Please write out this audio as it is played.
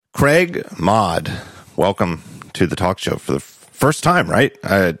Craig Maud, welcome to the talk show for the first time, right?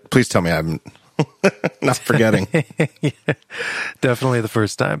 Please tell me I'm not forgetting. Yeah, definitely the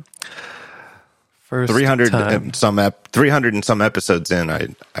first time. 300 and some episodes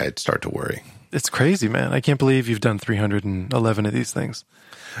in, I'd start to worry. It's crazy, man. I can't believe you've done 311 of these things.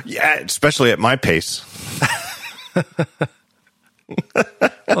 Yeah, especially at my pace.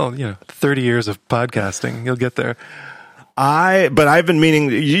 Well, 30 years of podcasting, you'll get there. But I've been meaning,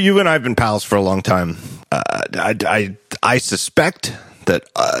 you and I have been pals for a long time. I suspect that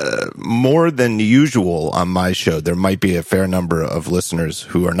more than usual on my show, there might be a fair number of listeners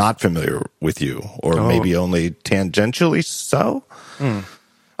who are not familiar with you, or maybe only tangentially so.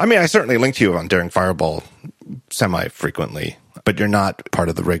 I mean, I certainly link to you on Daring Fireball semi-frequently, but you're not part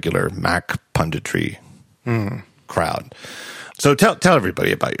of the regular Mac punditry crowd. So tell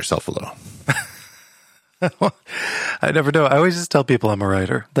everybody about yourself a little. I never know. I always just tell people I'm a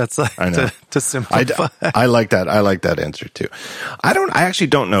writer. That's like to simplify. I like that. I like that answer too. I actually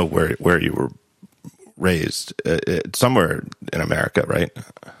don't know where you were raised. Somewhere in America, right?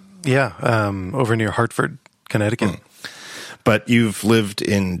 Yeah, over near Hartford, Connecticut. But you've lived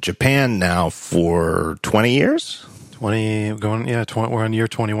in Japan now for 20 years? 20, we're on year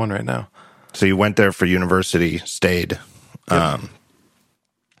 21 right now. So you went there for university, stayed. Yep.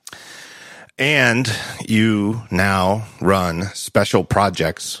 And you now run Special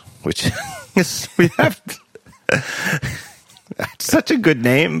Projects, which is, we have such a good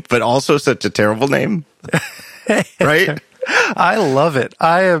name, but also such a terrible name, right? I love it.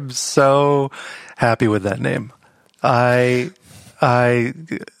 I am so happy with that name.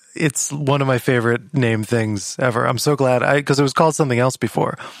 It's one of my favorite name things ever. I'm so glad because it was called something else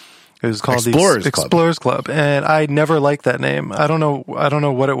before. It was called Explorers Club, and I never liked that name. I don't know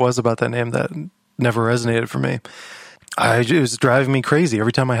what it was about that name that never resonated for me. It was driving me crazy.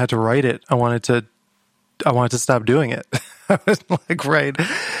 Every time I had to write it, I wanted to stop doing it. I was like, right,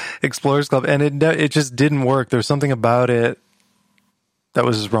 Explorers Club, and it just didn't work. There's something about it that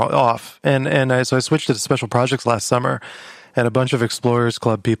was off, so I switched it to Special Projects last summer, and a bunch of Explorers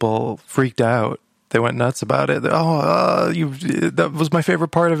Club people freaked out. They went nuts about it. That was my favorite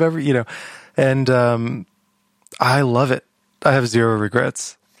part of and I love it. I have zero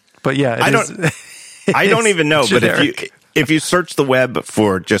regrets. But yeah, I don't even know. Generic. But if you search the web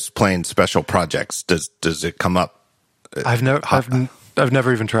for just plain Special Projects, does it come up? I've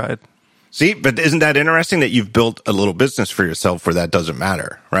never even tried. See, but isn't that interesting that you've built a little business for yourself where that doesn't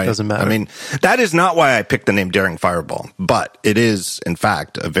matter, right? Doesn't matter. I mean, that is not why I picked the name Daring Fireball, but it is, in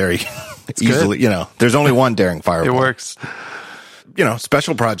fact, a very easily, good. There's only one Daring Fireball. It works.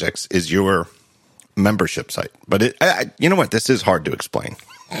 Special Projects is your membership site, but you know what? This is hard to explain,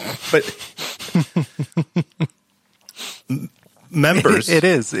 but members. It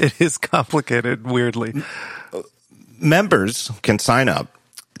is complicated, weirdly. Members can sign up.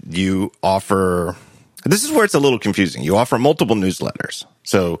 You offer, this is where it's a little confusing. You offer multiple newsletters.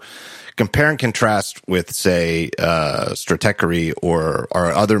 So compare and contrast with, say, Stratechery or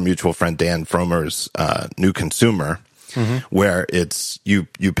our other mutual friend, Dan Fromer's New Consumer, where it's, you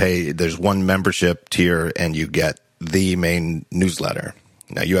pay, there's one membership tier and you get the main newsletter.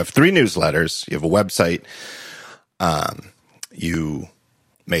 Now you have 3 newsletters. You have a website. You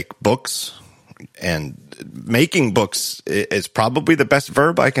make books. And making books is probably the best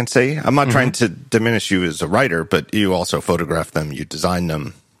verb I can say. I'm not trying to diminish you as a writer, but you also photograph them, you design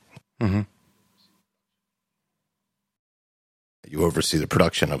them. You oversee the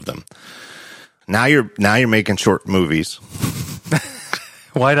production of them. Now you're making short movies.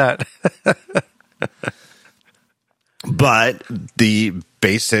 Why not? But the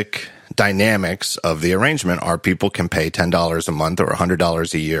basic dynamics of the arrangement are people can pay $10 a month or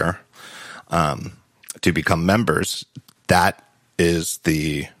 $100 a year to become members. That is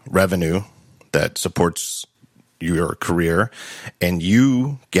the revenue that supports your career, and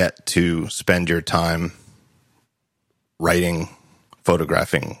you get to spend your time writing,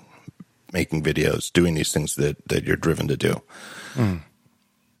 photographing, making videos, doing these things that you're driven to do.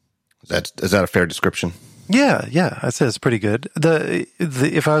 Is that a fair description? Yeah, I'd say it's pretty good.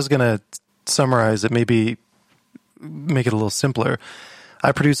 If I was going to summarize it, maybe make it a little simpler,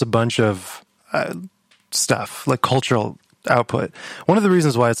 I produce a bunch of stuff, like cultural output. One of the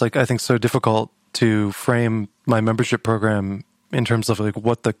reasons why it's I think so difficult to frame my membership program in terms of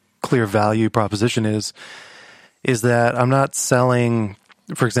what the clear value proposition is that I'm not selling,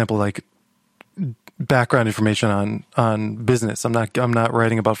 for example, background information on business. I'm not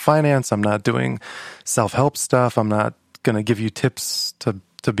writing about finance. I'm not doing self-help stuff. I'm not going to give you tips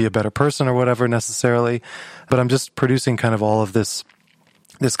to be a better person or whatever necessarily, but I'm just producing kind of all of this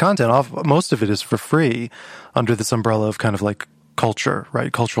this content off. Most of it is for free under this umbrella of kind of like culture,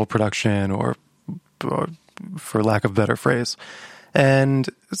 right? Cultural production, or for lack of a better phrase. And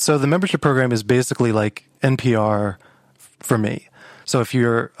so the membership program is basically like NPR for me. So if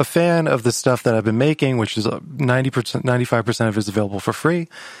you're a fan of the stuff that I've been making, which is 90%, 95% of it is available for free,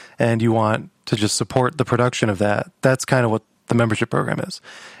 and you want to just support the production of that, that's kind of what the membership program is.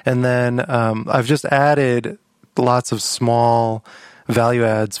 And then I've just added lots of small value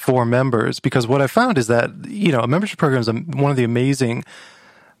adds for members, because what I found is that, a membership program is one of the amazing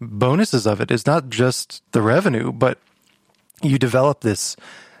bonuses of it is not just the revenue, but you develop this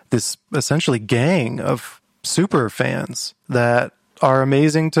essentially gang of super fans that are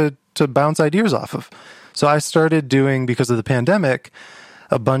amazing to bounce ideas off of. So I started doing, because of the pandemic,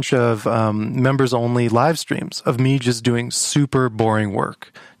 a bunch of members only live streams of me just doing super boring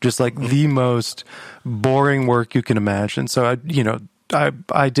work, just like the most boring work you can imagine. So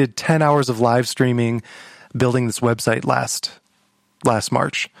I did 10 hours of live streaming building this website last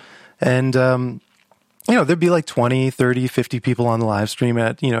March. And there'd be like 20, 30, 50 people on the live stream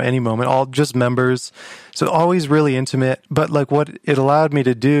at, any moment, all just members. So always really intimate. But like what it allowed me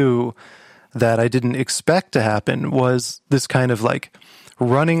to do that I didn't expect to happen was this kind of like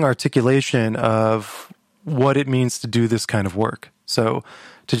running articulation of what it means to do this kind of work. So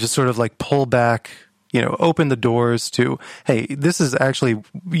to just sort of like pull back, open the doors to, hey, this is actually,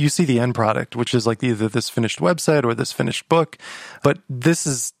 you see the end product, which is like either this finished website or this finished book, but this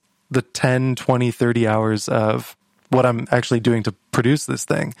is the 10, 20, 30 hours of what I'm actually doing to produce this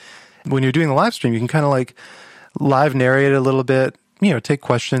thing. When you're doing the live stream, you can kind of like live narrate it a little bit, take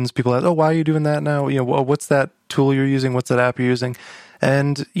questions. People ask, oh, why are you doing that now? What's that tool you're using? What's that app you're using?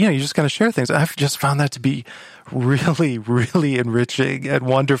 And, you just kind of share things. I've just found that to be really, really enriching and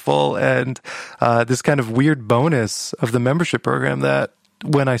wonderful, and this kind of weird bonus of the membership program that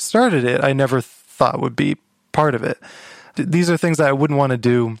when I started it, I never thought would be part of it. These are things that I wouldn't want to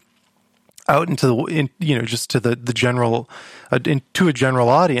do out into just to the general, to a general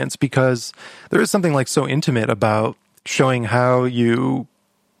audience, because there is something like so intimate about showing how you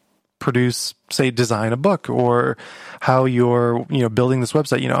produce, say, design a book, or how you're, building this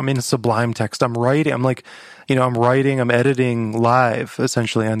website. I'm in Sublime Text. I'm writing. I'm editing live,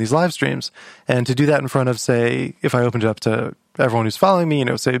 essentially, on these live streams. And to do that in front of, say, if I opened it up to everyone who's following me,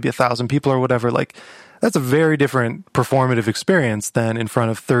 say it'd be 1,000 people or whatever, like, that's a very different performative experience than in front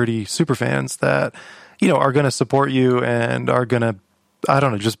of 30 superfans that, are going to support you and are going to, I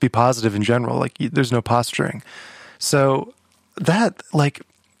don't know, just be positive in general. Like, there's no posturing. So that, like,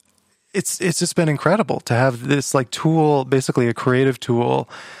 it's just been incredible to have this like tool, basically a creative tool,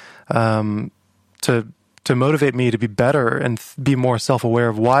 to motivate me to be better and be more self-aware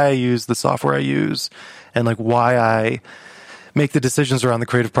of why I use the software I use, and like why I make the decisions around the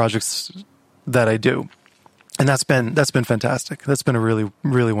creative projects that I do. And that's been fantastic. That's been a really,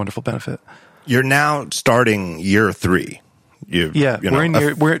 really wonderful benefit. You're now starting year 3.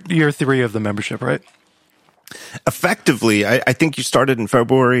 We're at year 3 of the membership, right? Effectively, I think you started in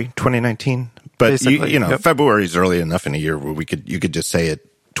February 2019, but February is early enough in a year where you could just say it.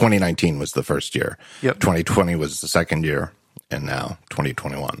 2019 was the first year. Yep. 2020 was the second year, and now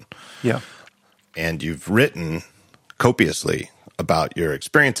 2021. Yeah. And you've written copiously about your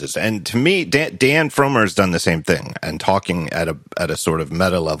experiences. And to me, Dan Frommer has done the same thing, and talking at a sort of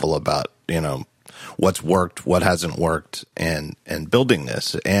meta level about, what's worked, what hasn't worked, and building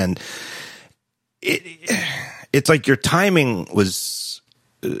this. And it's like your timing was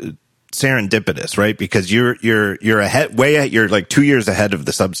serendipitous, right? Because you're ahead, you're like 2 years ahead of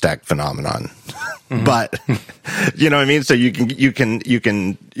the Substack phenomenon. Mm-hmm. But you know what I mean? So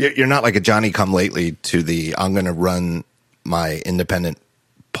you're not like a Johnny come lately to the, I'm going to run my independent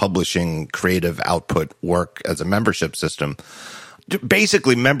publishing creative output work as a membership system.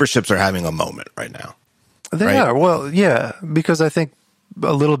 Basically, memberships are having a moment right now. They are. Well, yeah, because I think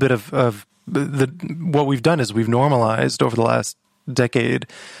a little bit of what we've done is we've normalized over the last decade,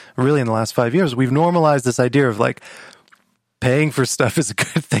 really in the last 5 years, we've normalized this idea of like paying for stuff is a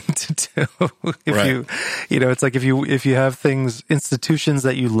good thing to do. It's like if you have things, institutions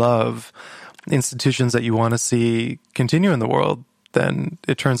that you love, institutions that you want to see continue in the world, then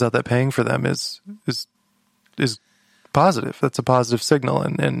it turns out that paying for them is positive. That's a positive signal,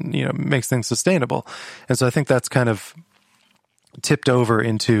 and makes things sustainable. And so I think that's kind of tipped over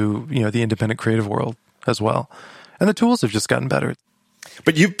into the independent creative world as well. And the tools have just gotten better.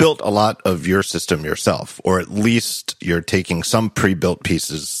 But you've built a lot of your system yourself, or at least you're taking some pre-built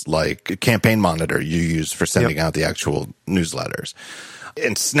pieces like Campaign Monitor you use for sending out the actual newsletters.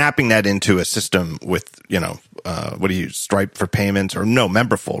 And snapping that into a system with, what do you use, Stripe for payments, or no,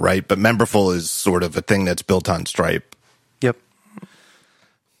 Memberful, right? But Memberful is sort of a thing that's built on Stripe. Yep.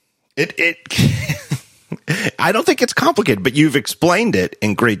 It I don't think it's complicated, but you've explained it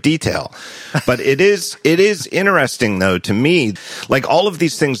in great detail. But it is interesting, though, to me, like all of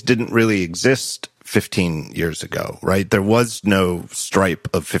these things didn't really exist 15 years ago, right? There was no Stripe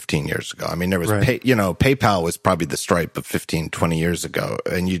of 15 years ago. I mean, there was, right. PayPal was probably the Stripe of 15, 20 years ago.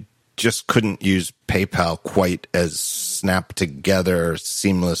 And you just couldn't use PayPal quite as snapped together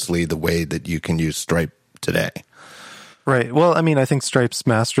seamlessly the way that you can use Stripe today. Right. Well, I mean, I think Stripe's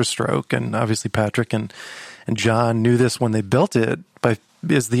masterstroke, and obviously Patrick and John knew this when they built it,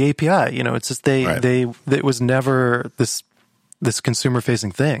 is the API. It's just it was never this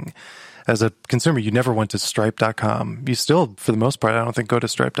consumer-facing thing. As a consumer, you never went to Stripe.com. You still, for the most part, I don't think, go to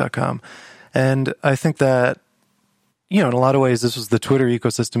Stripe.com. And I think that, in a lot of ways, this was the Twitter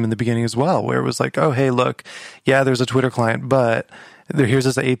ecosystem in the beginning as well, where it was like, oh, hey, look, yeah, there's a Twitter client, but here's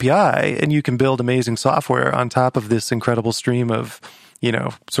this API, and you can build amazing software on top of this incredible stream of,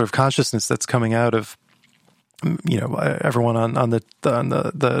 sort of consciousness that's coming out of, everyone on the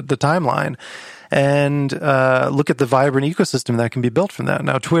timeline. And look at the vibrant ecosystem that can be built from that.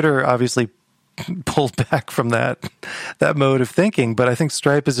 Now, Twitter obviously pulled back from that mode of thinking, but I think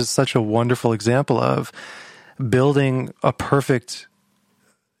Stripe is just such a wonderful example of building a perfect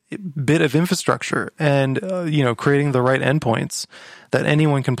bit of infrastructure and creating the right endpoints that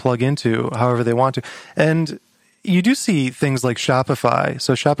anyone can plug into however they want to. And you do see things like Shopify.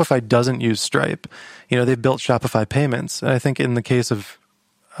 So Shopify doesn't use Stripe. They've built Shopify payments. And I think in the case of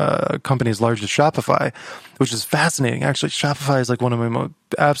company as large as Shopify, which is fascinating. Actually, Shopify is like one of my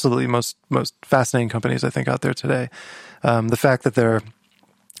absolutely most fascinating companies I think out there today. The fact that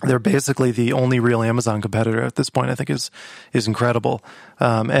they're basically the only real Amazon competitor at this point, I think is incredible.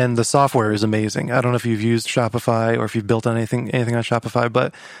 And the software is amazing. I don't know if you've used Shopify or if you've built anything on Shopify,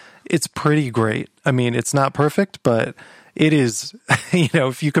 but it's pretty great. I mean, it's not perfect, but it is,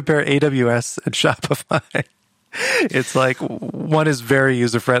 if you compare AWS and Shopify, it's like one is very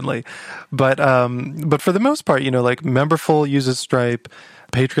user friendly, but for the most part, like Memberful uses Stripe,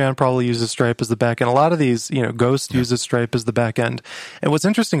 Patreon probably uses Stripe as the back end. A lot of these, Ghost uses Stripe as the back end. And what's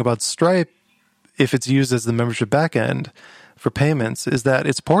interesting about Stripe, if it's used as the membership back end for payments, is that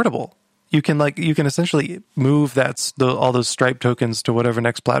it's portable. You can essentially move all those Stripe tokens to whatever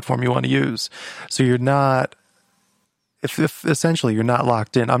next platform you want to use. So you're not. If essentially you're not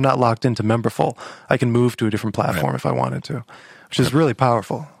locked in, I'm not locked into Memberful. I can move to a different platform if I wanted to, which is really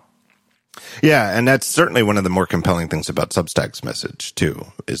powerful. Yeah, and that's certainly one of the more compelling things about Substack's message too,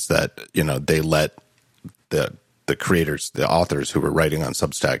 is that they let the creators, the authors who were writing on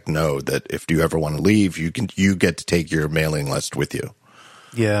Substack know that if you ever want to leave, you get to take your mailing list with you.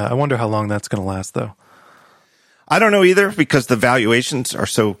 Yeah, I wonder how long that's going to last, though. I don't know either, because the valuations are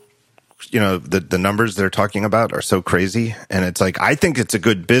so. The numbers they're talking about are so crazy. And it's like, I think it's a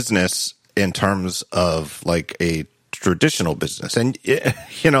good business in terms of like a traditional business. And,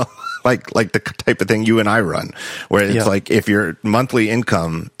 like the type of thing you and I run, where it's like, if your monthly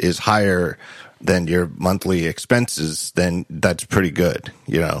income is higher than your monthly expenses, then that's pretty good,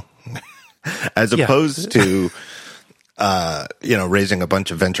 as opposed to, raising a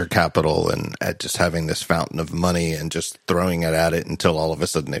bunch of venture capital and just having this fountain of money and just throwing it at it until all of a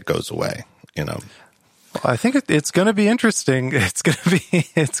sudden it goes away, Well, I think it's going to be interesting. It's going to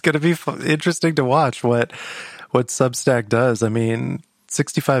be interesting to watch what Substack does. I mean,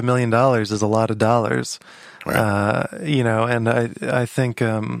 $65 million is a lot of dollars, right. And I think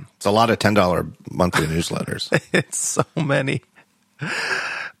it's a lot of $10 monthly newsletters. It's so many.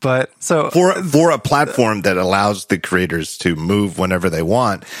 But so for a platform that allows the creators to move whenever they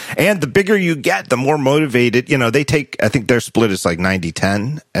want, and the bigger you get, the more motivated, I think their split is like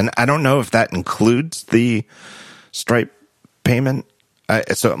 90-10, and I don't know if that includes the Stripe payment.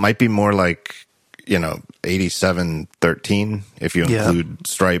 So it might be more like, 87-13 if you include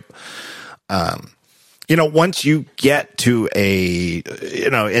Stripe. Once you get to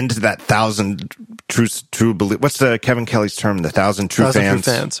into that 1,000 true belief, what's Kevin Kelly's term? The 1,000 true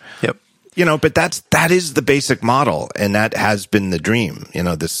fans. Yep. But that is the basic model, and that has been the dream.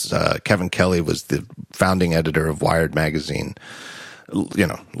 This Kevin Kelly was the founding editor of Wired magazine.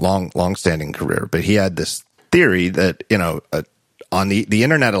 Long-standing career, but he had this theory that on the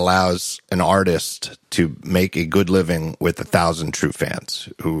internet allows an artist to make a good living with 1,000 true fans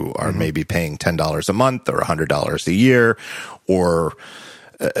who are maybe paying $10 a month or $100 a year, or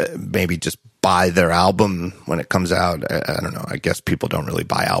maybe just buy their album when it comes out. I don't know. I guess people don't really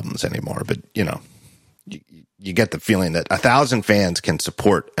buy albums anymore, but you get the feeling that 1,000 fans can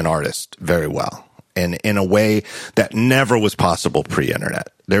support an artist very well, and in a way that never was possible pre-internet.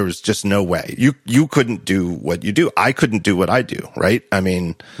 There was just no way. You couldn't do what you do. I couldn't do what I do, right? I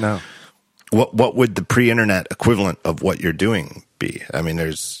mean, no. What would the pre-internet equivalent of what you're doing be? I mean,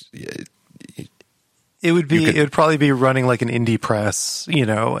 it would probably be running like an indie press,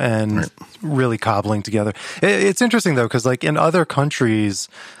 and right. Really cobbling together. It's interesting though, because like in other countries,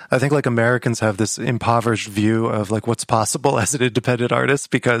 I think like Americans have this impoverished view of like what's possible as an independent artist,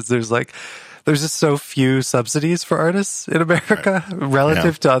 because there's just so few subsidies for artists in America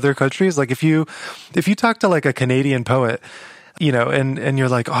relative to other countries. Like if you talk to like a Canadian poet, and you're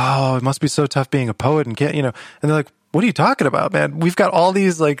like, oh, it must be so tough being a poet and can't, and they're like, what are you talking about, man? We've got all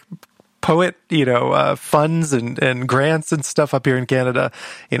these like poet, funds and grants and stuff up here in Canada.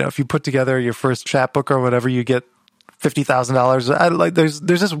 If you put together your first chapbook or whatever, you get $50,000. Like there's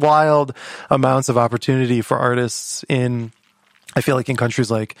just wild amounts of opportunity for artists I feel like in countries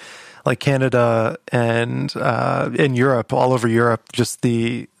like Canada and in Europe, all over Europe, just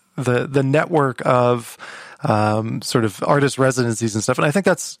the network of sort of artist residencies and stuff. And I think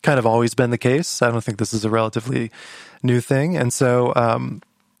that's kind of always been the case. I don't think this is a relatively new thing. And so,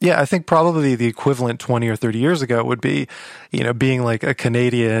 I think probably the equivalent 20 or 30 years ago would be, being like a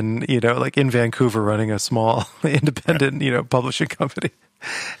Canadian, like in Vancouver running a small independent, publishing company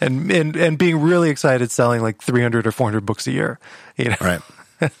and being really excited selling like 300 or 400 books a year, Right.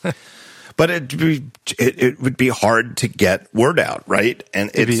 But it would be hard to get word out, right? And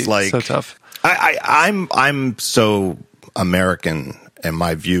it's like so tough. I'm so American, and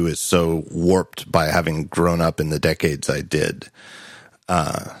my view is so warped by having grown up in the decades I did.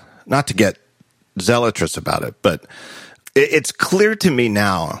 Not to get zealotrous about it, but it's clear to me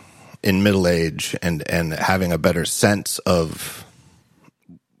now in middle age and having a better sense of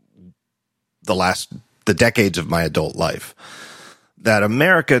the decades of my adult life, that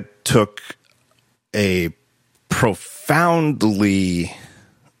America took a profoundly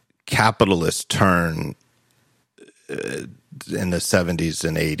capitalist turn in the 70s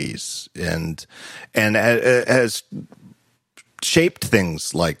and 80s and has shaped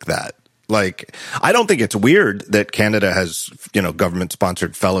things like that. Like, I don't think it's weird that Canada has, government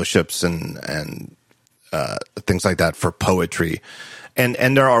sponsored fellowships and things like that for poetry. And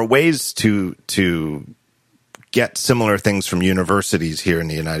there are ways to get similar things from universities here in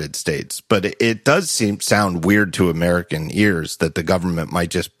the United States. But it does sound weird to American ears that the government might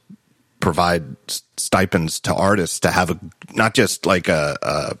just provide stipends to artists to have not just like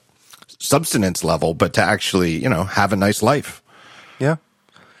a subsistence level, but to actually, have a nice life. Yeah.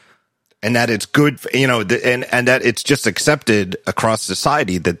 And that it's good, and that it's just accepted across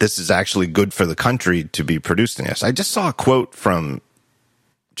society that this is actually good for the country to be producing this. I just saw a quote from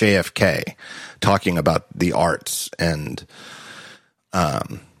JFK talking about the arts, and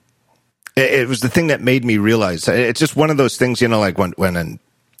it was the thing that made me realize it's just one of those things, like when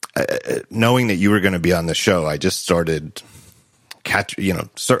knowing that you were going to be on the show, I just started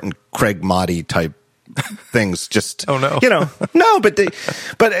certain Craig Motti type things. Just oh no, no, but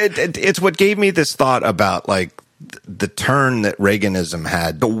it's what gave me this thought about like the turn that Reaganism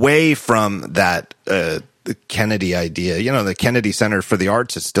had away from that. The Kennedy idea, the Kennedy Center for the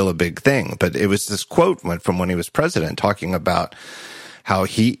Arts is still a big thing, but it was this quote from when he was president talking about how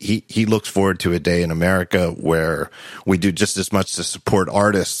he looks forward to a day in America where we do just as much to support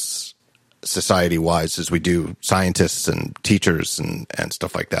artists society-wise as we do scientists and teachers and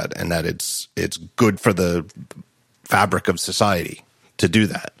stuff like that, and that it's good for the fabric of society to do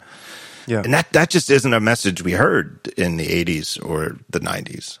that. Yeah. And that just isn't a message we heard in the 80s or the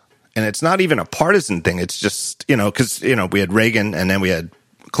 90s. And it's not even a partisan thing. It's just, because, we had Reagan and then we had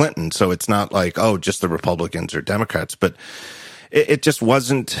Clinton. So it's not like, oh, just the Republicans or Democrats. But it just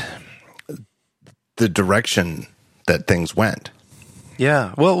wasn't the direction that things went.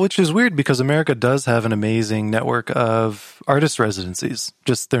 Yeah. Well, which is weird because America does have an amazing network of artist residencies.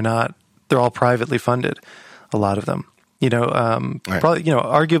 Just they're all privately funded, a lot of them. Right. Probably,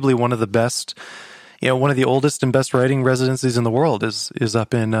 arguably one of the best, one of the oldest and best writing residencies in the world is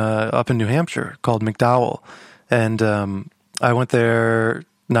up in New Hampshire called MacDowell. And I went there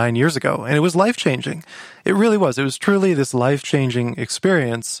 9 years ago and it was life-changing. It really was. It was truly this life-changing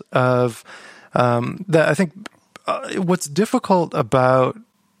experience of that. I think what's difficult about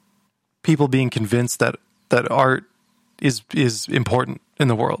people being convinced that art is important in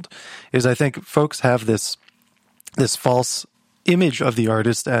the world is I think folks have this false image of the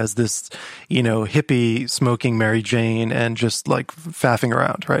artist as this, hippie smoking Mary Jane and just like faffing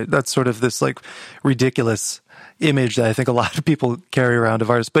around, right? That's sort of this like ridiculous image that I think a lot of people carry around of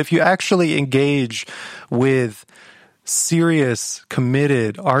artists. But if you actually engage with serious,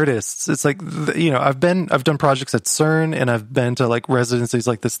 committed artists, it's like, I've done projects at CERN, and I've been to like residencies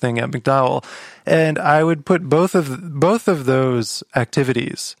like this thing at McDowell, and I would put both of those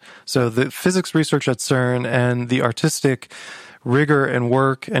activities, so the physics research at CERN and the artistic rigor and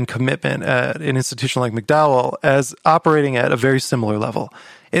work and commitment at an institution like McDowell, as operating at a very similar level.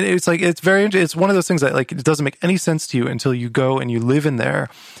 It's like, it's one of those things that like, it doesn't make any sense to you until you go and you live in there.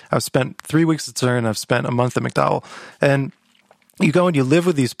 I've spent 3 weeks at CERN. I've spent a month at McDowell, and you go and you live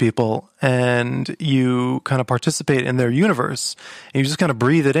with these people and you kind of participate in their universe, and you just kind of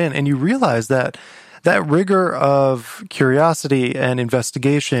breathe it in, and you realize that rigor of curiosity and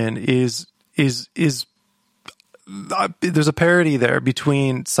investigation is there's a parity there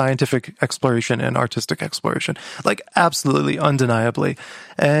between scientific exploration and artistic exploration, like absolutely undeniably.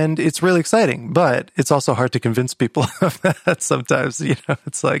 And it's really exciting, but it's also hard to convince people of that sometimes.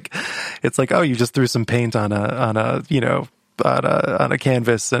 It's like, oh, you just threw some paint on a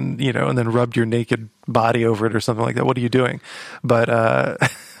canvas and then rubbed your naked body over it or something like that. What are you doing? But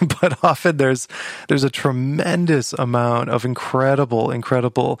often there's a tremendous amount of incredible,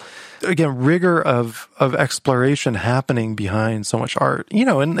 again, rigor of exploration happening behind so much art.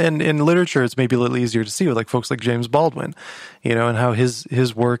 And in literature, it's maybe a little easier to see with like folks like James Baldwin, and how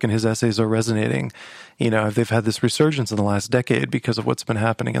his work and his essays are resonating. They've had this resurgence in the last decade because of what's been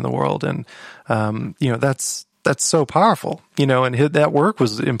happening in the world. And, that's so powerful, and that work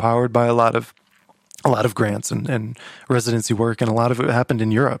was empowered by a lot of grants and residency work, and a lot of it happened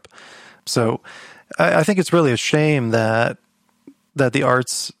in Europe. So I think it's really a shame that the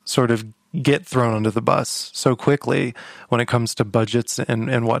arts sort of get thrown under the bus so quickly when it comes to budgets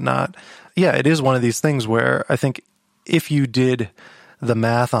and whatnot. Yeah, it is one of these things where I think if you did the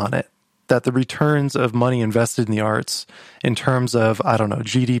math on it, that the returns of money invested in the arts in terms of, I don't know,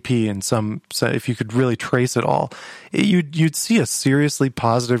 GDP and so if you could really trace it all, you'd see a seriously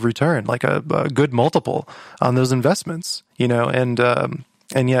positive return, like a good multiple on those investments, and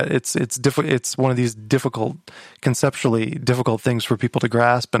yet it's one of these conceptually difficult things for people to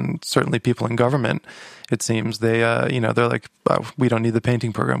grasp, and certainly people in government, it seems they're like, oh, we don't need the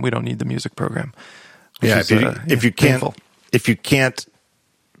painting program, we don't need the music program. Yeah, if you can't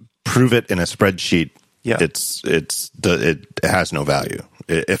prove it in a spreadsheet, yeah, it has no value.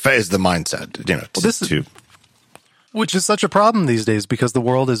 If is the mindset, which is such a problem these days, because the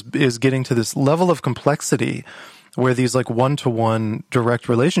world is getting to this level of complexity where these like one-to-one direct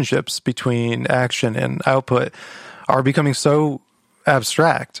relationships between action and output are becoming so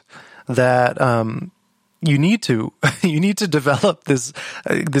abstract that you need to develop this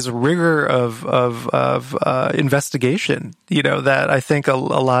rigor of investigation, that I think a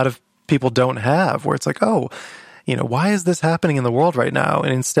lot of people don't have, where it's like, oh, why is this happening in the world right now?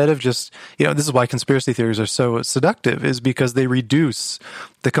 And instead of just, this is why conspiracy theories are so seductive, is because they reduce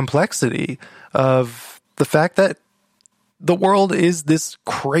the complexity of the fact that the world is this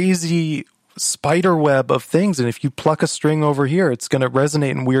crazy spider web of things, and if you pluck a string over here, it's going to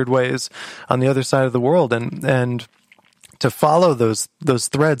resonate in weird ways on the other side of the world, and to follow those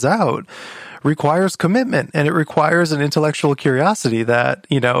threads out requires commitment, and it requires an intellectual curiosity that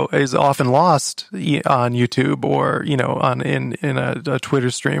is often lost on YouTube or in a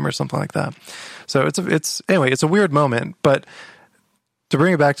Twitter stream or something like that. So it's a weird moment, but to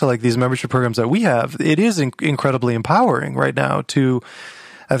bring it back to like these membership programs that we have, it is incredibly empowering right now to,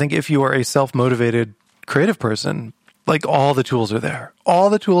 I think, if you are a self-motivated creative person, like all the tools are there. All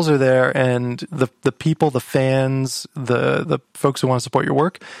the tools are there, and the people, the fans, the folks who want to support your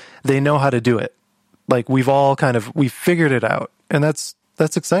work, they know how to do it. Like we've figured it out, and that's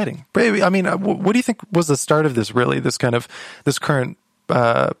exciting. I mean, what do you think was the start of this? Really, this current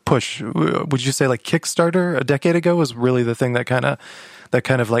push? Would you say like Kickstarter a decade ago was really the thing that kind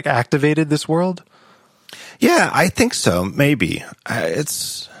of like activated this world? Yeah, I think so. Maybe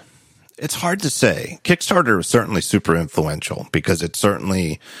it's hard to say. Kickstarter is certainly super influential because it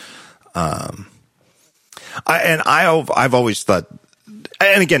certainly, I've always thought,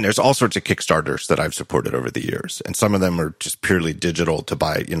 and again, there's all sorts of Kickstarters that I've supported over the years, and some of them are just purely digital to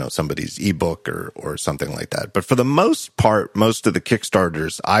buy, somebody's ebook or something like that. But for the most part, most of the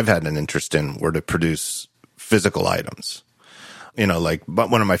Kickstarters I've had an interest in were to produce physical items. But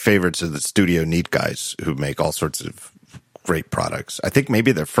one of my favorites is the Studio Neat guys who make all sorts of great products. I think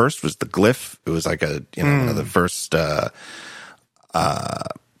maybe their first was the Glyph. It was like one of the first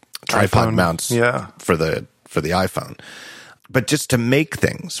tripod mounts for the iPhone. but just to make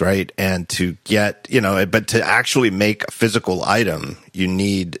things, right? And to get, but to actually make a physical item, you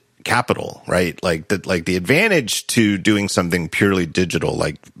need capital, right? Like the advantage to doing something purely digital,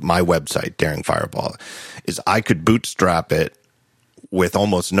 like my website, Daring Fireball, is I could bootstrap it with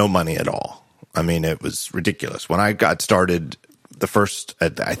almost no money at all. I mean, it was ridiculous. When I got started, the first,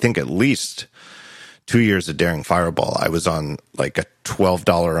 I think at least 2 years of Daring Fireball, I was on like a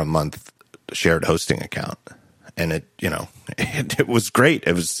 $12 a month shared hosting account. And it was great.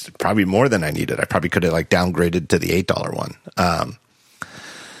 It was probably more than I needed. I probably could have like downgraded to the $8 one.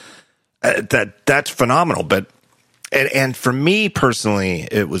 That's phenomenal. But, and for me personally,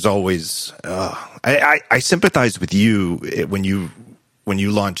 it was always, I sympathize with you when you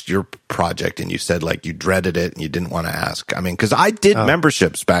launched your project and you said like you dreaded it and you didn't want to ask. I mean, because I did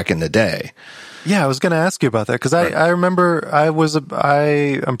memberships back in the day. Yeah, I was going to ask you about that because I remember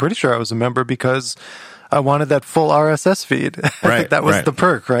I'm pretty sure I was a member because I wanted that full RSS feed. Right, that was the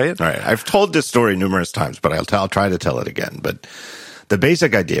perk, right? Right. I've told this story numerous times, but I'll try to tell it again. But the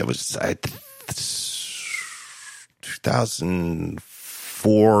basic idea was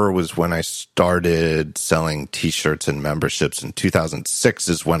 2004 was when I started selling T-shirts and memberships. And 2006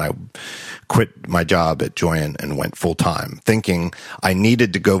 is when I quit my job at Joyent and went full time, thinking I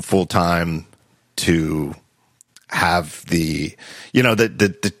needed to go full time to have the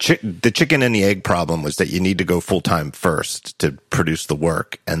chicken and the egg problem was that you need to go full time first to produce the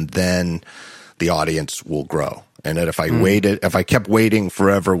work, and then the audience will grow. And that if I kept waiting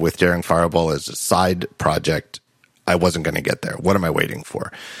forever with Daring Fireball as a side project, I wasn't going to get there. What am I waiting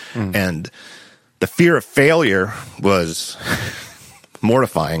for? And the fear of failure was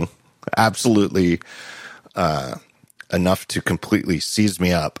mortifying, absolutely enough to completely seize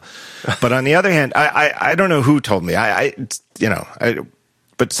me up. But on the other hand, I don't know who told me.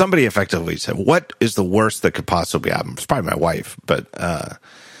 But somebody effectively said, "What is the worst that could possibly happen?" It's probably my wife, but that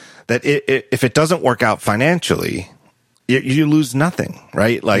if it doesn't work out financially, you lose nothing,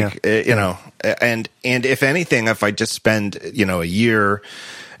 right? Like and if anything, if I just spend a year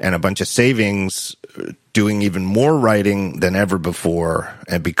and a bunch of savings doing even more writing than ever before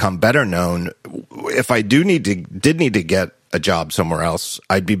and become better known, if I did need to get a job somewhere else,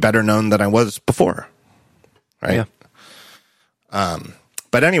 I'd be better known than I was before, right? Yeah.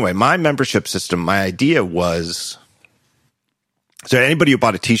 But anyway, my membership system, my idea was, so anybody who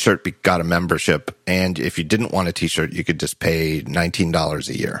bought a T-shirt got a membership, and if you didn't want a T-shirt, you could just pay $19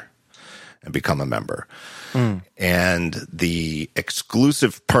 a year and become a member. And the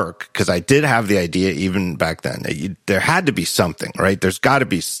exclusive perk, because I did have the idea even back then, there had to be something, right? There's got to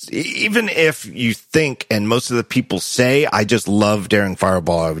be, even if you think, and most of the people say, I just love Daring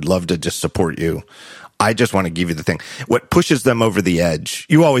Fireball, I would love to just support you, I just want to give you the thing. What pushes them over the edge,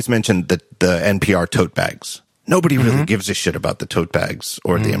 you always mentioned the NPR tote bags. Nobody really gives a shit about the tote bags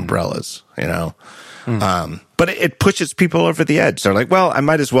or the umbrellas, but it pushes people over the edge. They're like, well, I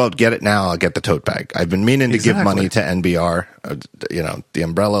might as well get it now. I'll get the tote bag. I've been meaning to give money to NBR. The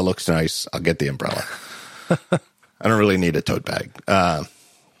umbrella looks nice. I'll get the umbrella. I don't really need a tote bag.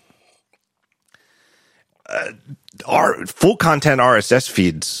 Our full content RSS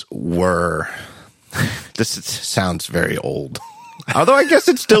feeds were, this sounds very old. Although I guess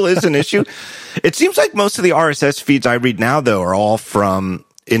it still is an issue. It seems like most of the RSS feeds I read now, though, are all from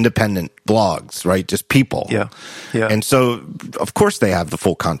independent blogs, right? Just people. Yeah. And so, of course, they have the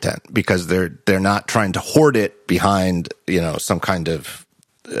full content because they're not trying to hoard it behind, some kind of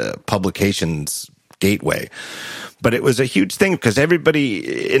publications gateway. But it was a huge thing because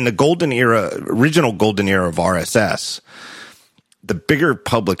everybody in the original golden era of RSS, the bigger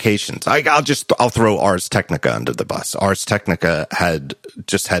publications, I'll throw Ars Technica under the bus. Ars Technica had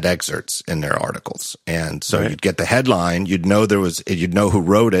excerpts in their articles. And so you'd get the headline, you'd know who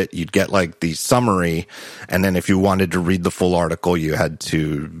wrote it, you'd get like the summary. And then if you wanted to read the full article, you had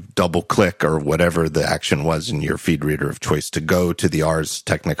to double click or whatever the action was in your feed reader of choice to go to the Ars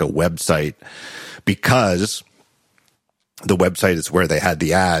Technica website, because the website is where they had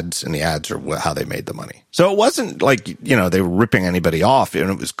the ads, and the ads are how they made the money. So it wasn't like, they were ripping anybody off,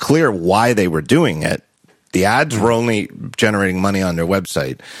 and it was clear why they were doing it. The ads were only generating money on their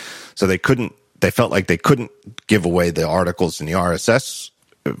website. So they felt like they couldn't give away the articles in the RSS.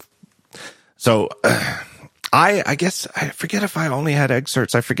 So I guess, I forget if I only had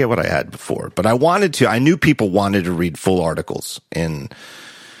excerpts. I forget what I had before, but I knew people wanted to read full articles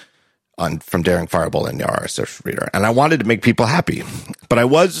from Daring Fireball in the RSS reader. And I wanted to make people happy. But I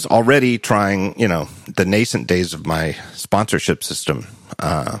was already trying, the nascent days of my sponsorship system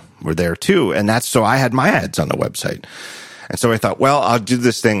were there too. And so I had my ads on the website. And so I thought, well, I'll do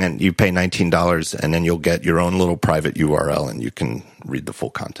this thing and you pay $19 and then you'll get your own little private URL and you can read the full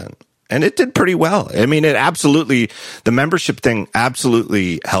content. And it did pretty well. I mean, the membership thing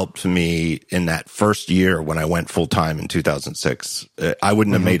absolutely helped me in that first year when I went full time in 2006. I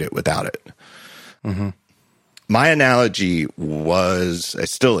wouldn't have made it without it. Mm-hmm. My analogy it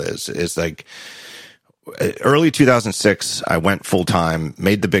still is like early 2006, I went full time,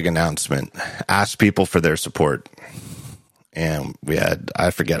 made the big announcement, asked people for their support. And we had,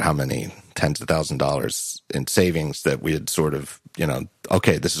 I forget how many, tens of $1,000s in savings that we had sort of,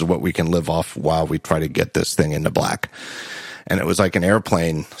 okay, this is what we can live off while we try to get this thing into black. And it was like an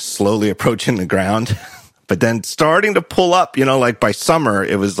airplane slowly approaching the ground, but then starting to pull up, like by summer,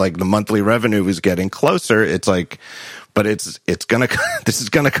 it was like the monthly revenue was getting closer. It's like, but this is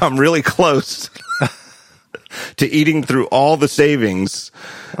going to come really close to eating through all the savings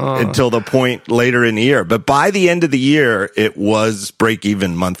until the point later in the year. But by the end of the year, it was break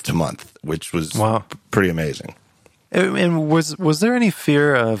even month to month, which was pretty amazing. And was there any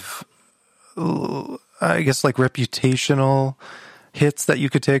fear of, I guess, like reputational hits that you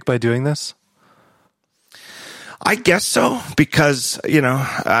could take by doing this? I guess so, because,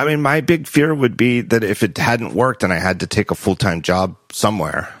 my big fear would be that if it hadn't worked and I had to take a full-time job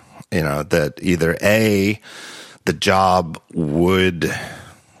somewhere, that either the job would,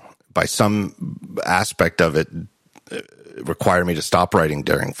 by some aspect of it, require me to stop writing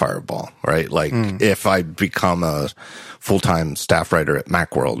during Fireball, right? Like if I become a full-time staff writer at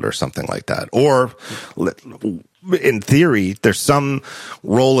Macworld or something like that. Or in theory, there's some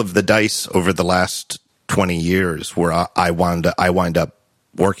roll of the dice over the last 20 years where I wind up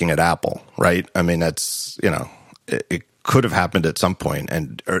working at Apple, right? I mean, that's, it could have happened at some point,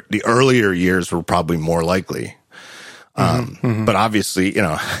 and the earlier years were probably more likely. But obviously,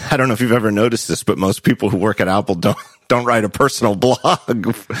 I don't know if you've ever noticed this, but most people who work at Apple don't write a personal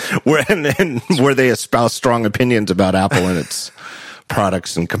blog where they espouse strong opinions about Apple and its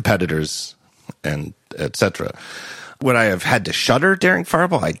products and competitors and etc. Would I have had to shutter during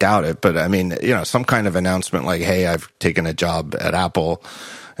Fireball? I doubt it. But I mean, some kind of announcement like, "Hey, I've taken a job at Apple,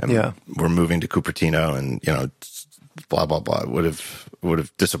 and we're moving to Cupertino," and blah blah blah would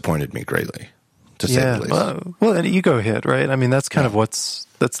have disappointed me greatly, to say the least. Well, an ego hit, right? I mean, that's kind of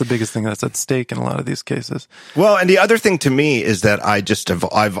that's the biggest thing that's at stake in a lot of these cases. Well, and the other thing to me is that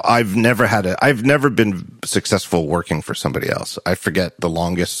I've never been successful working for somebody else. I forget the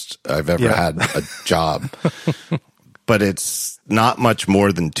longest I've ever had a job. But it's not much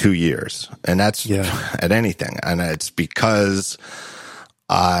more than 2 years, and that's at anything. And it's because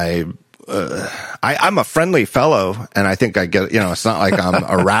I'm a friendly fellow, and I think I get, it's not like I'm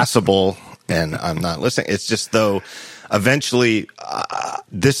irascible and I'm not listening. It's just though eventually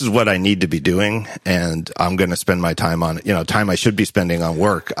this is what I need to be doing, and I'm going to spend my time on, time I should be spending on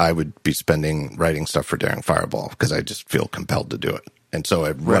work, I would be spending writing stuff for Daring Fireball because I just feel compelled to do it. And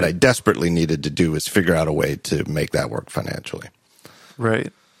so what I desperately needed to do is figure out a way to make that work financially.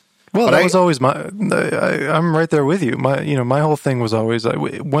 Right. Well, but that was always I'm right there with you. My whole thing was always,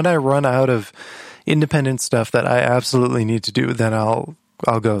 when I run out of independent stuff that I absolutely need to do, then I'll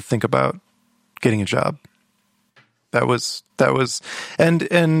go think about getting a job. That was,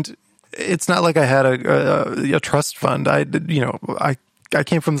 and it's not like I had a trust fund. I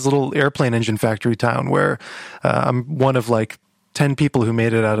came from this little airplane engine factory town where I'm one of like 10 people who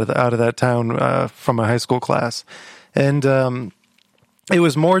made it out of that town from a high school class. And it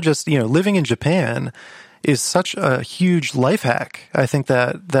was more just, living in Japan is such a huge life hack. I think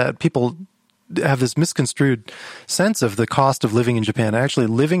that people have this misconstrued sense of the cost of living in Japan. Actually,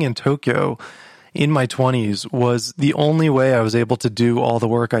 living in Tokyo in my 20s was the only way I was able to do all the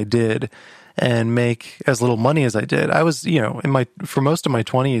work I did and make as little money as I did. I was, for most of my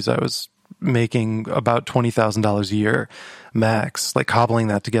 20s, I was making about $20,000 a year max, like cobbling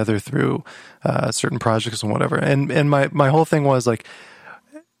that together through certain projects and whatever. And my whole thing was like,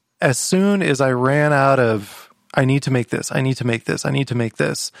 as soon as I ran out of, I need to make this,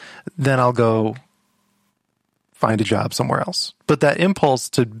 then I'll go find a job somewhere else. But that impulse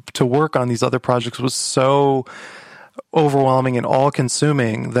to work on these other projects was so overwhelming and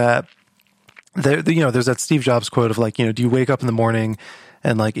all-consuming that there's that Steve Jobs quote of like, do you wake up in the morning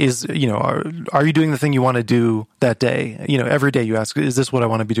and like, are you doing the thing you want to do that day? Every day you ask, is this what I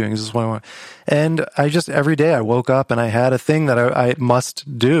want to be doing? Is this what I want? And every day I woke up and I had a thing that I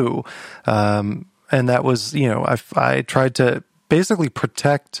must do. And that was, I tried to basically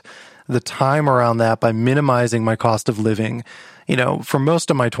protect the time around that by minimizing my cost of living. For most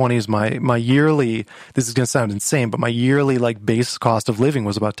of my 20s, my yearly, this is going to sound insane, but my yearly like base cost of living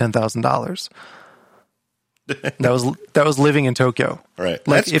was about $10,000. That was living in Tokyo. Right.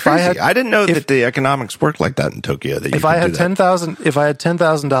 Like that's crazy. I didn't know that the economics worked like that in Tokyo. That if I had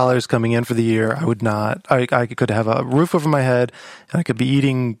 $10,000 coming in for the year, I would not. I could have a roof over my head, and I could be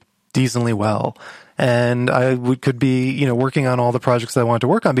eating decently well, and I could be working on all the projects that I wanted to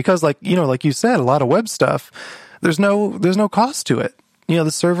work on because like you said, a lot of web stuff. There's no cost to it. The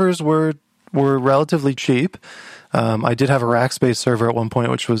servers were relatively cheap. I did have a Rackspace server at one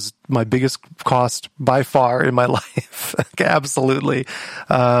point, which was my biggest cost by far in my life. Absolutely.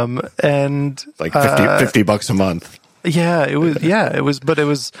 And like $50 a month. Yeah, it was, but it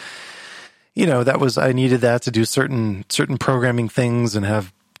was, I needed that to do certain programming things and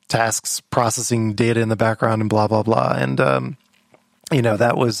have tasks processing data in the background and blah, blah, blah. And,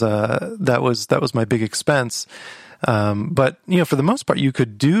 that was my big expense. But for the most part, you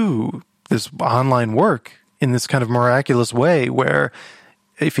could do this online work in this kind of miraculous way where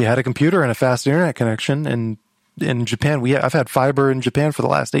if you had a computer and a fast internet connection, and in Japan, I've had fiber in Japan for the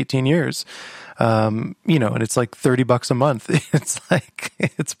last 18 years, and it's like $30 a month.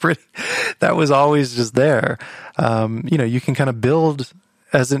 It's pretty, that was always just there. You can kind of build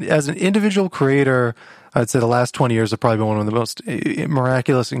as an individual creator. I'd say the last 20 years have probably been one of the most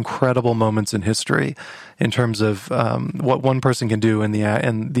miraculous, incredible moments in history in terms of what one person can do and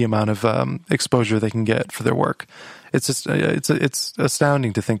the amount of exposure they can get for their work. It's just it's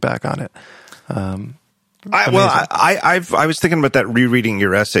astounding to think back on it. I was thinking about that rereading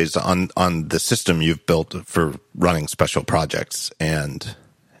your essays on the system you've built for running special projects and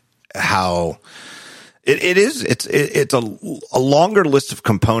how it's a longer list of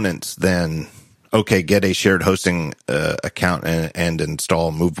components than. Okay, get a shared hosting account and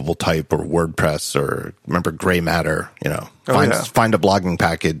install movable type or WordPress or remember Gray Matter. Find a blogging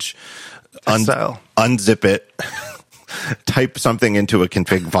package, unzip it, type something into a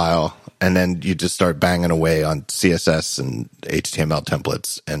config file, and then you just start banging away on CSS and HTML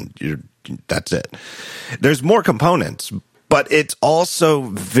templates, and that's it. There's more components, but it's also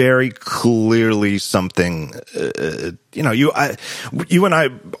very clearly something. You and I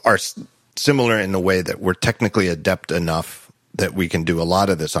are similar in the way that we're technically adept enough that we can do a lot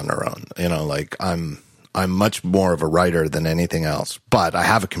of this on our own. Like I'm much more of a writer than anything else, but I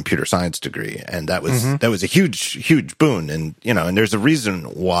have a computer science degree, and that was a huge boon. And and there's a reason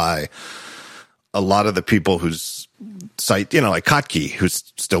why a lot of the people whose site, like Kottke,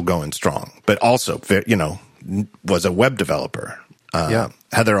 who's still going strong, but also was a web developer.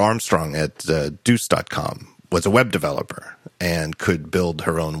 Heather Armstrong at Deuce.com was a web developer and could build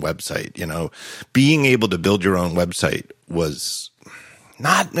her own website. Being able to build your own website was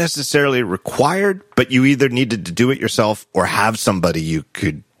not necessarily required, but you either needed to do it yourself or have somebody who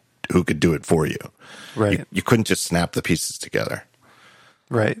could do it for you. Right. You couldn't just snap the pieces together.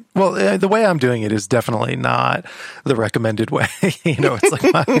 Right. Well, the way I'm doing it is definitely not the recommended way. It's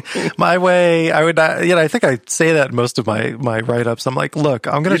like my way. I would not, I think I say that in most of my write-ups. I'm like, look,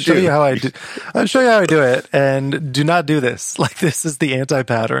 I'm going to show you how I do. I'll show you how I do it, and do not do this. Like, this is the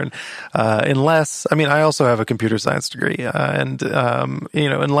anti-pattern. Unless, I also have a computer science degree, and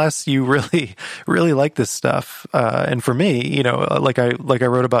unless you really, really like this stuff. And for me, like I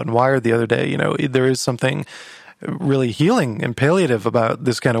wrote about in Wired the other day, there is something really healing and palliative about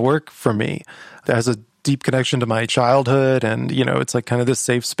this kind of work for me. It has a deep connection to my childhood, and it's like kind of this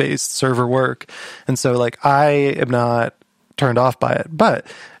safe space server work. And so like I am not turned off by it, but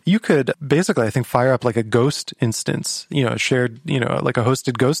you could basically, I think, fire up like a Ghost instance, a shared, like a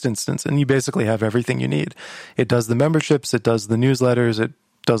hosted Ghost instance, and you basically have everything you need. It does the memberships, it does the newsletters, it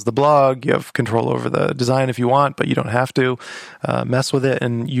does the blog. You have control over the design if you want, but you don't have to mess with it,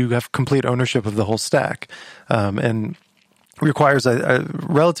 and you have complete ownership of the whole stack, and requires a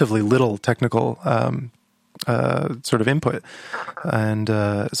relatively little technical sort of input. And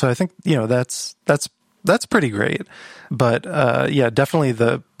so I think that's pretty great. But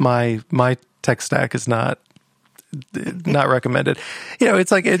definitely my tech stack is not recommended.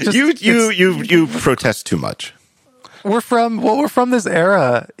 It's like it just you protest too much. We're from this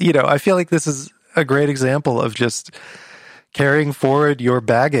era, I feel like this is a great example of just carrying forward your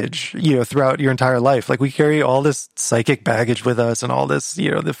baggage, throughout your entire life. Like, we carry all this psychic baggage with us and all this,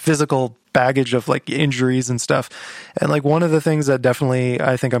 the physical baggage of like injuries and stuff. And like one of the things that definitely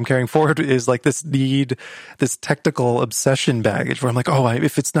I think I'm carrying forward is like this technical obsession baggage where I'm like,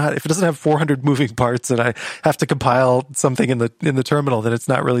 if it doesn't have 400 moving parts and I have to compile something in the terminal, then it's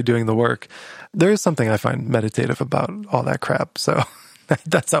not really doing the work. There is something I find meditative about all that crap. So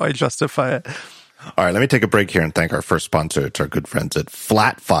that's how I justify it. All right, let me take a break here and thank our first sponsor. It's our good friends at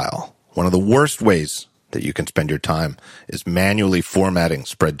Flatfile. One of the worst ways that you can spend your time is manually formatting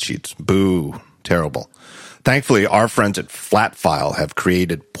spreadsheets. Boo. Terrible. Thankfully, our friends at Flatfile have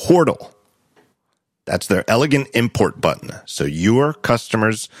created Portal. That's their elegant import button, so your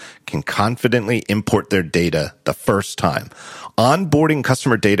customers can confidently import their data the first time. Onboarding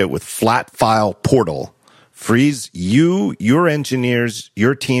customer data with Flatfile Portal frees you, your engineers,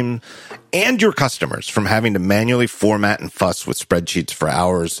 your team, and your customers from having to manually format and fuss with spreadsheets for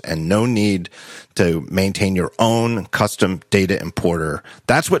hours, and no need to maintain your own custom data importer.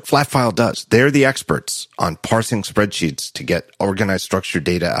 That's what Flatfile does. They're the experts on parsing spreadsheets to get organized, structured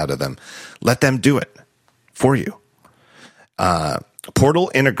data out of them. Let them do it for you. Portal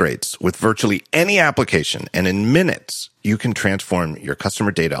integrates with virtually any application, and in minutes, you can transform your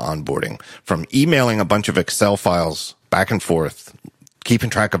customer data onboarding from emailing a bunch of Excel files back and forth, keeping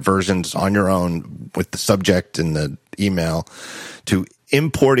track of versions on your own with the subject in the email, to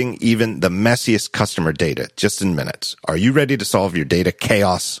importing even the messiest customer data just in minutes. Are you ready to solve your data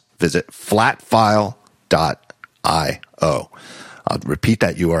chaos? Visit flatfile.io. I'll repeat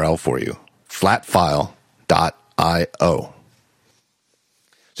that URL for you. Flatfile.io.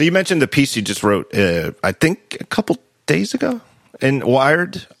 So you mentioned the piece you just wrote, I think a couple days ago in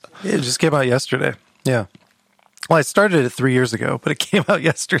Wired. It just came out yesterday. Yeah. Well, I started it 3 years ago, but it came out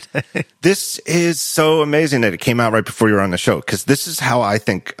yesterday. This is so amazing that it came out right before you were on the show, because this is how I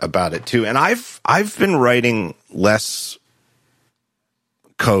think about it too. And I've been writing less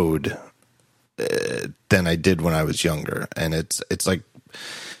code than I did when I was younger, and it's like,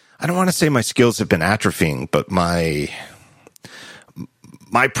 I don't want to say my skills have been atrophying, but my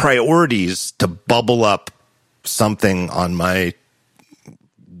priorities to bubble up something on my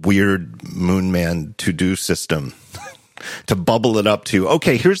weird Moonman to-do system, to bubble it up to,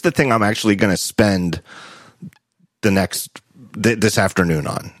 okay, here's the thing I'm actually going to spend this afternoon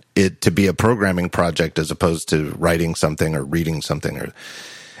on, it to be a programming project as opposed to writing something or reading something, or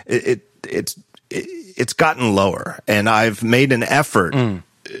it's gotten lower. And I've made an effort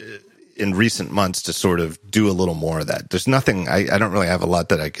in recent months to sort of do a little more of that. There's nothing, I don't really have a lot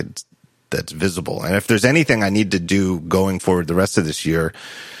that's visible. And if there's anything I need to do going forward the rest of this year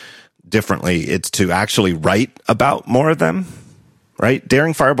differently, it's to actually write about more of them, right?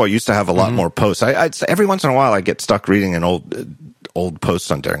 Daring Fireball used to have a lot more posts. Every once in a while I get stuck reading an old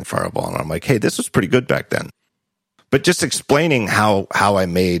posts on Daring Fireball, and I'm like, hey, this was pretty good back then. But just explaining how I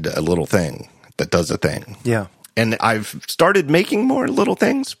made a little thing that does a thing. Yeah. And I've started making more little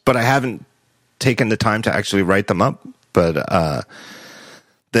things, but I haven't taken the time to actually write them up. But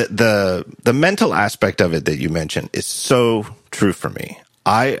the mental aspect of it that you mentioned is so true for me.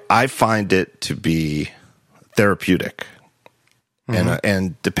 I find it to be therapeutic,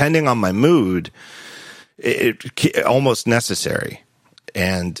 and depending on my mood, it almost necessary.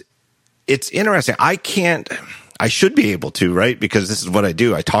 And it's interesting. I should be able to, right? Because this is what I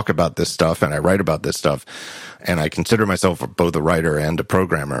do. I talk about this stuff and I write about this stuff, and I consider myself both a writer and a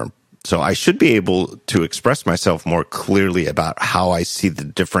programmer. So I should be able to express myself more clearly about how I see the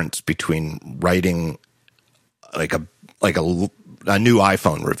difference between writing like a new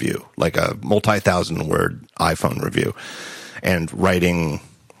iPhone review, like a multi-thousand word iPhone review, and writing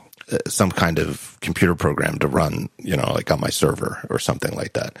some kind of computer program to run, like on my server or something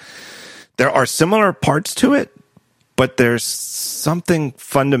like that. There are similar parts to it, but there's something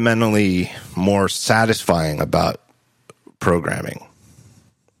fundamentally more satisfying about programming.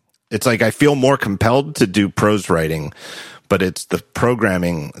 It's like I feel more compelled to do prose writing, but it's the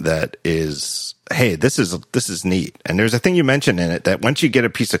programming that is, hey, this is neat. And there's a thing you mentioned in it that once you get a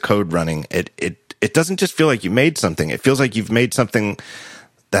piece of code running, it doesn't just feel like you made something. It feels like you've made something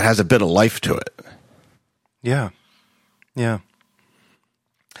that has a bit of life to it. Yeah. Yeah.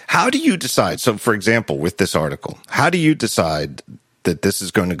 How do you decide? So, for example, with this article, how do you decide that this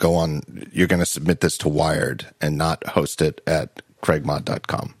is going to go on, you're going to submit this to Wired and not host it at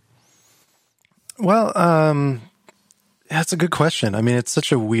craigmod.com? Well, that's a good question. I mean, it's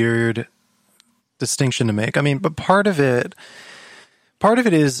such a weird distinction to make. I mean, but part of it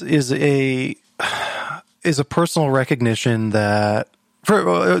is a personal recognition that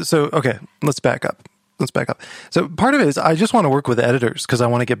okay, let's back up. So part of it is I just want to work with editors because I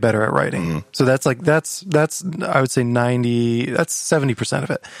want to get better at writing. Mm-hmm. So that's I would say 70%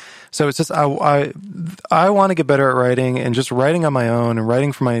 of it. So it's just I want to get better at writing, and just writing on my own and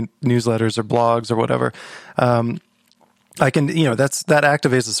writing for my newsletters or blogs or whatever. I can, that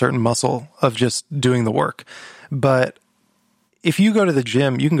activates a certain muscle of just doing the work. But if you go to the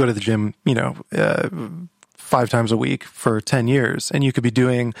gym, you can go to the gym, 5 times a week for 10 years, and you could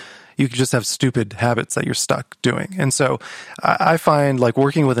just have stupid habits that you're stuck doing. And so I find like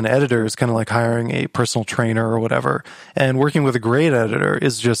working with an editor is kind of like hiring a personal trainer or whatever. And working with a great editor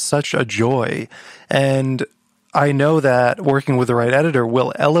is just such a joy. And I know that working with the right editor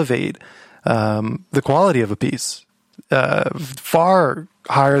will elevate the quality of a piece far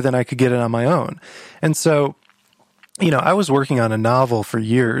higher than I could get it on my own. And so, I was working on a novel for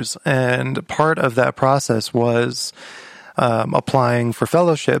years, and part of that process was applying for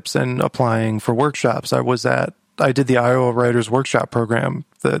fellowships and applying for workshops. I did the Iowa Writers Workshop program.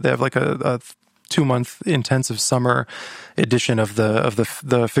 They have like a 2-month intensive summer edition of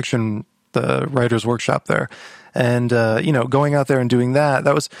the fiction, the Writers Workshop there. And, going out there and doing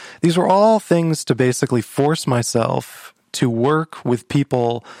these were all things to basically force myself to work with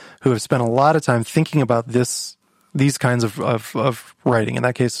people who have spent a lot of time thinking about these kinds of writing. In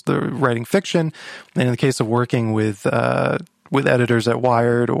that case, the writing fiction, and in the case of working with editors at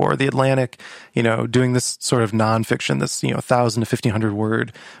Wired or The Atlantic, doing this sort of nonfiction, this 1,000 to 1,500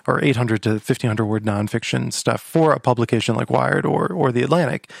 word or 800 to 1,500 word nonfiction stuff for a publication like Wired or The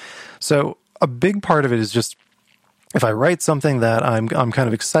Atlantic. So a big part of it is just if I write something that I'm kind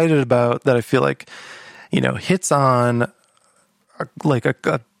of excited about, that I feel like hits on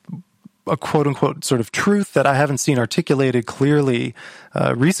a quote unquote sort of truth that I haven't seen articulated clearly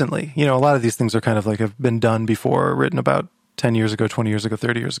recently. A lot of these things are kind of like have been done before, written about 10 years ago, 20 years ago,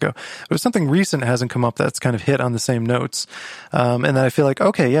 30 years ago. But if something recent hasn't come up that's kind of hit on the same notes, and then I feel like,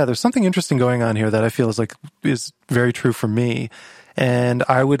 okay, yeah, there's something interesting going on here that I feel is very true for me. And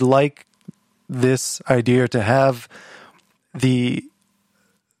I would like this idea to have the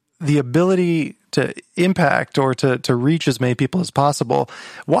ability to impact or to reach as many people as possible.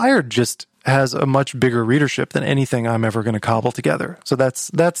 Wired just has a much bigger readership than anything I'm ever going to cobble together. So that's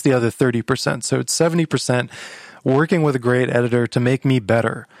the other 30%. So it's 70% working with a great editor to make me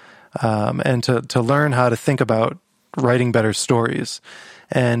better, and to learn how to think about writing better stories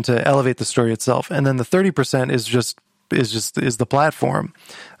and to elevate the story itself. And then the 30% is the platform.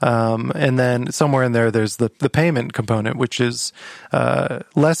 And then somewhere in there's the payment component, which is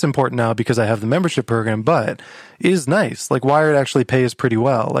less important now because I have the membership program, but is nice. Like Wired actually pays pretty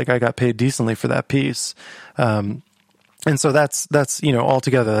well. Like I got paid decently for that piece. And so that's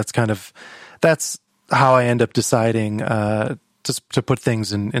altogether, that's how I end up deciding to put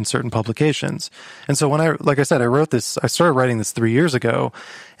things in certain publications. And so like I said, I started writing this 3 years ago,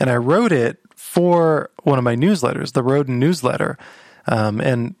 and I wrote it for one of my newsletters, the Roden newsletter.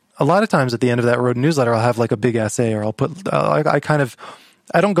 And a lot of times at the end of that Roden newsletter, I'll have like a big essay, or I'll put, I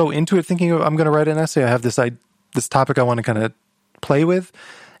don't go into it thinking I'm going to write an essay. I have this topic I want to kind of play with,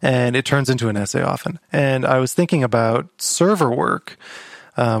 and it turns into an essay often. And I was thinking about server work,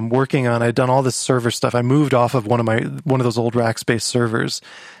 I'd done all this server stuff. I moved off of one of those old Rackspace servers,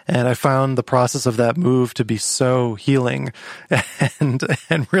 and I found the process of that move to be so healing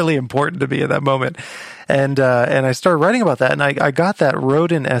and really important to me at that moment. And I started writing about that, and I got that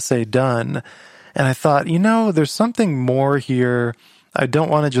Roden essay done, and I thought, there's something more here. I don't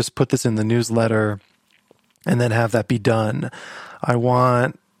want to just put this in the newsletter and then have that be done. I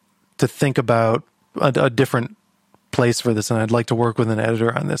want to think about a different place for this, and I'd like to work with an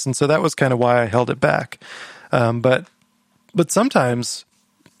editor on this. And so that was kind of why I held it back. But sometimes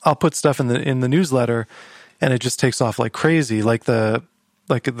I'll put stuff in the newsletter and it just takes off like crazy. Like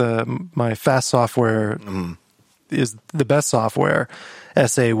my Fast Software is the best software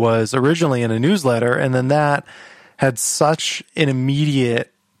essay was originally in a newsletter, and then that had such an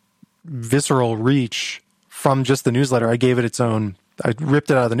immediate visceral reach from just the newsletter. I gave it its own, I ripped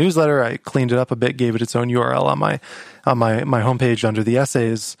it out of the newsletter, I cleaned it up a bit, gave it its own URL on my homepage under the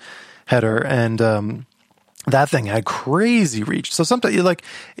essays header, and that thing had crazy reach. So sometimes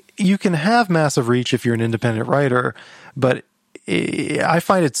you can have massive reach if you're an independent writer, but I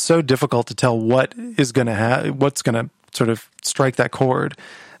find it so difficult to tell what's going to sort of strike that chord.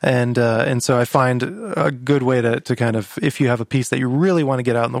 And so I find a good way to kind of, if you have a piece that you really want to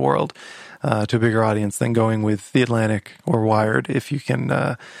get out in the world to a bigger audience, then going with The Atlantic or Wired, if you can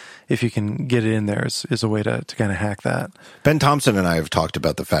get it in there, is a way to kind of hack that. Ben Thompson and I have talked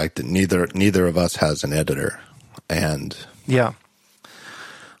about the fact that neither of us has an editor, and yeah.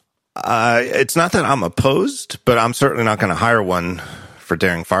 It's not that I'm opposed, but I'm certainly not going to hire one for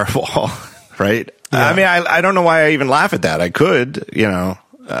Daring Firewall, right? Yeah. I mean, I don't know why I even laugh at that. I could,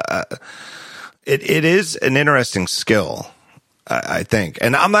 it is an interesting skill, I think.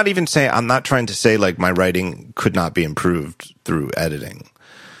 And I'm not trying to say like my writing could not be improved through editing.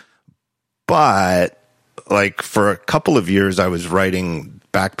 But like for a couple of years, I was writing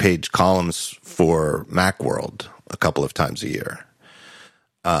back page columns for Macworld a couple of times a year,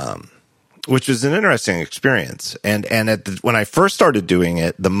 which was an interesting experience. And when I first started doing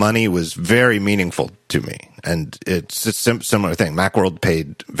it, the money was very meaningful to me. And it's a similar thing. Macworld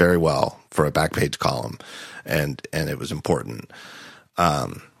paid very well for a back page column, and it was important.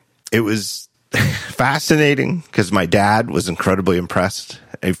 It was fascinating because my dad was incredibly impressed.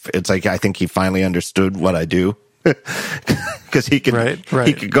 It's like, I think he finally understood what I do. Because he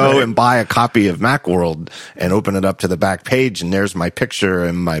could go and buy a copy of Macworld and open it up to the back page, and there's my picture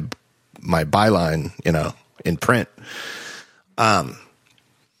and my byline, in print.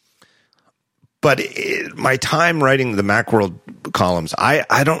 But my time writing the Macworld columns,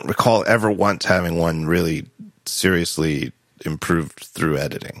 I don't recall ever once having one really seriously improved through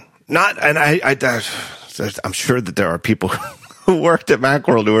editing. I'm sure that there are people who worked at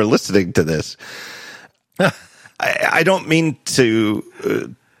Macworld who are listening to this. I don't mean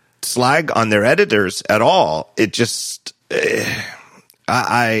to slag on their editors at all. It just,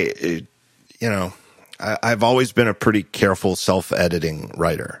 I've always been a pretty careful self-editing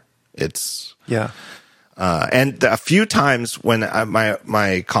writer. And a few times when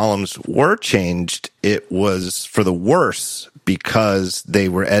my columns were changed, it was for the worse because they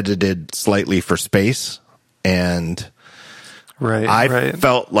were edited slightly for space, and I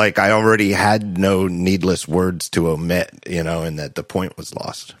felt like I already had no needless words to omit, and that the point was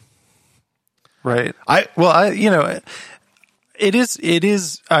lost. Right. It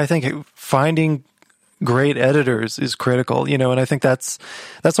is, I think, finding great editors is critical, and I think that's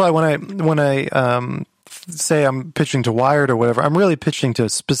why when I say I'm pitching to Wired or whatever, I'm really pitching to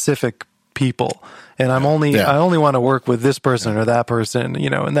specific people, and I only want to work with this person or that person,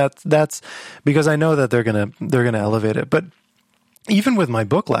 and that's because I know that they're gonna elevate it. But even with my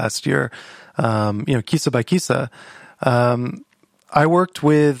book last year, Kisa by Kisa, I worked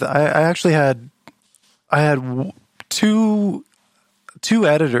with, I actually had two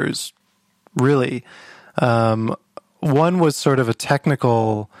editors, really. One was sort of a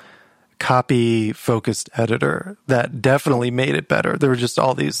technical copy focused editor that definitely made it better. There were just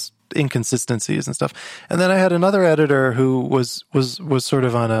all these inconsistencies and stuff. And then I had another editor who was sort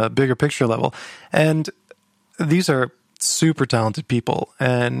of on a bigger picture level. And these are super talented people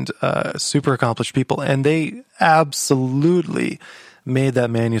and super accomplished people, and they absolutely made that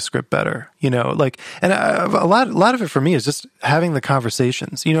manuscript better, and a lot of it for me is just having the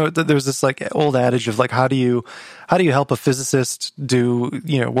conversations. There's this like old adage of like, how do you help a physicist do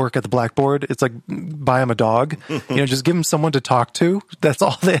work at the blackboard? It's like, buy him a dog, just give him someone to talk to. That's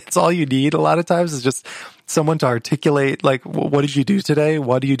all you need. A lot of times is just someone to articulate, like, what did you do today?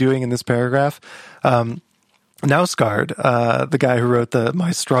 What are you doing in this paragraph? Nausgaard, the guy who wrote the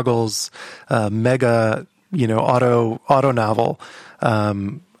My Struggles mega auto novel. I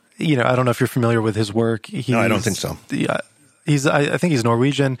don't know if you're familiar with his work. No, I don't think so. I think he's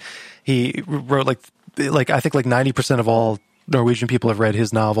Norwegian. He wrote like I think like 90% of all Norwegian people have read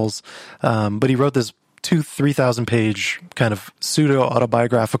his novels. But he wrote this 3,000 page kind of pseudo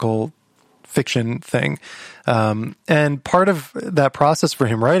autobiographical fiction thing. And part of that process for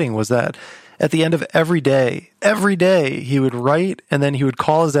him writing was that at the end of every day, he would write, and then he would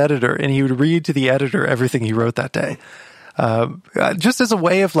call his editor, and he would read to the editor everything he wrote that day. Just as a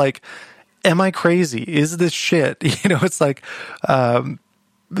way of like, am I crazy? Is this shit? It's like,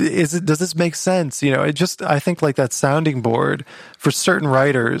 does this make sense? I think like that sounding board for certain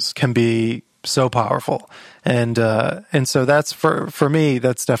writers can be so powerful. And so that's for me,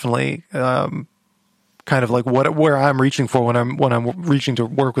 that's definitely, kind of like where I'm reaching for when I'm reaching to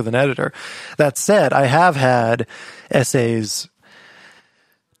work with an editor. That said, I have had essays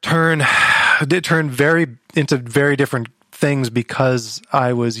turn into very different things because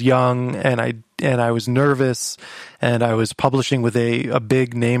I was young and I was nervous, and I was publishing with a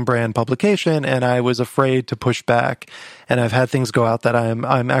big name brand publication, and I was afraid to push back, and I've had things go out that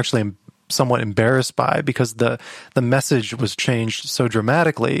I'm actually somewhat embarrassed by because the message was changed so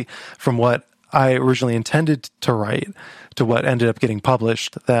dramatically from what I originally intended to write to what ended up getting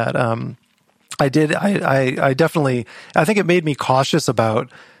published that I definitely, I think it made me cautious about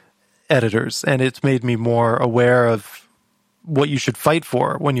editors, and it's made me more aware of what you should fight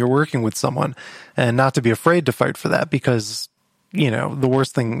for when you're working with someone, and not to be afraid to fight for that, because the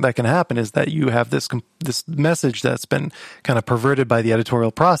worst thing that can happen is that you have this message that's been kind of perverted by the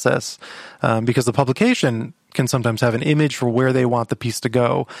editorial process, because the publication can sometimes have an image for where they want the piece to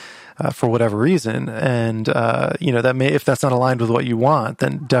go, for whatever reason. And, if that's not aligned with what you want,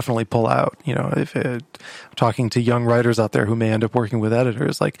 then definitely pull out. If talking to young writers out there who may end up working with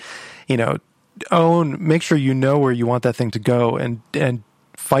editors, like, make sure you know where you want that thing to go, and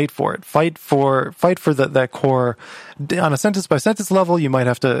fight for it. Fight for that core. On a sentence by sentence level, you might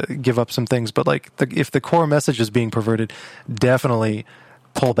have to give up some things, but like if the core message is being perverted, definitely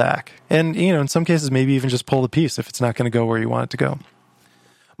pull back. And in some cases, maybe even just pull the piece if it's not going to go where you want it to go.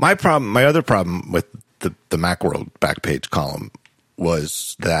 My other problem with the Macworld Backpage column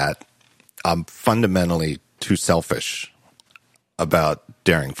was that I'm fundamentally too selfish about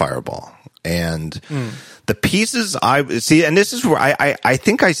Daring Fireball. And the pieces I see, and this is where I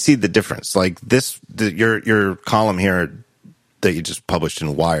think I see the difference. Like your column here that you just published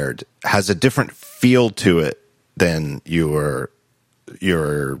in Wired has a different feel to it than your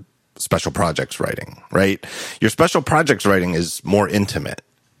special projects writing, right? Your special projects writing is more intimate,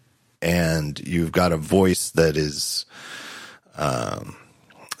 and you've got a voice that is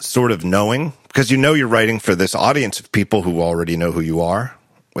sort of knowing, because you're writing for this audience of people who already know who you are,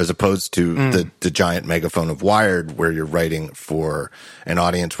 as opposed to the giant megaphone of Wired, where you're writing for an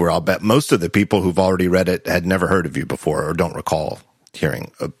audience where I'll bet most of the people who've already read it had never heard of you before or don't recall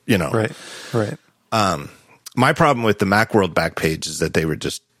hearing, Right. My problem with the Macworld Backpage is that they were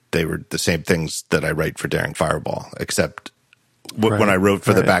the same things that I write for Daring Fireball, except when I wrote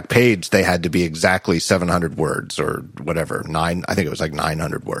for the back page, they had to be exactly 700 words or whatever. I think it was like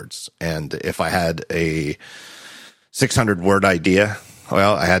 900 words. And if I had a 600 word idea,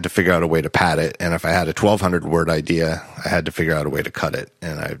 well, I had to figure out a way to pad it. And if I had a 1,200 word idea, I had to figure out a way to cut it.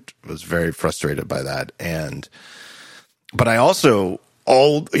 And I was very frustrated by that. But I also,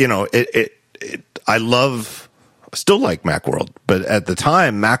 I still like Macworld, but at the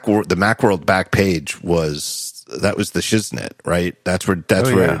time, the Macworld Backpage was the shiznit, right? That's where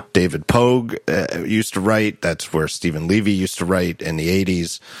David Pogue used to write. That's where Stephen Levy used to write in the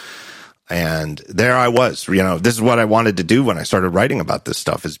 80s. And there I was, this is what I wanted to do when I started writing about this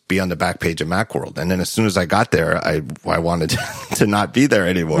stuff, is be on the back page of Macworld. And then as soon as I got there, I wanted to not be there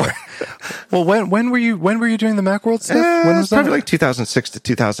anymore. Well, when were you doing the Macworld stuff? When was that? Probably like 2006 to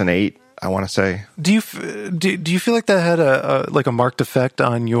 2008, I want to say. Do you feel like that had a marked effect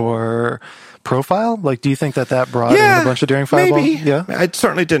on your profile? Like, do you think that brought in a bunch of Daring Fireball? Maybe. Yeah, it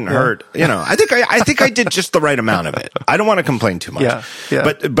certainly didn't hurt. I think I did just the right amount of it. I don't want to complain too much. Yeah.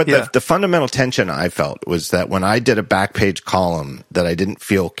 But the fundamental tension I felt was that when I did a back page column that I didn't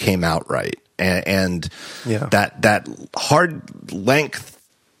feel came out right, and that hard length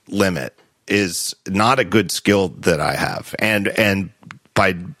limit is not a good skill that I have, and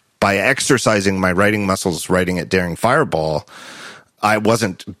by exercising my writing muscles, writing at Daring Fireball, I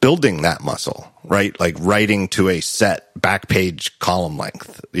wasn't building that muscle, right? Like writing to a set back page column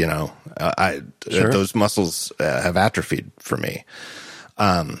length, those muscles have atrophied for me.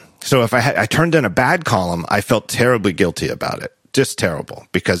 So if I turned in a bad column, I felt terribly guilty about it. Just terrible,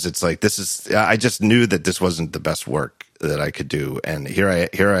 because it's like, I just knew that this wasn't the best work that I could do. And here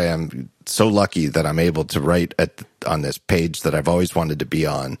I am, so lucky that I'm able to write on this page that I've always wanted to be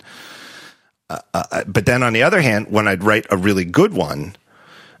on. But then on the other hand, when I'd write a really good one,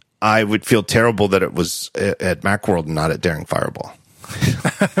 I would feel terrible that it was at Macworld and not at Daring Fireball.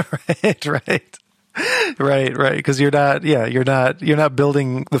 Right. Because you're not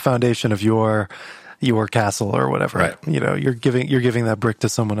building the foundation of your castle or whatever. Right. You're giving that brick to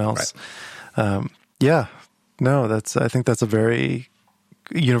someone else. Right. I think that's a very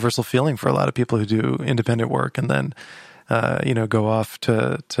universal feeling for a lot of people who do independent work and then go off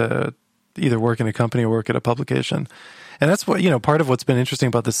to either work in a company or work at a publication. And that's what, part of what's been interesting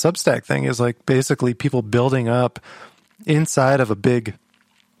about this Substack thing is like basically people building up inside of a big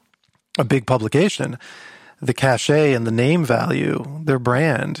publication, the cachet and the name value, their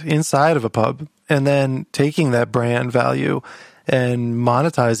brand inside of a pub, and then taking that brand value and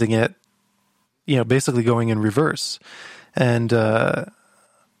monetizing it, basically going in reverse. And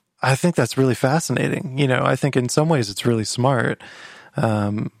I think that's really fascinating. I think in some ways it's really smart.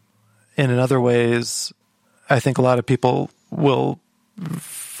 And in other ways, I think a lot of people will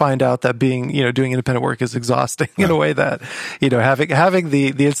find out that doing independent work is exhausting in a way that, having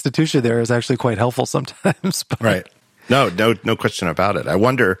the institution there is actually quite helpful sometimes. But. Right. No question about it. I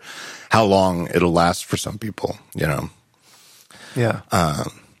wonder how long it'll last for some people, Yeah.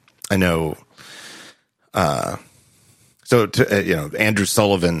 I know. Andrew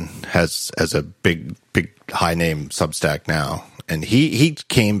Sullivan has a big high name Substack now. And he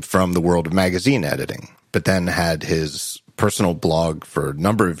came from the world of magazine editing, but then had his personal blog for a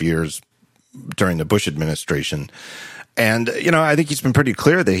number of years during the Bush administration. And, I think he's been pretty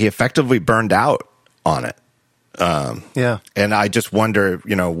clear that he effectively burned out on it. And I just wonder,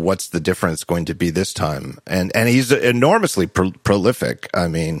 what's the difference going to be this time? And he's enormously prolific. I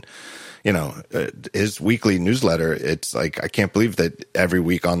mean, his weekly newsletter, it's like, I can't believe that every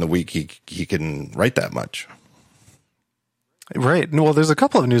week on the week he can write that much. Right. Well, there's a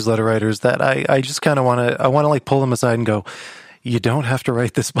couple of newsletter writers that I just kind of want to like pull them aside and go, you don't have to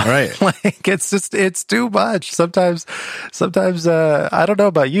write this much. Right. Like it's too much. Sometimes, I don't know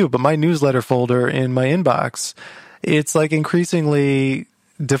about you, but my newsletter folder in my inbox, it's like increasingly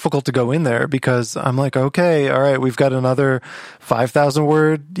difficult to go in there because I'm like, okay, all right, we've got another 5,000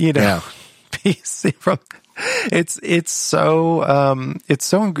 word, piece from. It's so I'm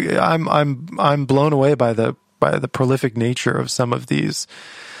blown away by the prolific nature of some of these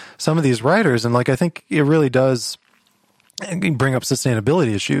writers, and like I think it really does bring up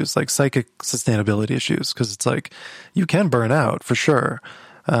sustainability issues, like psychic sustainability issues, because it's like you can burn out for sure.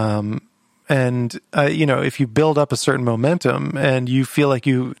 And if you build up a certain momentum and you feel like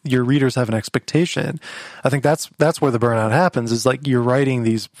your readers have an expectation, I think that's where the burnout happens, is like you're writing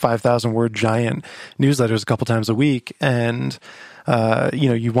these 5,000 word giant newsletters a couple times a week, and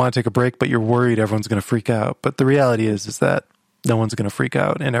you want to take a break, but you're worried everyone's going to freak out. But the reality is that no one's going to freak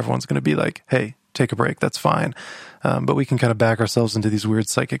out, and everyone's going to be like, hey, take a break. That's fine. But we can kind of back ourselves into these weird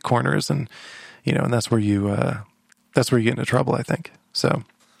psychic corners, and that's where you get into trouble, I think. So.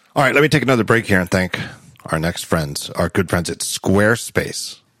 All right, let me take another break here and thank our next friends, our good friends at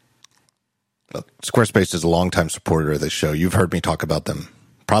Squarespace. Look, Squarespace is a longtime supporter of this show. You've heard me talk about them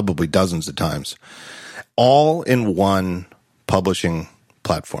probably dozens of times. All in one publishing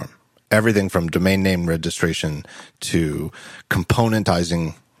platform. Everything from domain name registration to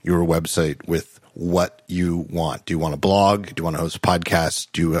componentizing your website with what you want. Do you want a blog? Do you want to host a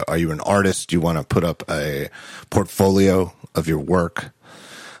podcast? Are you an artist? Do you want to put up a portfolio of your work?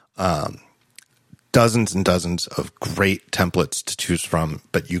 Dozens and dozens of great templates to choose from,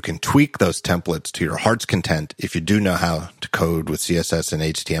 but you can tweak those templates to your heart's content if you do know how to code with CSS and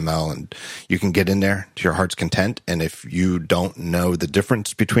HTML, and you can get in there to your heart's content. And if you don't know the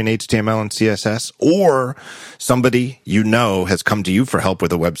difference between HTML and CSS, or somebody has come to you for help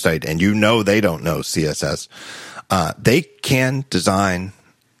with a website and they don't know CSS, they can design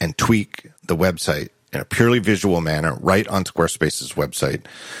and tweak the website in a purely visual manner right on Squarespace's website.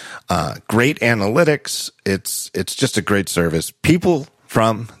 Great analytics. It's just a great service. People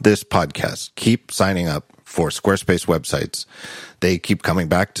from this podcast keep signing up for Squarespace websites. They keep coming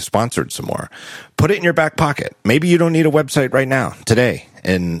back to sponsor it some more. Put it in your back pocket. Maybe you don't need a website right now, today,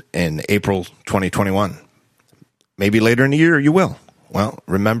 in April 2021. Maybe later in the year you will. Well,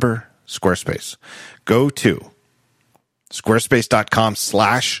 remember Squarespace. Go to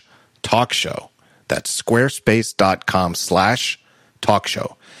squarespace.com/talkshow. That's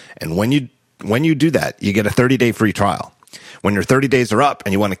squarespace.com/talkshow. And when you do that, you get a 30-day free trial. When your 30 days are up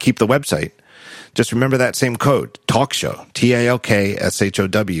and you want to keep the website, just remember that same code, TALKSHOW,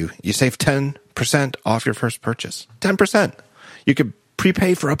 TALKSHOW. You save 10% off your first purchase. 10%. You could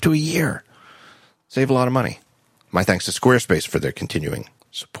prepay for up to a year. Save a lot of money. My thanks to Squarespace for their continuing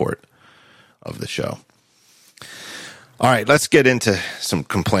support of the show. All right, let's get into some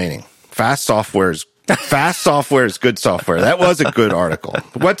complaining. Fast software is good software. That was a good article.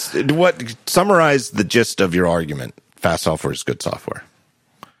 Summarize the gist of your argument? Fast software is good software.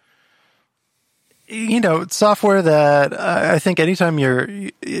 Software that I think anytime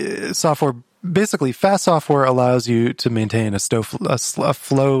software, basically fast software allows you to maintain a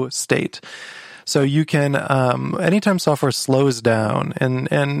flow state. So you can, anytime software slows down,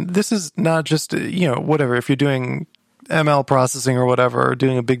 and this is not just, whatever, if you're doing ML processing or whatever, or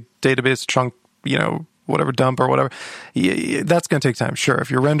doing a big database chunk, whatever dump or whatever, that's going to take time. Sure.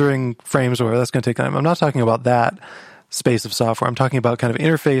 If you're rendering frames or whatever, that's going to take time. I'm not talking about that space of software. I'm talking about kind of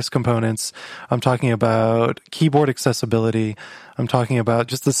interface components. I'm talking about keyboard accessibility. I'm talking about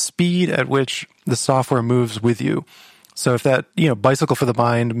just the speed at which the software moves with you. So if that, bicycle for the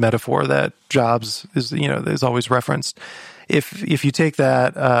mind metaphor that Jobs is always referenced, if you take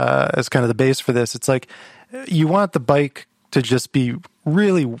that as kind of the base for this, it's like you want the bike to just be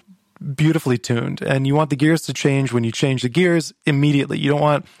really beautifully tuned, and you want the gears to change when you change the gears immediately. You don't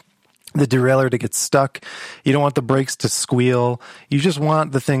want the derailleur to get stuck. You don't want the brakes to squeal. You just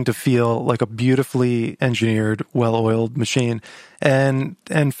want the thing to feel like a beautifully engineered, well-oiled machine. And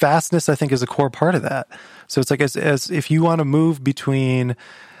fastness, I think, is a core part of that. So it's like as if you want to move between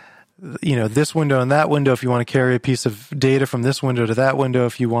this window and that window, if you want to carry a piece of data from this window to that window,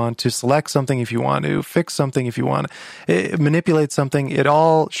 if you want to select something, if you want to fix something, if you want to manipulate something, it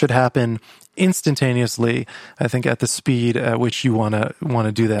all should happen instantaneously, I think, at the speed at which you want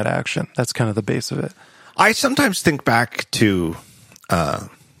to do that action. That's kind of the base of it. I sometimes think back to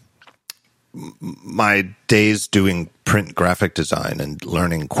my days doing print graphic design and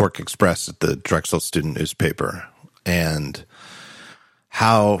learning Quark Express at the Drexel student newspaper, and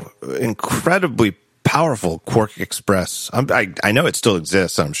how incredibly powerful Quark Express. I know it still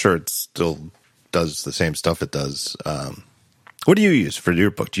exists. I'm sure it still does the same stuff it does. What do you use for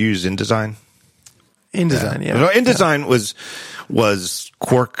your book? Do you use InDesign? InDesign, yeah. Well, InDesign was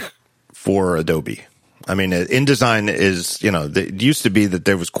Quark for Adobe. I mean, InDesign is, it used to be that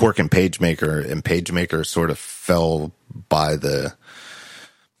there was Quark and PageMaker, and PageMaker sort of fell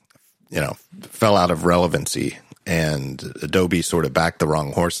out of relevancy, and Adobe sort of backed the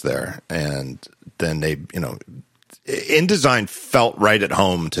wrong horse there. And then InDesign felt right at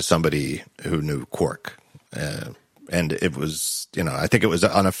home to somebody who knew Quark. And it was, I think it was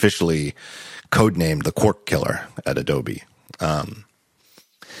unofficially codenamed the Quark Killer at Adobe.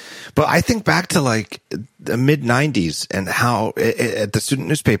 But I think back to like the mid 90s and how at the student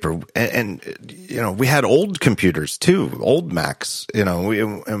newspaper, and we had old computers too, old Macs,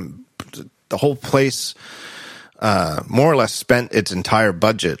 the whole place, more or less spent its entire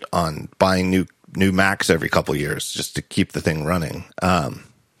budget on buying new Macs every couple of years just to keep the thing running.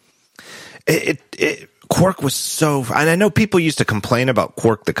 Quark was so, and I know people used to complain about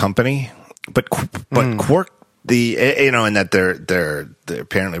Quark the company, but Quark and that they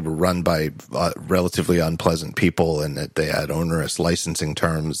apparently were run by relatively unpleasant people, and that they had onerous licensing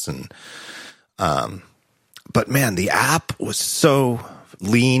terms, and but man, the app was so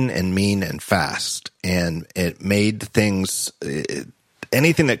lean and mean and fast, and it made things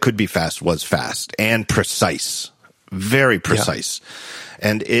anything that could be fast was fast and precise, very precise,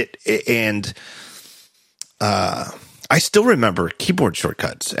 and I still remember keyboard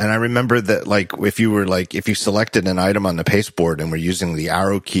shortcuts, and I remember that if you selected an item on the pasteboard and were using the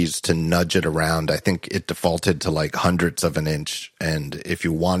arrow keys to nudge it around, I think it defaulted to like hundredths of an inch, and if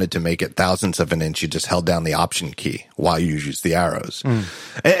you wanted to make it thousandths of an inch, you just held down the option key while you used the arrows,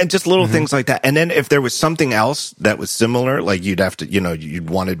 and just little things like that. And then if there was something else that was similar, like you'd have to, you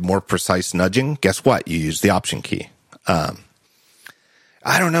wanted more precise nudging, guess what? You use the option key. I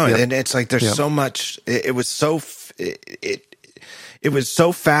don't know, and it's like there's so much. It was so. It was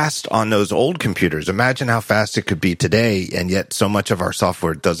so fast on those old computers. Imagine how fast it could be today, and yet so much of our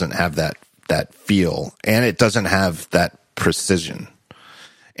software doesn't have that feel, and it doesn't have that precision.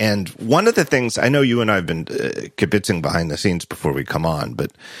 And one of the things, I know you and I have been kibitzing behind the scenes before we come on,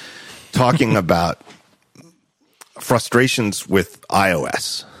 but talking about frustrations with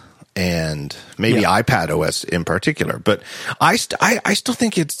iOS and maybe iPad OS in particular. But I still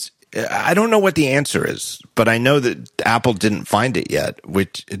think I don't know what the answer is, but I know that Apple didn't find it yet,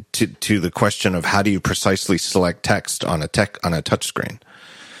 which to the question of how do you precisely select text on a touchscreen.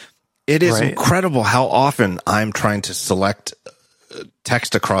 It is incredible how often I'm trying to select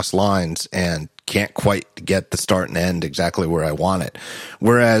text across lines and can't quite get the start and end exactly where I want it.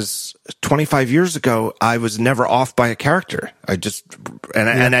 Whereas 25 years ago, I was never off by a character.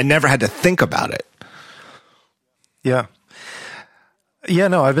 And I never had to think about it. Yeah. Yeah,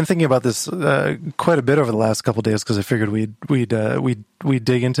 no, I've been thinking about this quite a bit over the last couple of days because I figured we'd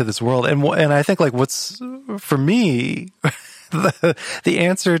dig into this world, and I think like what's for me the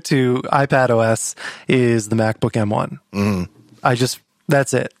answer to iPad OS is the MacBook M1.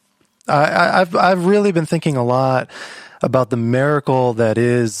 That's it. I've really been thinking a lot about the miracle that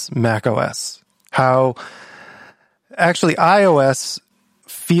is Mac OS. How actually iOS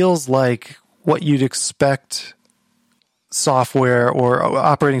feels like what you'd expect software or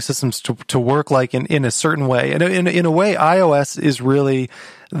operating systems to work like in a certain way. And in a way, iOS is really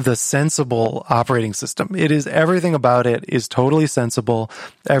the sensible operating system. It is, everything about it is totally sensible.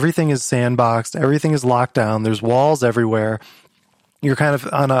 Everything is sandboxed. Everything is locked down. There's walls everywhere. You're kind of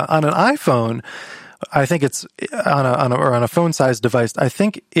on an iPhone. I think it's on a phone-sized device. I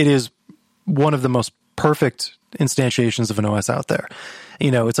think it is one of the most perfect instantiations of an OS out there.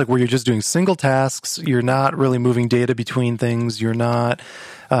 It's like where you're just doing single tasks. You're not really moving data between things. You're not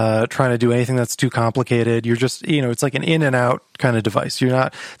trying to do anything that's too complicated. You're just, it's like an in and out kind of device. You're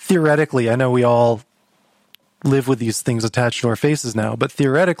not, theoretically, I know we all live with these things attached to our faces now, but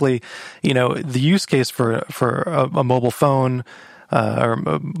theoretically, the use case for a mobile phone or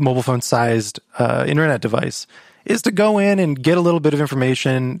a mobile phone sized internet device is to go in and get a little bit of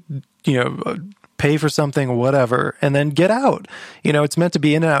information, pay for something or whatever, and then get out. It's meant to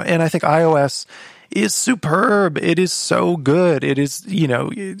be in and out. And I think iOS is superb. It is so good. It is,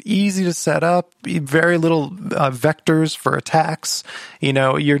 easy to set up, very little vectors for attacks. You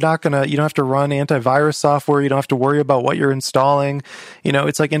don't have to run antivirus software. You don't have to worry about what you're installing.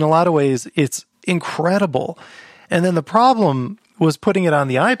 It's like in a lot of ways, it's incredible. And then the problem was putting it on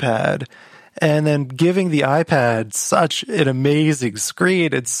the iPad and then giving the iPad such an amazing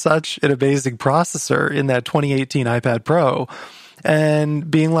screen and such an amazing processor in that 2018 iPad Pro, and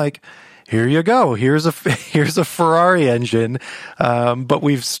being like, here you go. Here's a Ferrari engine, but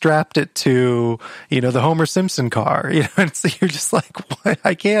we've strapped it to, the Homer Simpson car. And so you're just like, what?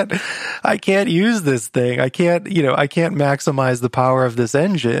 I can't use this thing. I can't maximize the power of this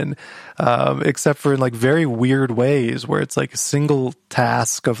engine, except for in like very weird ways where it's like a single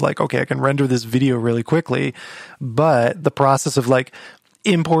task of like, okay, I can render this video really quickly, but the process of like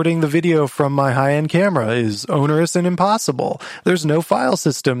importing the video from my high-end camera is onerous and impossible. There's no file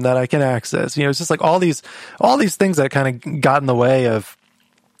system that I can access. It's just like all these things that kind of got in the way of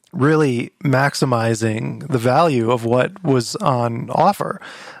really maximizing the value of what was on offer.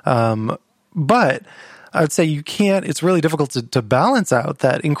 But I'd say it's really difficult to balance out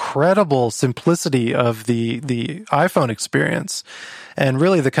that incredible simplicity of the iPhone experience and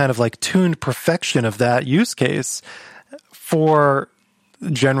really the kind of like tuned perfection of that use case for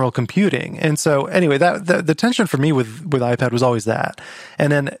general computing. And so anyway, that the tension for me with iPad was always that.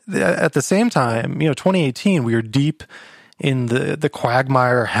 And then at the same time, 2018, we were deep in the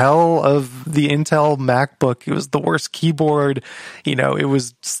quagmire hell of the Intel MacBook. It was the worst keyboard. It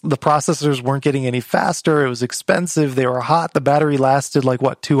was, the processors weren't getting any faster. It was expensive. They were hot. The battery lasted like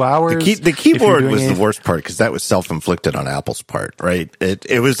 2 hours. The keyboard was the worst part because that was self-inflicted on Apple's part, right?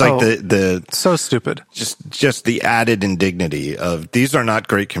 It was like the so stupid. Just the added indignity of these are not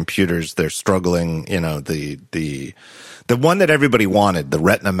great computers. They're struggling. The one that everybody wanted, the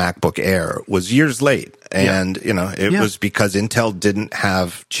Retina MacBook Air, was years late. And, it was because Intel didn't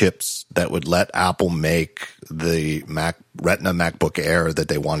have chips that would let Apple make the Retina MacBook Air that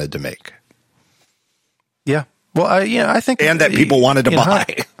they wanted to make. Yeah. Well, I think... And that people wanted to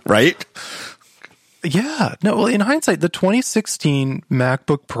buy, right? Yeah. No, well, in hindsight, the 2016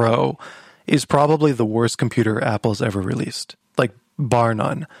 MacBook Pro is probably the worst computer Apple's ever released. Like, bar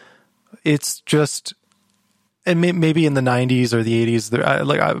none. It's just... And maybe in the 90s or the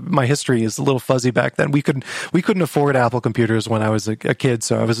 80s, my history is a little fuzzy back then. We couldn't afford Apple computers when I was a kid,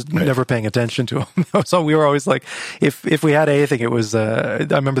 so I was never paying attention to them. So we were always like, if we had anything, it was. I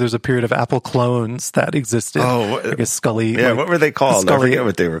remember there was a period of Apple clones that existed. Oh, like a Scully. Yeah, what were they called? I forget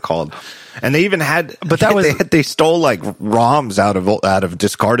what they were called. And they even had, but that was they stole like ROMs out of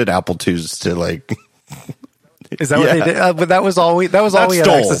discarded Apple IIs to like. Is that what they did? But that was all we had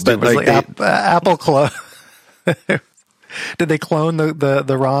access to. Was Apple clone. Did they clone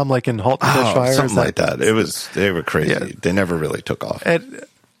the ROM like in Halt and Catch Fire? Something like that. They were crazy. Yeah. They never really took off.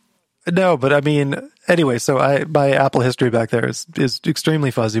 No, but I mean, anyway, so my Apple history back there is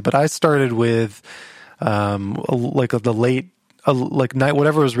extremely fuzzy, but I started with whatever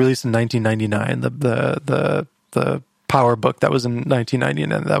was released in 1999, the PowerBook that was in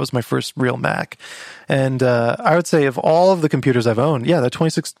 1999. That was my first real Mac. And I would say of all of the computers I've owned, the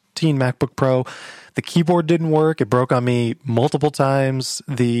 2016 MacBook Pro, the keyboard didn't work. It broke on me multiple times.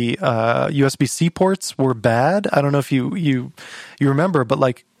 The USB-C ports were bad. I don't know if you remember, but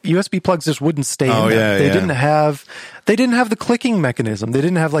like USB plugs just wouldn't stay in there. They didn't have the clicking mechanism. They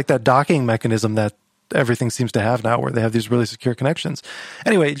didn't have like that docking mechanism that everything seems to have now, where they have these really secure connections.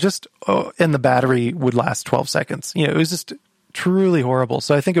 Anyway, and the battery would last 12 seconds. It was just truly horrible.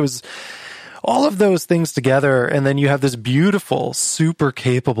 So I think it was all of those things together, and then you have this beautiful, super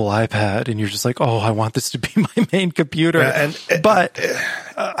capable iPad, and you're just like, oh, I want this to be my main computer, but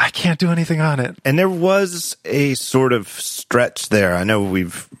I can't do anything on it. And there was a sort of stretch there. I know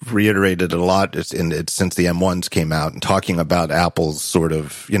we've reiterated a lot since the M1s came out, and talking about Apple's sort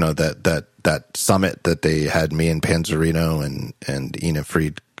of, that summit that they had me and Panzerino and Ina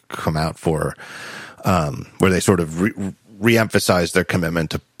Fried come out for, where they sort of re-emphasized their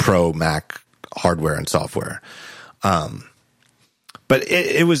commitment to pro Mac hardware and software. But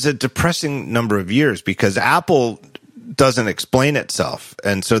it was a depressing number of years because Apple doesn't explain itself.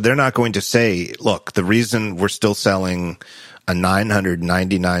 And so they're not going to say, look, the reason we're still selling a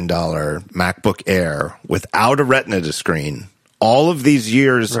 $999 MacBook Air without a Retina screen all of these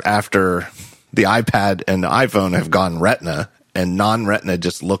years after the iPad and the iPhone have gone Retina and non-Retina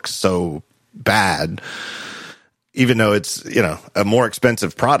just looks so bad, even though it's, a more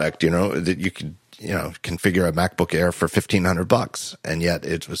expensive product, that you could, configure a MacBook Air for $1,500, and yet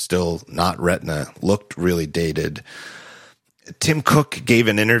it was still not Retina, looked really dated. Tim Cook gave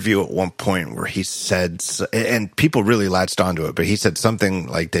an interview at one point where he said, and people really latched onto it, but he said something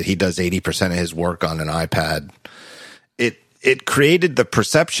like that he does 80% of his work on an iPad. It created the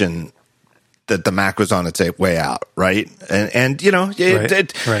perception that the Mac was on its way out, right? And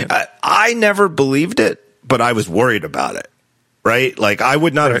I never believed it, but I was worried about it, right? Like I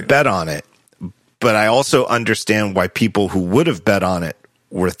would not have bet on it, but I also understand why people who would have bet on it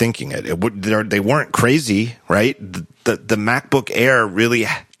were thinking it. They weren't crazy, right? The MacBook Air really,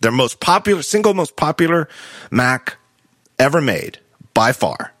 their single most popular Mac ever made by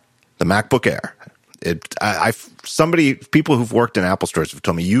far, the MacBook Air. People who've worked in Apple stores have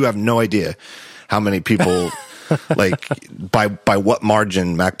told me, you have no idea how many people like by what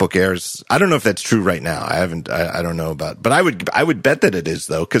margin MacBook Airs. I don't know if that's true right now. I don't know about, but I would bet that it is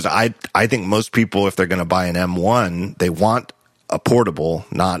though, because I think most people, if they're going to buy an M1, they want a portable,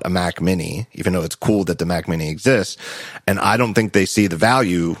 not a Mac Mini, even though it's cool that the Mac Mini exists. And I don't think they see the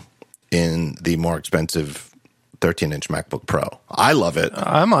value in the more expensive 13-inch MacBook Pro. I love it.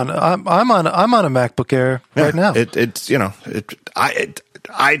 I'm on a MacBook Air right now.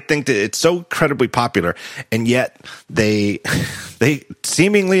 I think that it's so incredibly popular, and yet they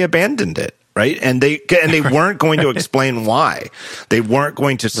seemingly abandoned it, right? And they weren't going to explain why. They weren't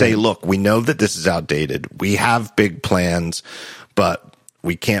going to say, "Look, we know that this is outdated. We have big plans, but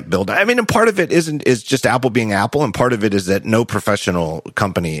we can't build." I mean, and part of it is just Apple being Apple, and part of it is that no professional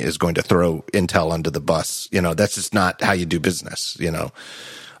company is going to throw Intel under the bus. That's just not how you do business.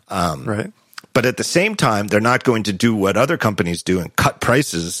 Right. But at the same time, they're not going to do what other companies do and cut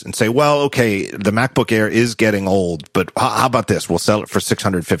prices and say, well, okay, the MacBook Air is getting old, but how about this? We'll sell it for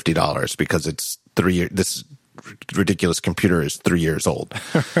 $650 because it's 3 years. This ridiculous computer is 3 years old.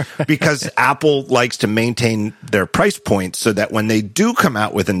 Because Apple likes to maintain their price points so that when they do come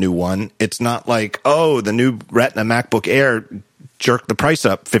out with a new one, it's not like, oh, the new Retina MacBook Air jerked the price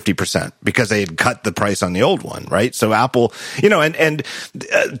up 50% because they had cut the price on the old one, right? So Apple,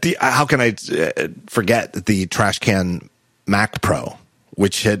 how can I forget the trash can Mac Pro,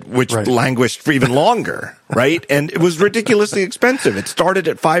 which languished for even longer, right? And it was ridiculously expensive. It started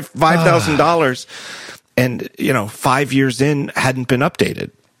at $5,000, and 5 years in hadn't been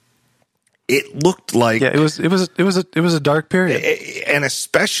updated. It looked like it was a dark period, and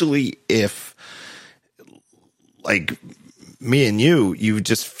especially if like me and you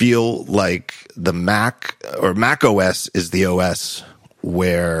just feel like the Mac or Mac OS is the OS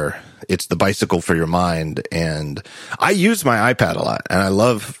where it's the bicycle for your mind. And I use my iPad a lot, and I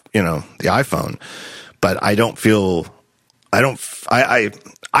love, the iPhone, but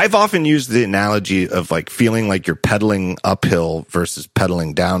I've often used the analogy of like feeling like you're pedaling uphill versus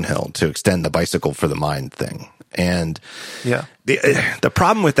pedaling downhill to extend the bicycle for the mind thing. And the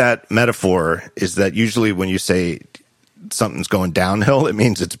problem with that metaphor is that usually when you say something's going downhill, it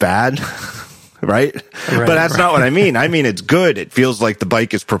means it's bad, right? But that's not what I mean. I mean, it's good. It feels like the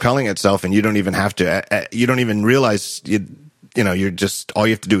bike is propelling itself, and you don't even have to, you don't even realize you're just, all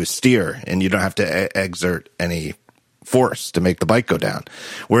you have to do is steer, and you don't have to exert any force to make the bike go down.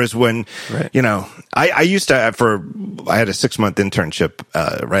 Whereas when, I used to, I had a 6-month internship,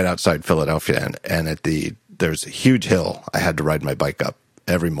 right outside Philadelphia, and there's a huge hill I had to ride my bike up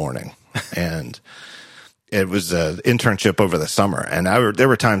every morning. And it was an internship over the summer, and there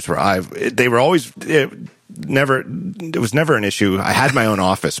were times where it was never an issue. I had my own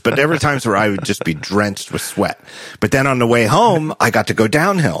office, but there were times where I would just be drenched with sweat. But then on the way home, I got to go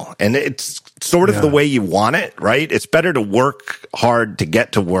downhill, and it's sort of the way you want it, right? It's better to work hard to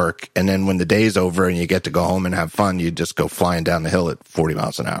get to work, and then when the day's over and you get to go home and have fun, you just go flying down the hill at 40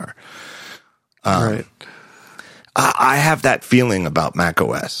 miles an hour. Right. I have that feeling about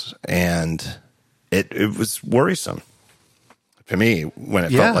macOS, and it was worrisome to me when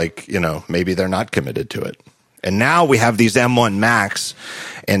it felt like, maybe they're not committed to it. And now we have these M1 Macs,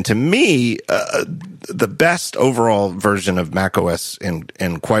 and to me, the best overall version of macOS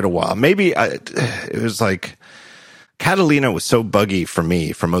in quite a while. Maybe it was like Catalina was so buggy for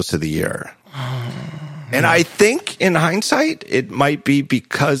me for most of the year. And I think in hindsight, it might be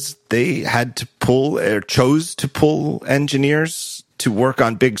because they had to chose to pull engineers to work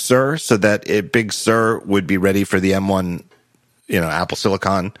on Big Sur so that Big Sur would be ready for the M1, Apple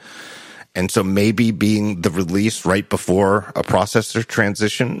Silicon. And so maybe being the release right before a processor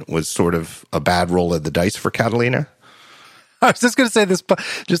transition was sort of a bad roll of the dice for Catalina. I was just going to say this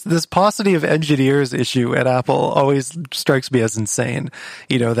paucity of engineers issue at Apple always strikes me as insane.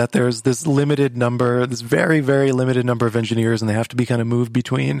 That there's this very, very limited number of engineers, and they have to be kind of moved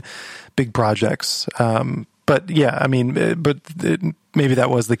between big projects. But yeah, I mean, maybe that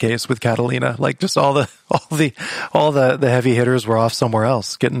was the case with Catalina. Like, just all the heavy hitters were off somewhere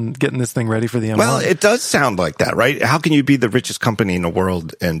else, getting this thing ready for the M1. Well, it does sound like that, right? How can you be the richest company in the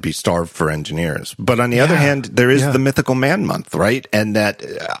world and be starved for engineers? But on the other hand, there is the mythical man month, right? And that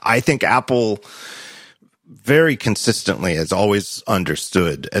I think Apple very consistently has always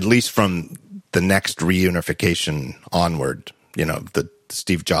understood, at least from the next reunification onward, the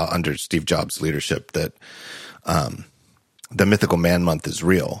under Steve Jobs' leadership, that the Mythical Man Month is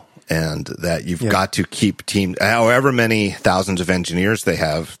real, and that you've got to keep teams, however many thousands of engineers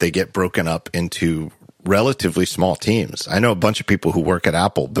they get broken up into relatively small teams. I know a bunch of people who work at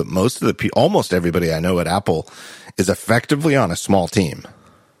Apple, but almost everybody I know at Apple is effectively on a small team.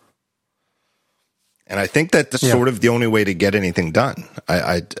 And I think that's sort of the only way to get anything done.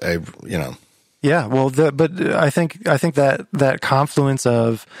 Yeah, well, but I think that confluence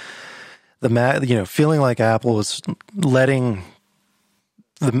of feeling like Apple was letting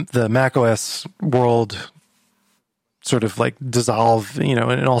the Mac OS world sort of like dissolve,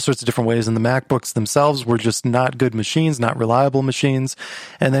 in all sorts of different ways. And the MacBooks themselves were just not good machines, not reliable machines.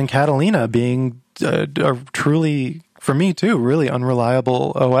 And then Catalina being a truly, for me too, really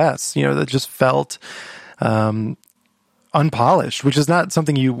unreliable OS, that just felt unpolished, which is not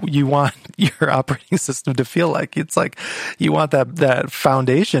something you want your operating system to feel like. It's like you want that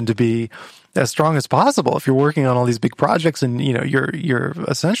foundation to be as strong as possible if you're working on all these big projects, and you're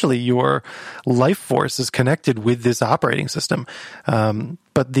essentially, your life force is connected with this operating system.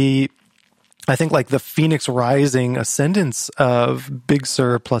 But I think like the Phoenix Rising ascendance of Big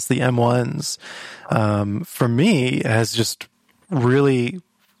Sur plus the M1s, for me, has just really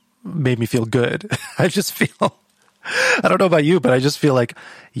made me feel good. I just feel, I don't know about you, but I just feel like,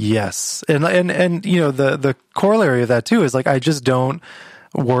 yes. And the corollary of that too is like, I just don't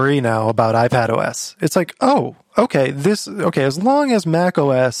worry now about iPad OS. It's like, oh, okay, as long as Mac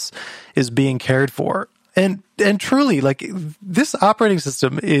OS is being cared for, and truly, like, this operating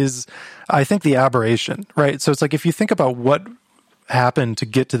system is, I think, the aberration, right? So it's like, if you think about what happened to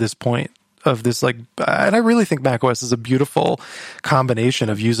get to this point of this, like, and I really think macOS is a beautiful combination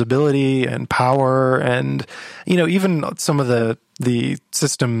of usability and power, and even some of the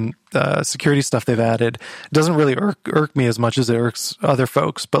system security stuff they've added doesn't really irk me as much as it irks other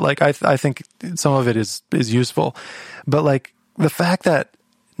folks. But like, I think some of it is useful. But like, the fact that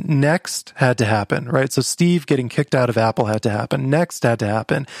Next had to happen, right? So Steve getting kicked out of Apple had to happen. Next had to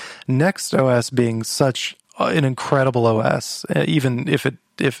happen. Next OS being such an incredible OS, even if it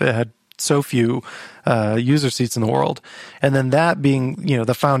had so few user seats in the world, and then that being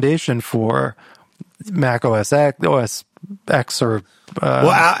the foundation for Mac OS X or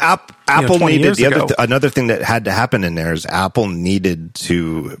Apple needed another thing that had to happen in there is Apple needed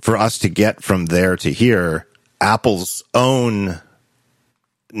for us to get from there to here, Apple's own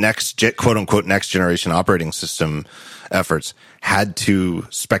quote unquote next generation operating system efforts had to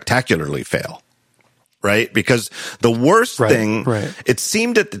spectacularly fail. Right? Because the worst thing, it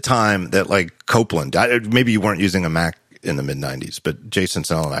seemed at the time that like Copeland, maybe you weren't using a Mac in the mid-90s, but Jason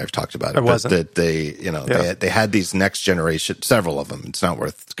Snell and I have talked about it. That they had these next generation, several of them. It's not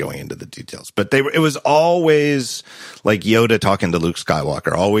worth going into the details, but it was always like Yoda talking to Luke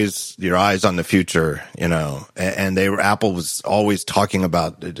Skywalker, always your eyes on the future, and Apple was always talking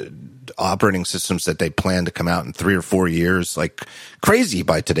about operating systems that they plan to come out in 3 or 4 years, like crazy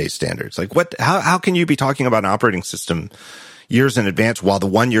by today's standards. Like how can you be talking about an operating system years in advance while the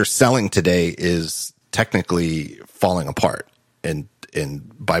one you're selling today is technically falling apart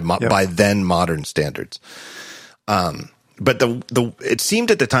by then modern standards? But it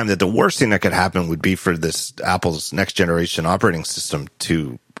seemed at the time that the worst thing that could happen would be for this Apple's next generation operating system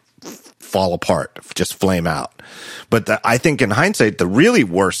to fall apart, just flame out. But I think in hindsight, the really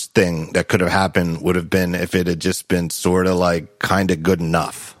worst thing that could have happened would have been if it had just been sort of like kind of good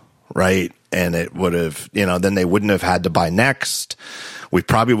enough, right? And it would have, then they wouldn't have had to buy Next. We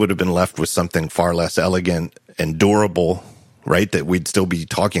probably would have been left with something far less elegant and durable, right? That we'd still be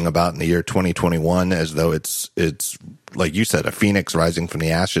talking about in the year 2021 as though it's like you said, a phoenix rising from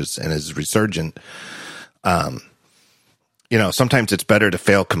the ashes and is resurgent. Sometimes it's better to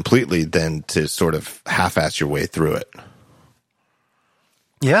fail completely than to sort of half-ass your way through it.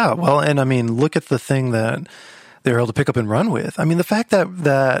 Yeah, well, and I mean, look at the thing that they were able to pick up and run with. I mean, the fact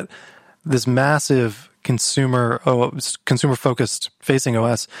that this massive consumer-focused facing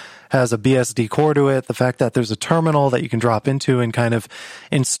OS has a BSD core to it, the fact that there's a terminal that you can drop into and kind of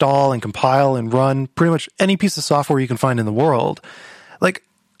install and compile and run pretty much any piece of software you can find in the world. Like,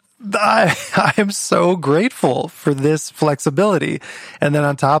 I am so grateful for this flexibility. And then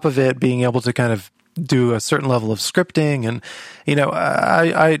on top of it, being able to kind of do a certain level of scripting. And,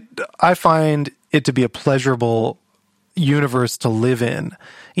 I find it to be a pleasurable universe to live in,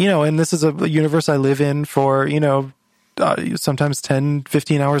 and this is a universe I live in for, sometimes 10,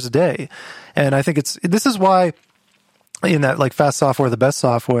 15 hours a day. And I think this is why in that like fast software, the best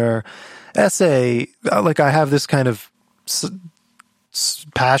software essay, like I have this kind of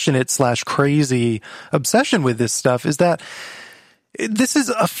passionate / crazy obsession with this stuff, is that this is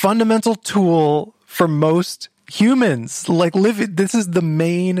a fundamental tool for most humans. Like this is the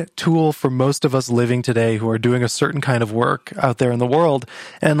main tool for most of us living today who are doing a certain kind of work out there in the world.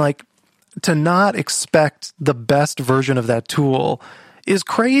 And like to not expect the best version of that tool is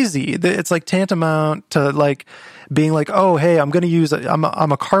crazy. It's like tantamount to like being like, oh, hey, I'm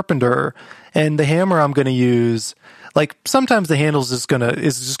a carpenter, and the hammer I'm going to use, like sometimes the handle is just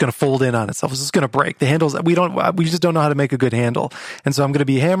gonna fold in on itself. It's just gonna break. The handles, we just don't know how to make a good handle. And so I'm gonna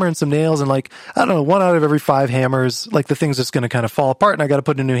be hammering some nails, and like, I don't know, 1 out of every 5 hammers, like the thing's just gonna kind of fall apart, and I gotta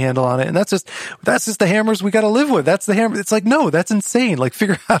put a new handle on it. And that's just the hammers we gotta live with. That's the hammer. It's like, no, that's insane. Like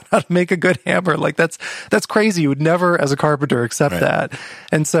figure out how to make a good hammer. Like that's crazy. You would never as a carpenter accept that.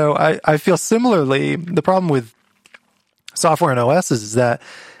 And so I feel similarly, the problem with software and OS is that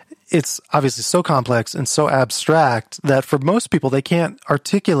it's obviously so complex and so abstract that for most people, they can't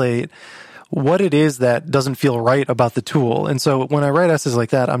articulate what it is that doesn't feel right about the tool. And so when I write essays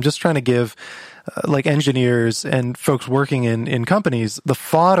like that, I'm just trying to give like engineers and folks working in companies the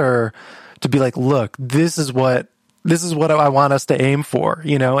fodder to be like, look, this is what I want us to aim for,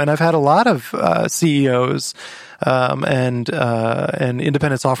 you know. And I've had a lot of CEOs and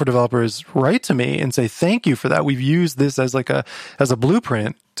independent software developers write to me and say, thank you for that. We've used this as a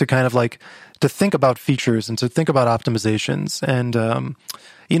blueprint to kind of like to think about features and to think about optimizations. And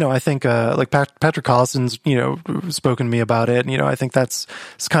you know, I think like Patrick Collison's, you know, spoken to me about it. And, you know, I think it's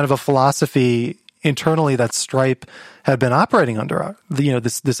kind of a philosophy internally that Stripe had been operating under, you know,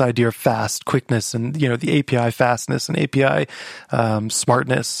 this idea of fast quickness and, you know, the API fastness and API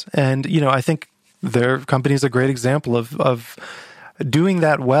smartness. And, you know, I think their company is a great example of doing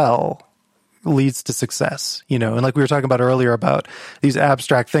that well leads to success, you know. And like we were talking about earlier about these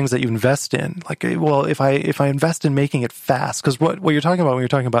abstract things that you invest in, like, well, if I invest in making it fast, because what you're talking about when you're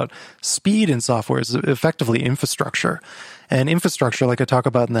talking about speed in software is effectively infrastructure. And infrastructure, like I talk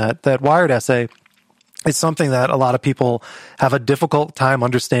about in that Wired essay, is something that a lot of people have a difficult time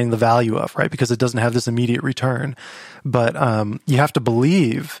understanding the value of, right? Because it doesn't have this immediate return. But you have to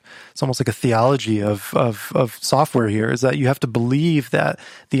believe, it's almost like a theology of software here, is that you have to believe that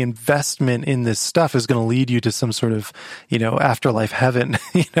the investment in this stuff is going to lead you to some sort of, you know, afterlife heaven,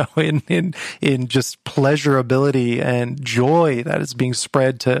 you know, in just pleasurability and joy that is being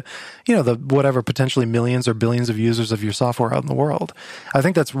spread to, you know, the whatever potentially millions or billions of users of your software out in the world. I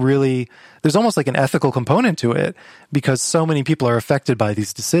think that's really, there's almost like an ethical component to it because so many people are affected by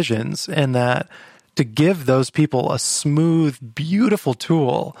these decisions, and that to give those people a smooth, beautiful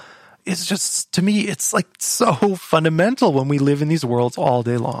tool is just, to me, it's like so fundamental when we live in these worlds all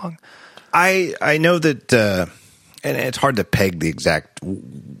day long. I know that, and it's hard to peg the exact,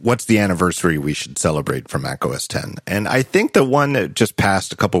 what's the anniversary we should celebrate for macOS 10. And I think the one that just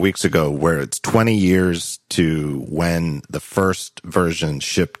passed a couple weeks ago where it's 20 years to when the first version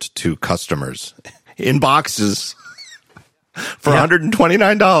shipped to customers in boxes for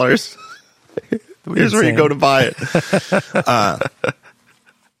 $129. Here's where you go to buy it.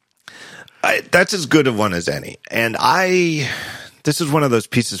 That's as good a one as any. And this is one of those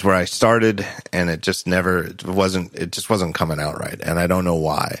pieces where I started and it just wasn't coming out right. And I don't know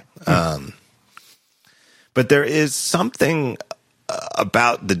why. But there is something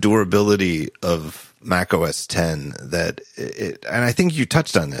about the durability of macOS 10 that and I think you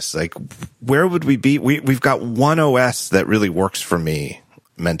touched on this, like, where would we be? We've got one OS that really works for me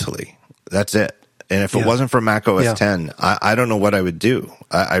mentally. That's it. And if it wasn't for macOS 10, I don't know what I would do.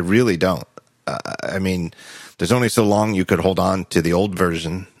 I really don't. I mean, there's only so long you could hold on to the old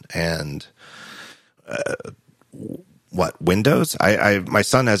version and Windows? My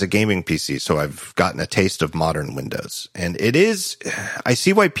son has a gaming PC, so I've gotten a taste of modern Windows. And I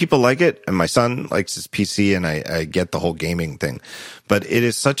see why people like it, and my son likes his PC, and I get the whole gaming thing. But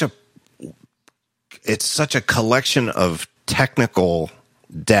it's such a collection of technical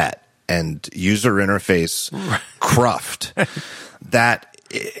debt and user interface cruft that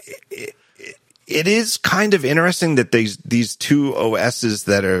it is kind of interesting that these two OSs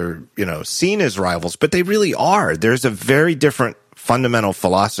that are, you know, seen as rivals, but they really are. There's a very different fundamental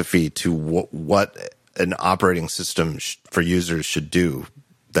philosophy to what an operating system for users should do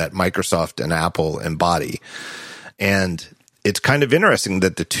that Microsoft and Apple embody. And it's kind of interesting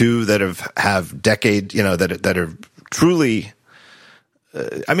that the two that have decade, you know, that are truly,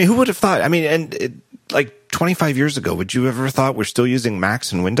 I mean, who would have thought? I mean, like 25 years ago, would you ever thought we're still using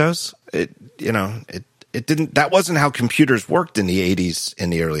Macs and Windows? It didn't, that wasn't how computers worked in the 80s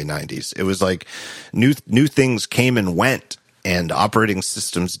and the early 90s. It was like new things came and went, and operating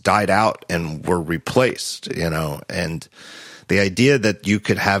systems died out and were replaced, you know, and the idea that you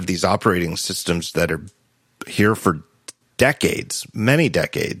could have these operating systems that are here for decades, many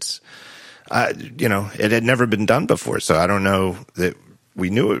decades. It had never been done before, so I don't know that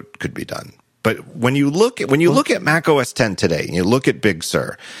we knew it could be done. But when you look at Mac OS X today, and you look at Big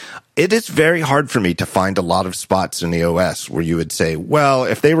Sur, it is very hard for me to find a lot of spots in the OS where you would say, well,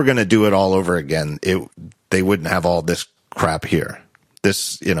 if they were going to do it all over again, they wouldn't have all this crap here.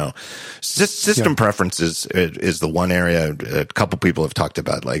 This, system preferences is the one area a couple people have talked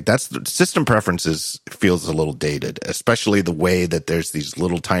about. Like system preferences feels a little dated, especially the way that there's these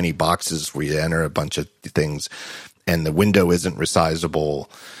little tiny boxes where you enter a bunch of things and the window isn't resizable.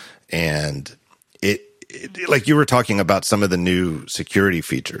 And it like you were talking about some of the new security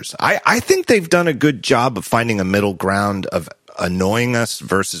features. I think they've done a good job of finding a middle ground of annoying us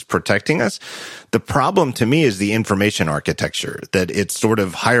versus protecting us. The problem to me is the information architecture, that it's sort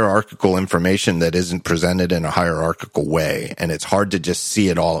of hierarchical information that isn't presented in a hierarchical way, and it's hard to just see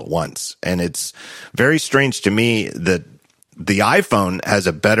it all at once. And it's very strange to me that the iPhone has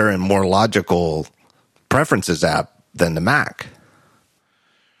a better and more logical preferences app than the Mac.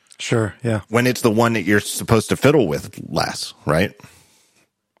 Sure, yeah. When it's the one that you're supposed to fiddle with less, right?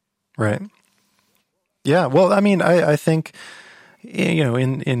 Right. Yeah, well, I mean, I think,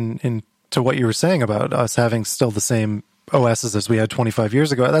 in to what you were saying about us having still the same OSs as we had 25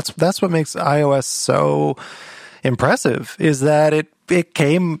 years ago, that's what makes iOS so impressive, is that it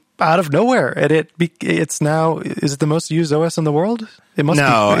came out of nowhere, and it's now, is it the most used OS in the world? It must be.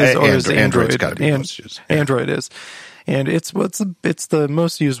 Android's got to be the most used. Yeah. Android is. And it's the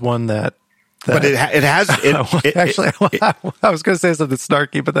most used one that but it has. I was going to say something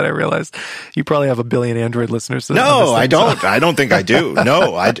snarky, but then I realized you probably have 1 billion Android listeners. No, I don't. So. I don't think I do.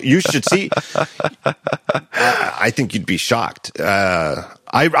 No, you should see. I think you'd be shocked. I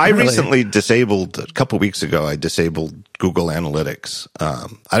really? Recently disabled, a couple weeks ago, I disabled Google Analytics. I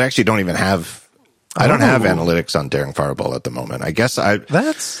actually don't even have. I don't have analytics on Daring Fireball at the moment. I guess I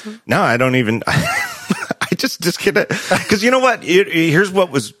don't even. I just kidding. Because you know what?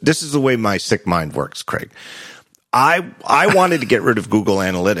 This is the way my sick mind works, Craig. I wanted to get rid of Google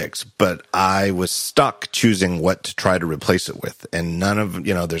Analytics, but I was stuck choosing what to try to replace it with. And none of,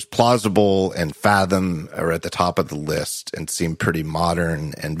 there's Plausible and Fathom are at the top of the list and seem pretty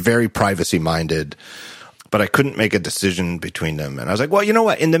modern and very privacy minded. But I couldn't make a decision between them. And I was like, well, you know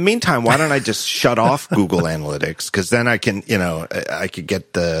what? In the meantime, why don't I just shut off Google Analytics? Because then I can, I could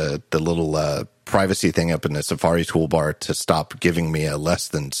get the little privacy thing up in the Safari toolbar to stop giving me a less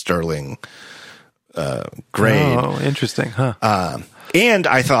than sterling grade. Oh, interesting, huh? And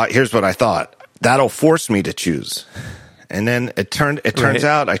I thought, here's what I thought. That'll force me to choose. And then it turns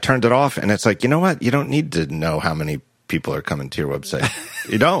out I turned it off, and it's like, you know what? You don't need to know how many people are coming to your website.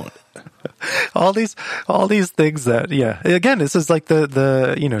 You don't. all these things that, again, this is like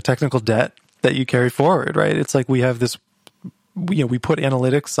the technical debt that you carry forward, right? It's like we have this, we put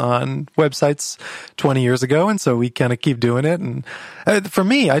analytics on websites 20 years ago, and so we kind of keep doing it. And for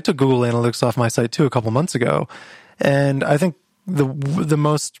me, I took Google Analytics off my site too a couple months ago, and I think the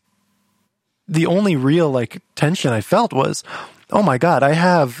only real tension I felt was, oh my God, I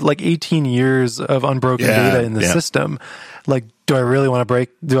have 18 years of unbroken data in the system. Do I really want to break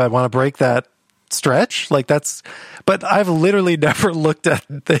that stretch? But I've literally never looked at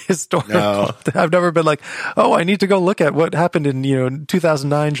the historical. No. I've never been like, oh, I need to go look at what happened in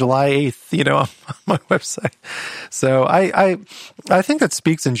 2009 July 8th, on my website. So I think that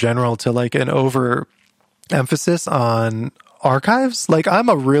speaks in general to an over emphasis on archives. I'm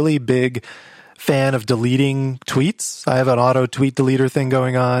a really big fan of deleting tweets. I have an auto tweet deleter thing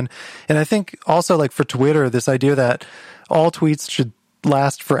going on, and I think also for Twitter, this idea that all tweets should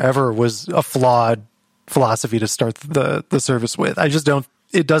last forever was a flawed philosophy to start the service with. I just don't.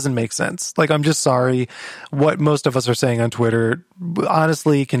 It doesn't make sense. I'm just sorry. What most of us are saying on Twitter,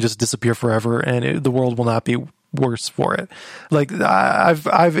 honestly, can just disappear forever, and the world will not be worse for it.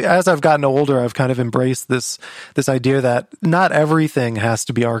 As I've gotten older, I've kind of embraced this idea that not everything has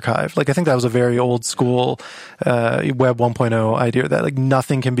to be archived. I think that was a very old school Web 1.0 idea that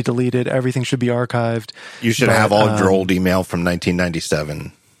nothing can be deleted, everything should be archived. You should have all of your old email from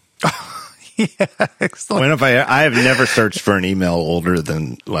 1997. Yeah, excellent. When I have never searched for an email older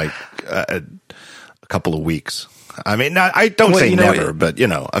than a couple of weeks. I mean, I don't say never, but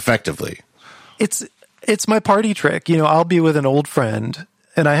effectively. It's my party trick. I'll be with an old friend,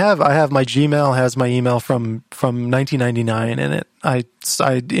 and I have my Gmail has my email from 1999 in it. I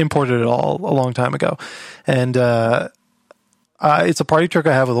imported it all a long time ago, and it's a party trick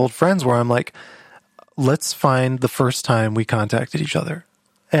I have with old friends where I'm like, let's find the first time we contacted each other,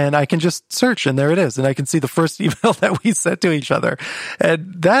 and I can just search, and there it is. And I can see the first email that we sent to each other.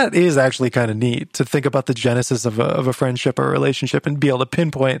 And that is actually kind of neat to think about the genesis of a friendship or a relationship and be able to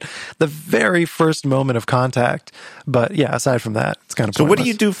pinpoint the very first moment of contact. But yeah, aside from that, it's kind of pointless. So what do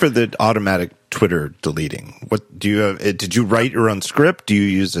you do for the automatic Twitter deleting? What do you have? Did you write your own script? Do you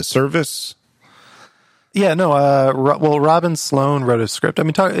use a service? Yeah, no. Well, Robin Sloan wrote a script. I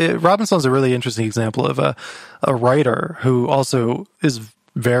mean, Robin Sloan's a really interesting example of a writer who also is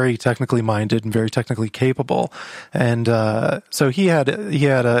very technically minded and very technically capable. And so he has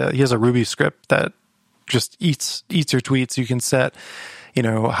a Ruby script that just eats your tweets. You can set,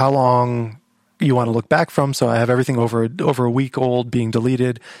 how long you want to look back from. So I have everything over a week old being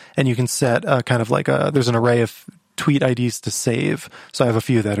deleted, and you can set kind of like there's an array of tweet IDs to save. So I have a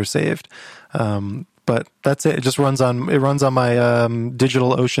few that are saved. But that's it. It just runs on my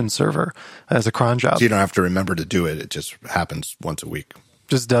DigitalOcean server as a cron job. So you don't have to remember to do it. It just happens once a week.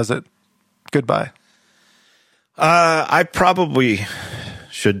 Just does it. Goodbye. I probably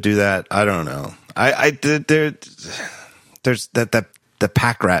should do that. I don't know. There's the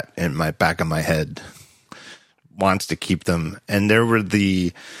pack rat in my back of my head wants to keep them. And there were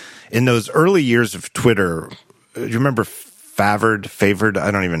in those early years of Twitter, you remember Favored?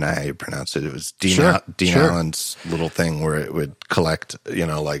 I don't even know how you pronounce it. It was Dean Allen's little thing where it would collect,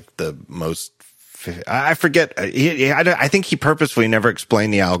 like the most. I forget. I think he purposefully never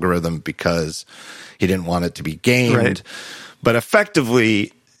explained the algorithm because he didn't want it to be gamed. Right. But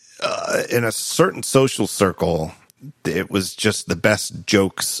effectively, in a certain social circle, it was just the best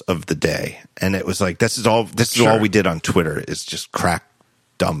jokes of the day, and it was like this is all we did on Twitter is just crack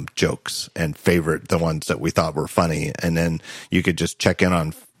dumb jokes and favorite the ones that we thought were funny, and then you could just check in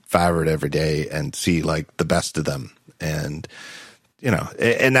on Favorite every day and see like the best of them. And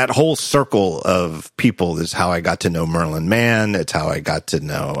and that whole circle of people is how I got to know Merlin Mann. It's how I got to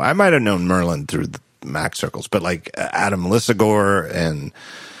know, I might have known Merlin through the Mac circles, but like Adam Lissagore and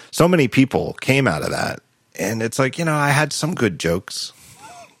so many people came out of that. And it's like, I had some good jokes.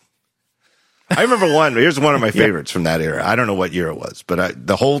 I remember here's one of my favorites from that era. I don't know what year it was, but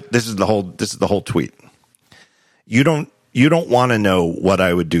this is the whole tweet. You don't want to know what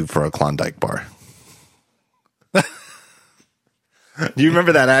I would do for a Klondike bar. Do you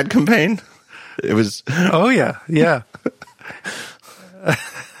remember that ad campaign? It was. Oh yeah.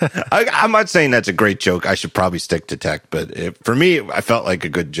 I'm not saying that's a great joke. I should probably stick to tech, but for me, I felt like a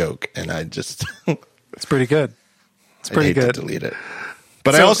good joke, and I just. It's pretty good. It's pretty good. To delete it,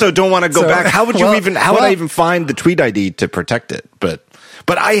 but I also don't want to go back. How would you even? How would I even find the tweet ID to protect it? But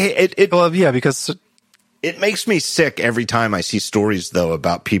it. Well, yeah, because it makes me sick every time I see stories though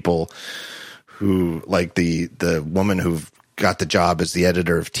about people who like the woman who got the job as the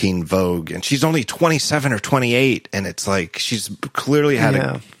editor of Teen Vogue, and she's only 27 or 28, and it's like she's clearly had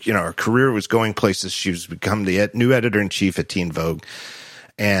her career was going places. She was become the new editor in chief at Teen Vogue,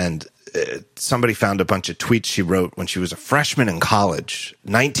 and somebody found a bunch of tweets she wrote when she was a freshman in college,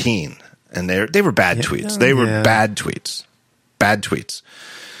 19, and they were bad tweets. They were bad tweets.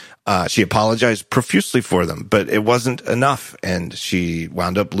 She apologized profusely for them, but it wasn't enough, and she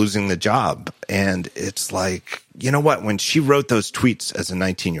wound up losing the job. And it's like, you know what? When she wrote those tweets as a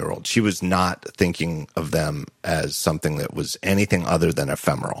 19-year-old, she was not thinking of them as something that was anything other than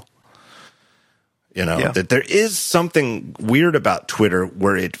ephemeral. That there is something weird about Twitter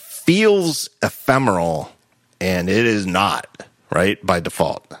where it feels ephemeral, and it is not, right, by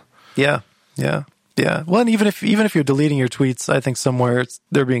default. Yeah. Well, and even if you're deleting your tweets, I think somewhere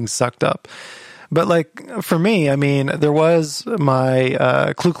they're being sucked up. But like for me, I mean, there was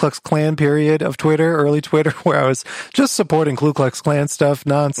my Ku Klux Klan period of Twitter, early Twitter, where I was just supporting Ku Klux Klan stuff.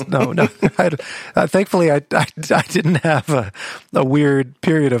 Thankfully, I didn't have a weird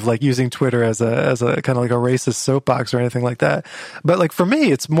period of like using Twitter as a kind of like a racist soapbox or anything like that. But like for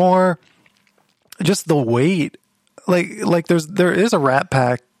me, it's more just the weight. Like there is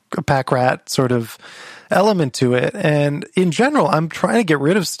a pack rat sort of element to it, and in general I'm trying to get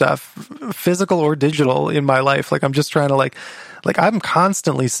rid of stuff, physical or digital, in my life. Like I'm just trying to like I'm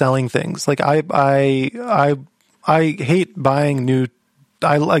constantly selling things. Like I hate buying new.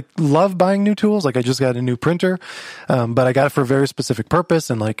 I love buying new tools. Like I just got a new printer, but I got it for a very specific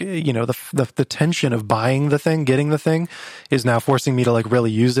purpose. And like, the tension of buying the thing, getting the thing is now forcing me to like really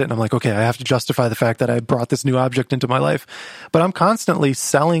use it. And I'm like, okay, I have to justify the fact that I brought this new object into my life, but I'm constantly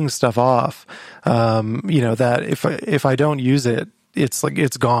selling stuff off. That if I don't use it, it's like,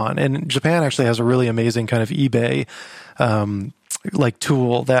 it's gone. And Japan actually has a really amazing kind of eBay, like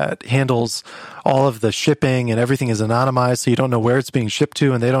tool that handles all of the shipping, and everything is anonymized, so you don't know where it's being shipped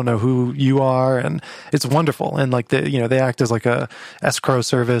to, and they don't know who you are, and it's wonderful. And like they act as like a escrow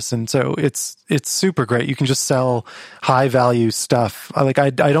service, and so it's super great. You can just sell high value stuff. I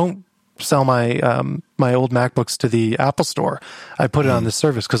don't sell my my old MacBooks to the Apple Store. I put it on this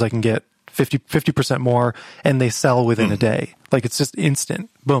service because I can get 50% more, and they sell within a day. Like, it's just instant,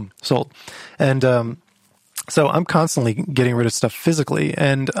 boom, sold. And so I'm constantly getting rid of stuff physically,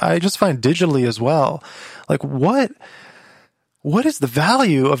 and I just find digitally as well, like what is the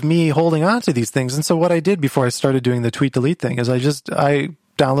value of me holding on to these things? And so what I did before I started doing the tweet delete thing is I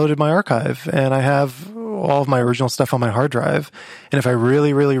downloaded my archive, and I have all of my original stuff on my hard drive. And if I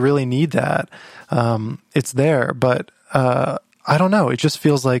really, really, really need that, it's there. But I don't know. It just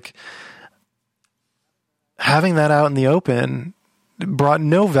feels like having that out in the open brought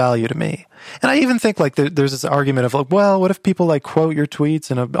no value to me. And I even think like there's this argument of like, well, what if people like quote your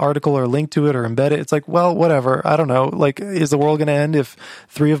tweets in an article or link to it or embed it? It's like, well, whatever. I don't know. Like, is the world going to end if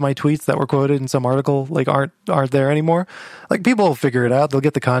 3 of my tweets that were quoted in some article like aren't there anymore? Like, people will figure it out. They'll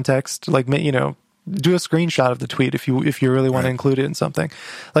get the context. Like, do a screenshot of the tweet if you really want to include it in something.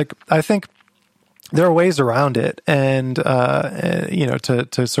 Like, I think there are ways around it, and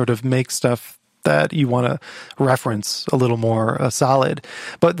to sort of make stuff that you want to reference a little more solid.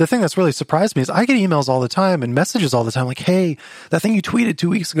 But the thing that's really surprised me is I get emails all the time and messages all the time like, hey, that thing you tweeted 2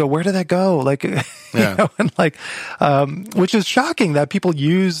 weeks ago, where did that go? Like, and like, which is shocking that people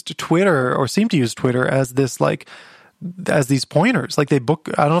used Twitter or seem to use Twitter as this, like, as these pointers. Like, I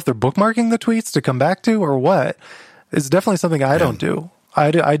don't know if they're bookmarking the tweets to come back to or what. It's definitely something I don't do.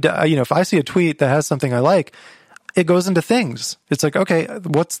 If I see a tweet that has something I like, it goes into things. It's like, okay,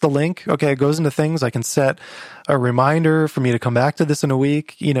 what's the link? Okay, it goes into things. I can set a reminder for me to come back to this in a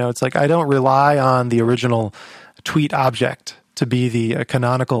week. It's like I don't rely on the original tweet object to be the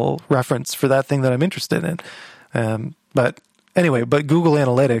canonical reference for that thing that I'm interested in. But Google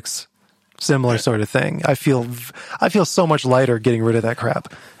Analytics, similar sort of thing. I feel so much lighter getting rid of that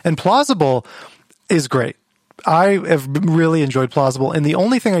crap. And Plausible is great. I have really enjoyed Plausible, and the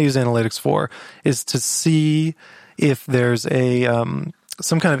only thing I use analytics for is to see if there's a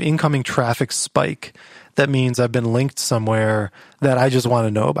some kind of incoming traffic spike that means I've been linked somewhere that I just want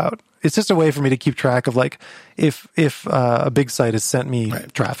to know about. It's just a way for me to keep track of, like, if a big site has sent me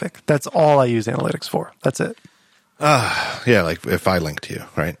traffic. That's all I use analytics for. That's it. Yeah, like if I link to you,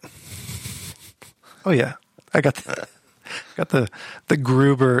 right? Oh yeah, I got the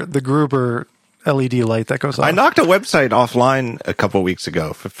Gruber LED light that goes on. I knocked a website offline a couple of weeks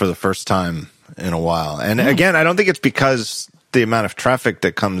ago for the first time in a while. And again, I don't think it's because the amount of traffic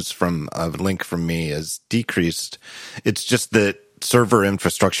that comes from a link from me has decreased. It's just that server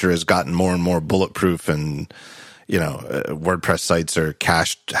infrastructure has gotten more and more bulletproof, and WordPress sites are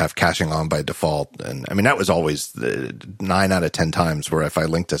have caching on by default. And I mean, that was always 9 out of 10 times where if I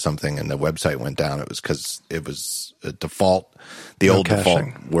linked to something and the website went down, it was because it was a default, old default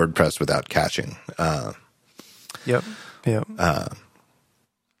WordPress without caching. Yep. Yeah,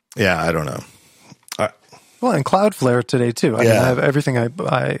 I don't know. Well, and Cloudflare today too. I mean, I have everything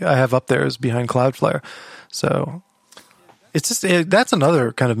I have up there is behind Cloudflare. So it's just that's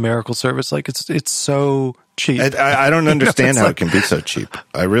another kind of miracle service. Like, it's so cheap. I don't understand how it can be so cheap.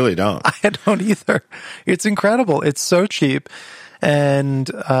 I really don't. I don't either. It's incredible. It's so cheap. And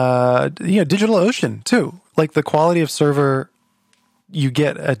DigitalOcean too. Like, the quality of server you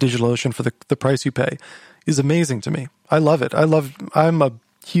get at DigitalOcean for the price you pay is amazing to me. I love it. I'm a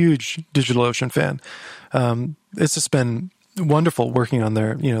huge DigitalOcean fan. It's just been wonderful working on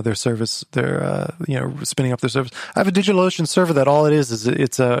their service, their spinning up their service. I have a DigitalOcean server that all it is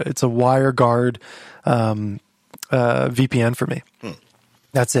it's a WireGuard VPN for me.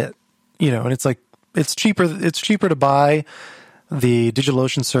 That's it. And it's like it's cheaper to buy the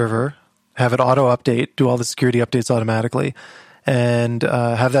DigitalOcean server, have it auto update, do all the security updates automatically, and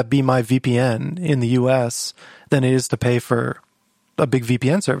have that be my VPN in the US than it is to pay for a big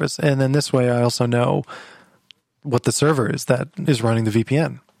VPN service. And then this way I also know what the server is that is running the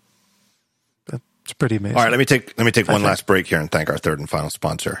VPN. It's pretty amazing. All right, let me take one last break here and thank our third and final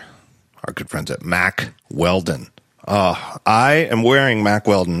sponsor, our good friends at Mack Weldon. Oh, I am wearing Mack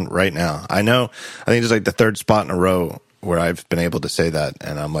Weldon right now. I think it's like the third spot in a row where I've been able to say that,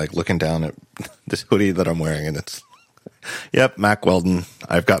 and I'm like looking down at this hoodie that I'm wearing, and it's Mack Weldon.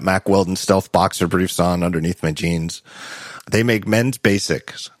 I've got Mack Weldon stealth boxer briefs on underneath my jeans. They make men's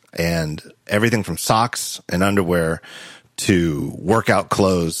basics and everything from socks and underwear to workout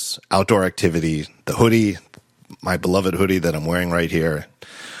clothes, outdoor activity. The hoodie, my beloved hoodie that I'm wearing right here,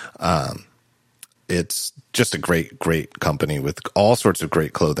 It's just a great, great company with all sorts of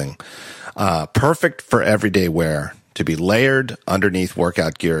great clothing. Perfect for everyday wear, to be layered underneath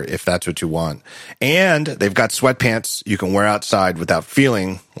workout gear if that's what you want. And they've got sweatpants you can wear outside without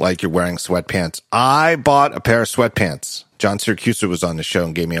feeling like you're wearing sweatpants. I bought a pair of sweatpants. John Syracuse was on the show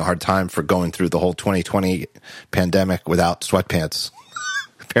and gave me a hard time for going through the whole 2020 pandemic without sweatpants.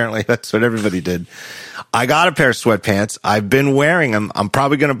 Apparently, that's what everybody did. I got a pair of sweatpants. I've been wearing them. I'm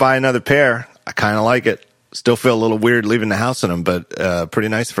probably going to buy another pair. I kind of like it. Still feel a little weird leaving the house in them, but pretty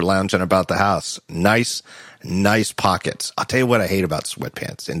nice for lounging about the house. Nice pockets. I'll tell you what I hate about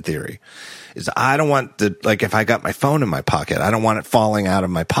sweatpants, in theory, is I don't want if I got my phone in my pocket, I don't want it falling out of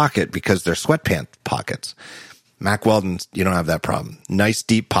my pocket because they're sweatpants pockets. Mack Weldon, you don't have that problem. Nice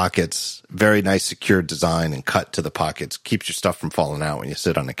deep pockets, very nice secure design and cut to the pockets. Keeps your stuff from falling out when you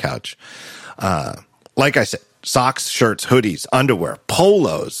sit on the couch. Like I said, socks, shirts, hoodies, underwear,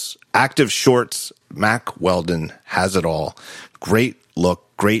 polos, active shorts. Mack Weldon has it all. Great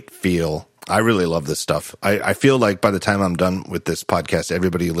look, great feel. I really love this stuff. I feel like by the time I'm done with this podcast,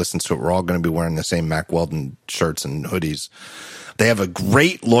 everybody who listens to it, we're all going to be wearing the same Mack Weldon shirts and hoodies. They have a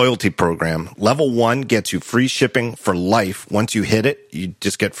great loyalty program. Level 1 gets you free shipping for life. Once you hit it, you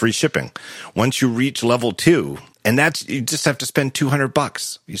just get free shipping. Once you reach level 2, and you just have to spend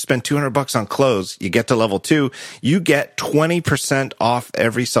 $200. You spend $200 on clothes, you get to level 2, you get 20% off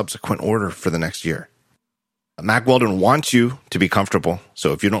every subsequent order for the next year. Mack Weldon wants you to be comfortable.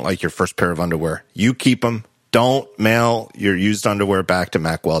 So if you don't like your first pair of underwear, you keep them. Don't mail your used underwear back to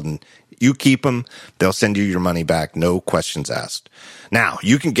Mack Weldon. You keep them. They'll send you your money back. No questions asked. Now,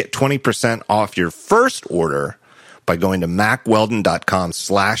 you can get 20% off your first order by going to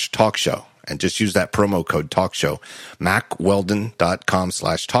MackWeldon.com/talkshow and just use that promo code talkshow.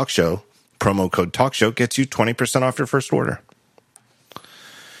 MackWeldon.com/talkshow. Promo code talkshow gets you 20% off your first order.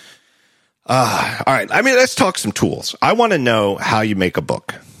 All right. Let's talk some tools. I want to know how you make a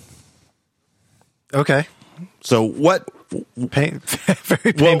book. Okay. So what? Very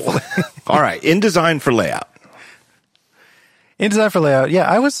painful. All right. InDesign for layout. InDesign for layout. Yeah,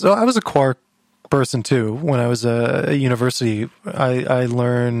 I was a Quark person too. When I was at university, I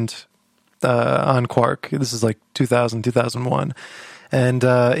learned on Quark. This is like 2000, 2001. And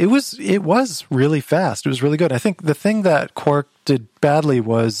it was really fast. It was really good. I think the thing that Quark did badly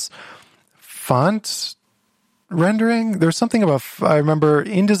was font rendering. There's something about, I remember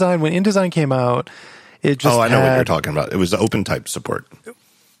InDesign, when InDesign came out, it just I know what you're talking about. It was open type support.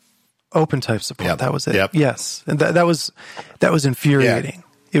 Open type support. Yep. That was it. Yep. Yes. And that was infuriating.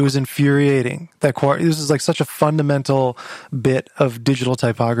 Yeah. It was infuriating that Quark, this is like such a fundamental bit of digital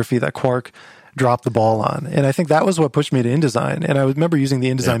typography that Quark dropped the ball on. And I think that was what pushed me to InDesign. And I remember using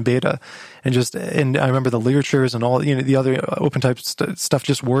the InDesign beta and I remember the literatures and all, the other open type stuff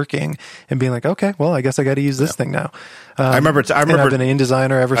just working and being like, okay, well, I guess I got to use this thing now. I remember I've been an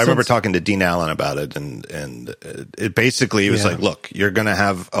InDesigner ever since. I remember talking to Dean Allen about it and it basically was like, look, you're going to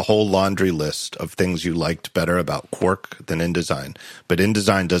have a whole laundry list of things you liked better about Quark than InDesign, but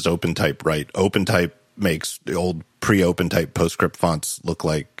InDesign does open type right. Open type makes the old pre-open type PostScript fonts look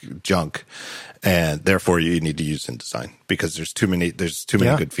like junk, and therefore you need to use InDesign because there's too many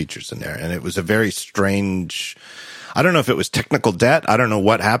good features in there. And it was a very strange, I don't know if it was technical debt. I don't know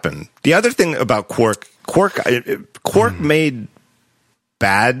what happened. The other thing about Quark made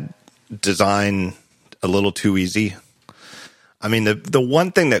bad design a little too easy. I mean, the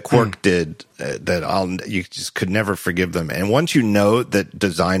one thing that Quark did that you just could never forgive them. And once you know that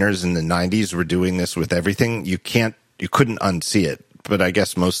designers in the 90s were doing this with everything, you couldn't unsee it. But I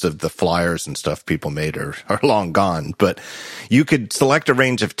guess most of the flyers and stuff people made are long gone. But you could select a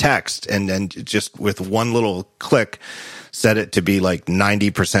range of text and then just with one little click, set it to be like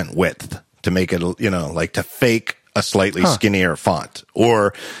 90% width to make it, to fake a slightly skinnier font.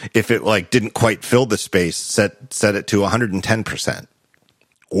 Or if it didn't quite fill the space, set it to 110%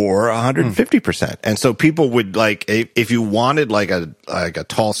 or 150%. And so people would if you wanted a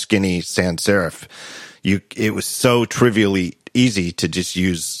tall, skinny sans serif, it was so trivially easy to just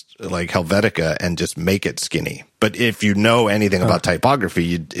use Helvetica and just make it skinny. But if you know anything about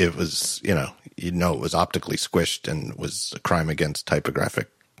typography, it was optically squished and was a crime against typographic.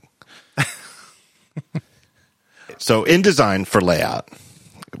 So InDesign for layout.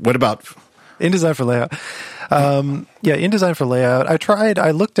 What about InDesign for layout? InDesign for layout.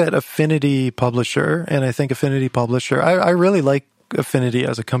 I looked at Affinity Publisher, and I think Affinity Publisher, I really like Affinity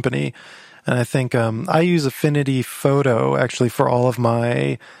as a company. And I think I use Affinity Photo actually for all of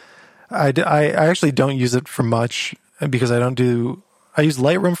my, I actually don't use it for much because I use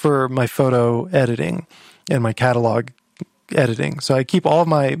Lightroom for my photo editing and my catalog editing. So I keep all of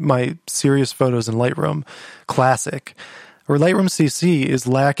my serious photos in Lightroom Classic, where Lightroom CC is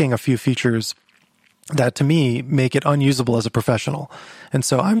lacking a few features that to me make it unusable as a professional. And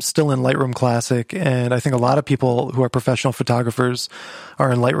so I'm still in Lightroom Classic, and I think a lot of people who are professional photographers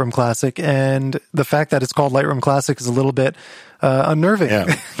are in Lightroom Classic, and the fact that it's called Lightroom Classic is a little bit unnerving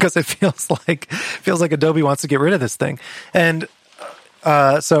because it feels like Adobe wants to get rid of this thing. And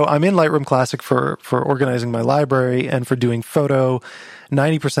so I'm in Lightroom Classic for organizing my library and for doing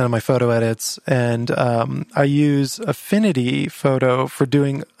 90% of my photo edits. And I use Affinity Photo for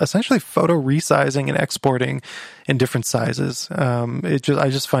doing essentially photo resizing and exporting in different sizes. I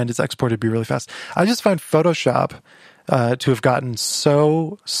just find it's exported to be really fast. I just find Photoshop to have gotten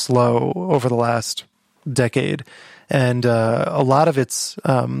so slow over the last decade. And a lot of it's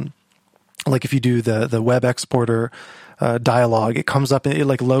like if you do the web exporter dialogue, it comes up and it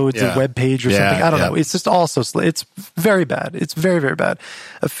like loads a web page or something. I don't know. It's just also slow. It's very bad. It's very, very bad.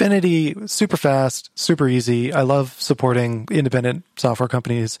 Affinity, super fast, super easy. I love supporting independent software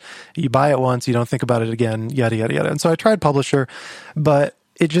companies. You buy it once, you don't think about it again, yada, yada, yada. And so I tried Publisher, but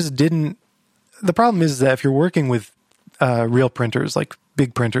it just didn't. The problem is that if you're working with real printers, like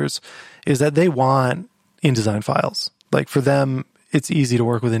big printers, is that they want InDesign files. Like for them, it's easy to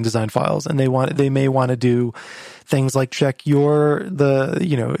work with InDesign files, and they may want to do things like check is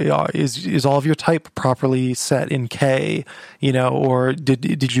all of your type properly set in K, or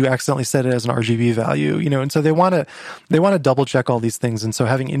did you accidentally set it as an RGB value, and so they want to double check all these things, and so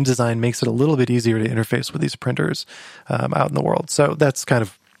having InDesign makes it a little bit easier to interface with these printers out in the world. So that's kind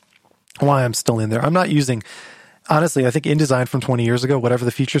of why I'm still in there. I'm not using. Honestly, I think InDesign from 20 years ago, whatever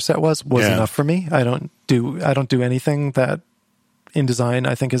the feature set was enough for me. I don't do anything that InDesign,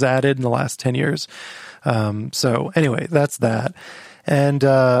 I think, has added in the last 10 years. So anyway, that's that. And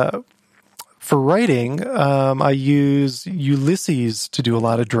for writing, I use Ulysses to do a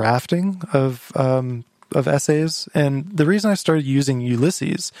lot of drafting of essays. And the reason I started using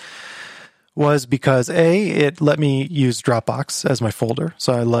Ulysses was because it let me use Dropbox as my folder.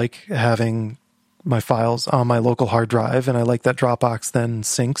 So I like having my files on my local hard drive, and I like that Dropbox then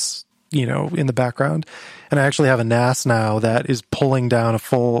syncs in the background. And I actually have a NAS now that is pulling down a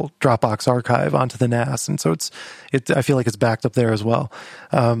full Dropbox archive onto the NAS. And so I feel like it's backed up there as well.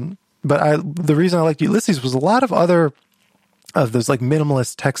 But the reason I liked Ulysses was a lot of other of those like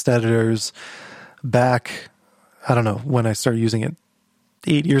minimalist text editors back, I don't know, when I started using it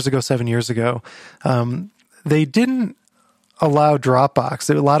 7 years ago, they didn't allow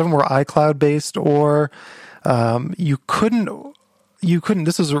Dropbox. A lot of them were iCloud based, or you couldn't,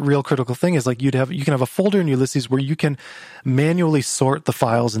 this is a real critical thing, is like you can have a folder in Ulysses where you can manually sort the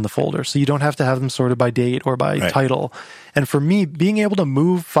files in the folder. So you don't have to have them sorted by date or by title. And for me, being able to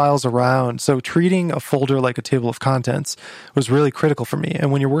move files around, so treating a folder like a table of contents was really critical for me.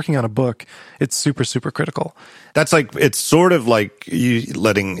 And when you're working on a book, it's super, super critical. That's like, it's sort of like you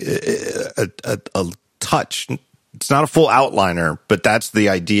letting a touch. It's not a full outliner, but that's the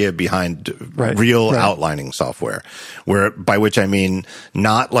idea behind real outlining software, by which I mean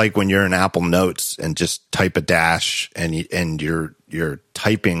not like when you're in Apple Notes and just type a dash and you're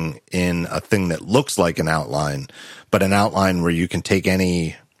typing in a thing that looks like an outline, but an outline where you can take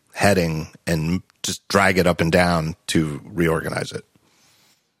any heading and just drag it up and down to reorganize it.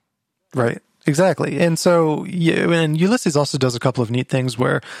 Right. Exactly. And so, and Ulysses also does a couple of neat things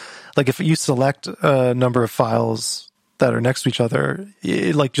where, like, if you select a number of files that are next to each other,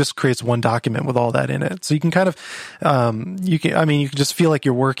 it like just creates one document with all that in it. So you can kind of, you can just feel like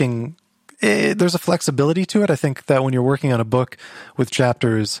you're working. There's a flexibility to it. I think that when you're working on a book with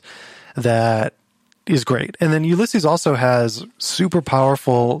chapters, that is great. And then Ulysses also has super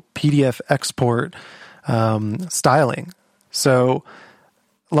powerful PDF export styling. So,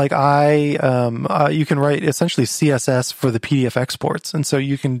 like you can write essentially CSS for the PDF exports, and so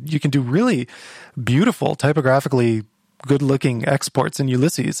you can do really beautiful, typographically good-looking exports in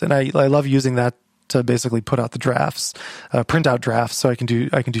Ulysses, and I love using that to basically put out the drafts, print out drafts, so I can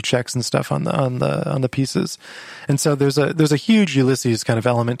do checks and stuff on the pieces. And so there's a huge Ulysses kind of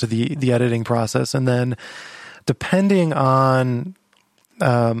element to the editing process, and then depending on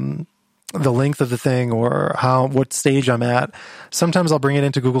the length of the thing or what stage I'm at, sometimes I'll bring it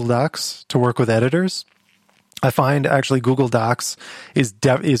into Google Docs to work with editors. I find actually Google Docs is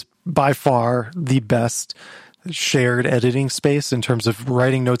by far the best shared editing space in terms of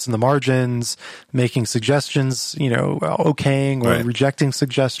writing notes in the margins, making suggestions, okaying or rejecting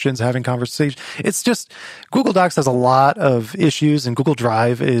suggestions, having conversations. It's just, Google Docs has a lot of issues, and Google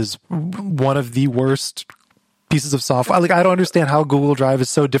Drive is one of the worst pieces of software. Like, I don't understand how Google Drive is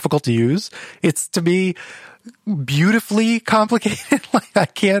so difficult to use. It's, to me, beautifully complicated. Like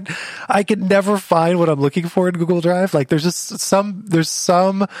I can never find what I'm looking for in Google Drive. Like there's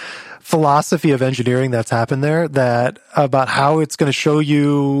some philosophy of engineering that's happened there that about how it's going to show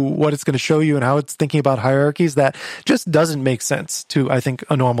you what it's going to show you and how it's thinking about hierarchies that just doesn't make sense to, I think,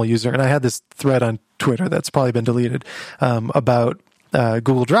 a normal user. And I had this thread on Twitter that's probably been deleted, about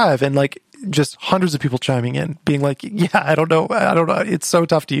Google Drive, and like just hundreds of people chiming in being like, yeah, I don't know, it's so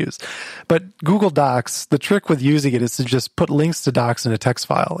tough to use. But Google Docs, the trick with using it is to just put links to docs in a text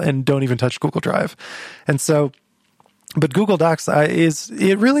file and don't even touch Google Drive. And so, but Google Docs it's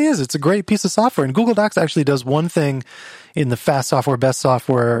a great piece of software. And Google Docs actually does one thing in the fast software, best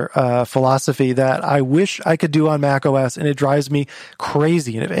software philosophy that I wish I could do on Mac OS, and it drives me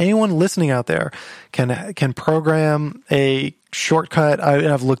crazy. And if anyone listening out there can program a shortcut,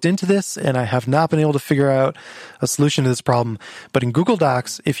 I've looked into this and I have not been able to figure out a solution to this problem. But in Google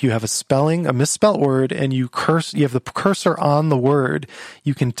Docs, if you have a misspelled word, and you have the cursor on the word,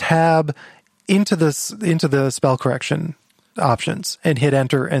 you can tab into the spell correction options and hit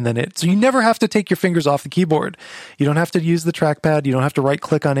enter, and then so you never have to take your fingers off the keyboard. You don't have to use the trackpad. You don't have to right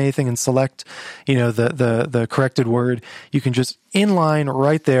click on anything and select, the corrected word. You can just inline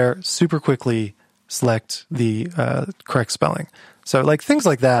right there, super quickly select the correct spelling. So like things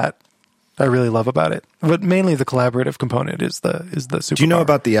like that, I really love about it. But mainly the collaborative component is the super. Do you know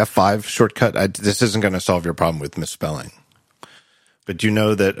about the F5 shortcut? This isn't going to solve your problem with misspelling. But do you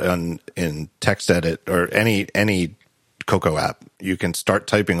know that in TextEdit or any Cocoa app, you can start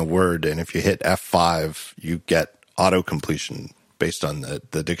typing a word, and if you hit F5, you get auto completion based on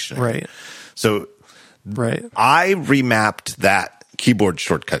the dictionary. Right. So right. I remapped that keyboard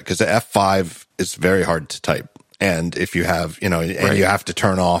shortcut because the F5 is very hard to type. And if you have, and you have to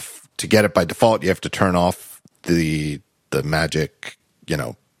turn off, to get it by default, you have to turn off the magic,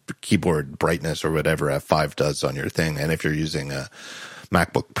 keyboard brightness or whatever F5 does on your thing. And if you're using a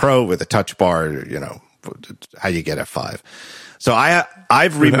MacBook Pro with a touch bar, how do you get F5? So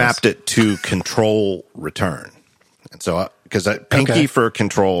I've remapped it to control return. And so, because pinky for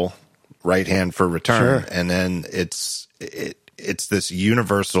control, right hand for return. Sure. And then it's this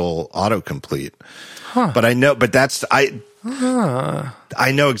universal autocomplete. Huh. But I know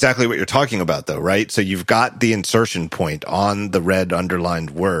exactly what you're talking about, though, right? So you've got the insertion point on the red underlined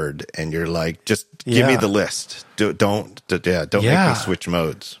word, and you're like, just give me the list. Don't make me switch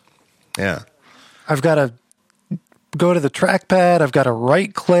modes. Yeah. I've got to go to the trackpad. I've got to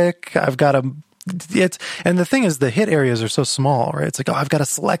right click. I've got to, and the thing is, the hit areas are so small, right? It's like, I've got to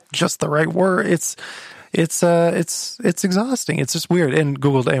select just the right word. It's exhausting. It's just weird. And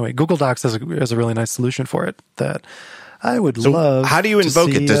Google Docs has a really nice solution for it that I would love. How do you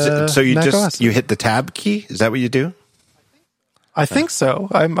invoke it? So you hit the tab key? Is that what you do? I think so.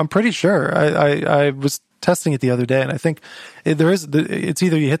 I'm pretty sure. I was testing it the other day, and I think it's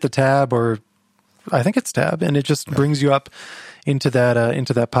either you hit the tab, or I think it's tab, and it just brings you up into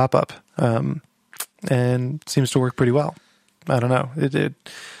that pop up, and seems to work pretty well. I don't know.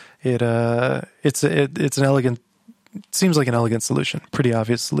 It's an elegant. Seems like an elegant solution, pretty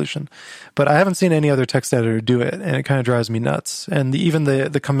obvious solution, but I haven't seen any other text editor do it, and it kind of drives me nuts. And even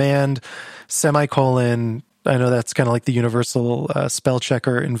the command semicolon, I know that's kind of like the universal spell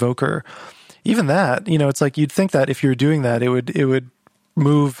checker invoker. Even that, it's like you'd think that if you're doing that, it would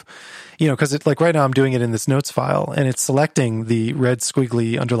move, because it's like right now I'm doing it in this notes file, and it's selecting the red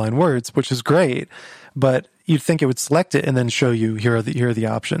squiggly underlined words, which is great, but you'd think it would select it and then show you here are the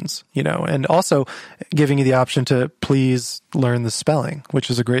options, and also giving you the option to please learn the spelling,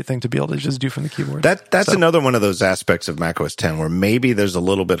 which is a great thing to be able to just do from the keyboard. That's another one of those aspects of macOS 10 where maybe there's a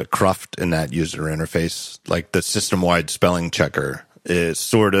little bit of cruft in that user interface, like the system-wide spelling checker. It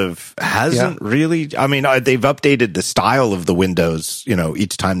sort of hasn't really. I mean, they've updated the style of the windows.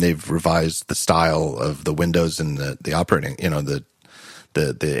 Each time they've revised the style of the windows and the operating. The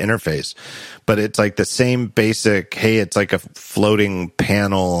interface, but it's like the same basic. Hey, it's like a floating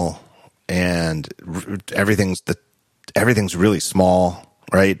panel, and everything's really small.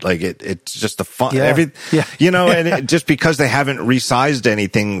 Right, like it's just the fun, and just because they haven't resized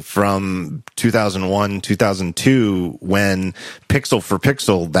anything from 2001, 2002, when pixel for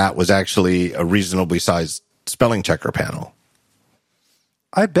pixel, that was actually a reasonably sized spelling checker panel.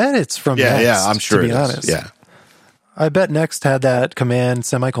 I bet it's from Next, I'm sure to be honest. Yeah, I bet Next had that command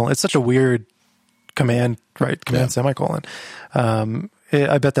semicolon. It's such a weird command, right? Command semicolon. I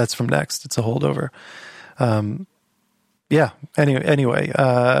bet that's from Next. It's a holdover. Yeah. Anyway,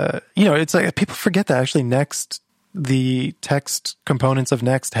 it's like people forget that actually Next, the text components of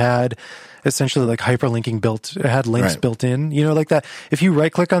Next had essentially like hyperlinking it had links built in, like that. If you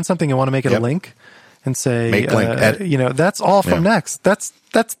right click on something and want to make it a link, and say, make link, that's all from Next. That's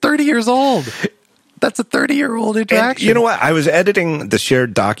 30 years old. That's a 30-year-old interaction. And you know what? I was editing the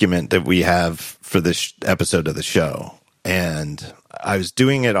shared document that we have for this episode of the show, and I was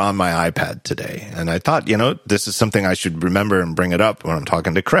doing it on my iPad today. And I thought, this is something I should remember and bring it up when I'm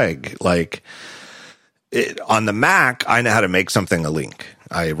talking to Craig. Like, on the Mac, I know how to make something a link.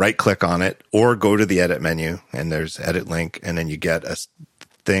 I right-click on it or go to the edit menu, and there's edit link, and then you get a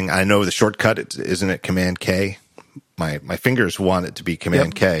thing. I know the shortcut, isn't it Command-K? My fingers want it to be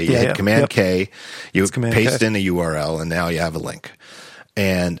Command-K. You hit Command-K, you paste in a URL, and now you have a link.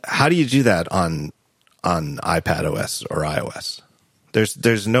 And how do you do that on iPad OS or iOS?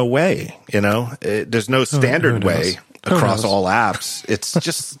 There's no way, there's no standard way across all apps. It's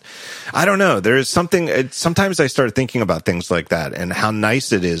just, I don't know. There's something, sometimes I start thinking about things like that and how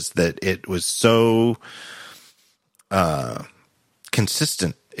nice it is that it was so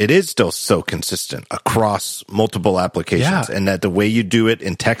consistent. It is still so consistent across multiple applications, and that the way you do it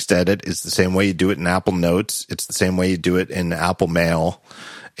in text edit is the same way you do it in Apple Notes. It's the same way you do it in Apple Mail.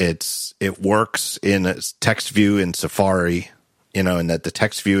 It works in a text view in Safari, and that the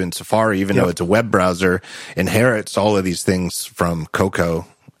text view in Safari, even though it's a web browser, inherits all of these things from Cocoa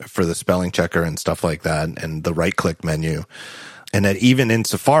for the spelling checker and stuff like that, and the right-click menu. And that even in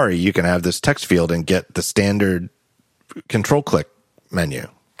Safari, you can have this text field and get the standard control-click menu.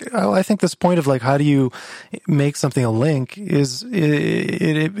 I think this point of like, how do you make something a link is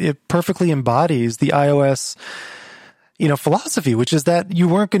it perfectly embodies the iOS, philosophy, which is that you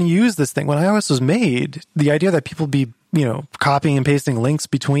weren't going to use this thing when iOS was made. The idea that people be, copying and pasting links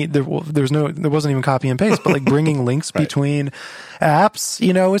between there wasn't even copy and paste, but like bringing links between apps,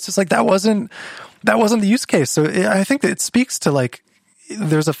 it's just like that wasn't the use case. So I think that it speaks to like,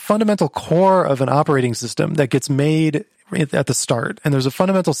 there's a fundamental core of an operating system that gets made at the start, and there's a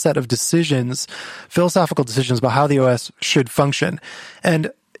fundamental set of decisions, philosophical decisions about how the OS should function,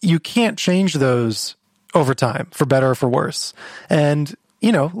 and you can't change those over time, for better or for worse. And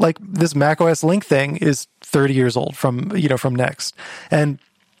like this macOS link thing is 30 years old from Next, and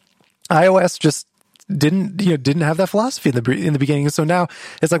iOS just didn't have that philosophy in the beginning. So now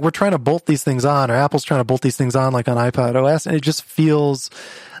it's like we're trying to bolt these things on, or Apple's trying to bolt these things on, like on iPad OS, and it just feels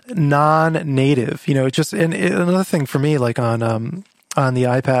non-native. It just, and another thing for me, like on the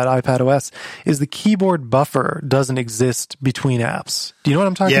iPad OS, is the keyboard buffer doesn't exist between apps. Do you know what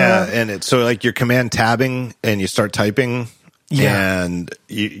I'm talking about? Yeah, and it's so like you're command tabbing and you start typing, and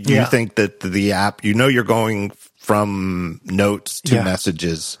you think that the app, you're going from notes to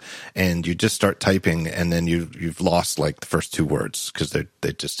messages, and you just start typing, and then you've lost like the first two words because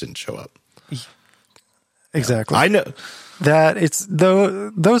they just didn't show up. Exactly. I know that it's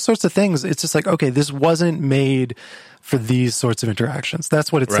those sorts of things. It's just like, okay, this wasn't made for these sorts of interactions.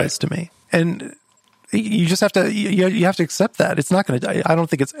 That's what it says to me. And you just have to, you have to accept that. It's not going to, I don't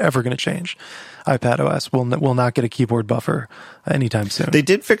think it's ever going to change. iPad OS will not get a keyboard buffer anytime soon. They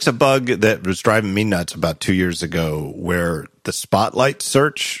did fix a bug that was driving me nuts about 2 years ago, where the Spotlight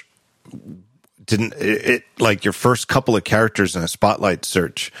search didn't, it like your first couple of characters in a Spotlight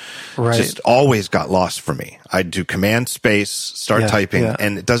search just always got lost for me. I'd do command space, start typing,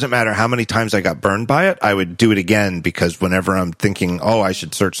 and it doesn't matter how many times I got burned by it, I would do it again, because whenever I'm thinking, I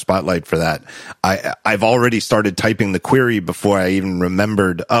should search Spotlight for that, I've already started typing the query before I even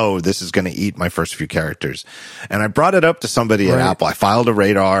remembered, this is going to eat my first few characters. And I brought it up to somebody at Apple. I filed a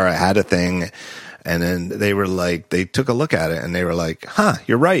radar, I had a thing. And then they were like, they took a look at it and they were like,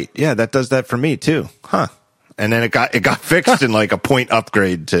 you're right. Yeah, that does that for me too. And then it got fixed in like a point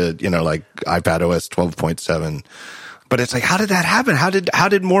upgrade to, like iPad OS 12.7. But it's like, how did that happen? How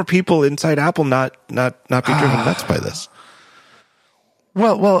did more people inside Apple not be driven nuts by this?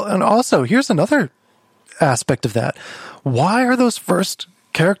 Well, and also here's another aspect of that. Why are those first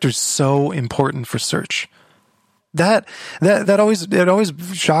characters so important for search? That always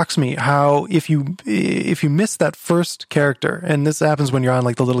shocks me, how if you miss that first character, and this happens when you're on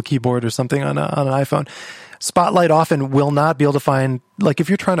like the little keyboard or something on an iPhone, Spotlight often will not be able to find, like if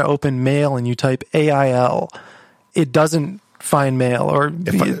you're trying to open Mail and you type AIL, it doesn't find Mail, or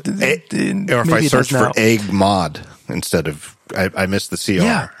if I search for egg mod instead of, I missed the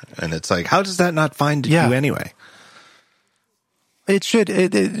CR, and it's like, how does that not find you anyway? It should.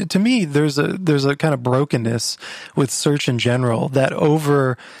 To me, there's a kind of brokenness with search in general that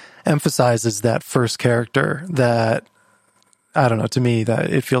overemphasizes that first character. That, I don't know. To me,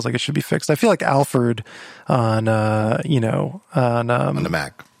 that it feels like it should be fixed. I feel like Alfred on the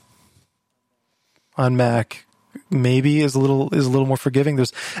Mac. On Mac, maybe is a little more forgiving.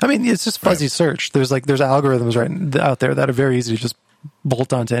 It's just fuzzy search. There's algorithms right out there that are very easy to just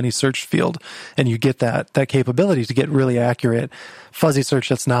bolt onto any search field, and you get that capability to get really accurate fuzzy search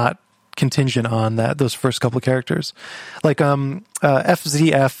that's not contingent on those first couple of characters. Like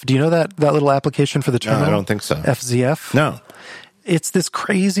FZF, do you know that little application for the terminal? No, I don't think so. FZF? No. It's this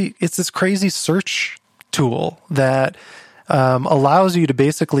crazy search tool that allows you to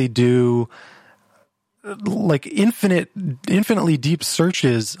basically do like infinitely deep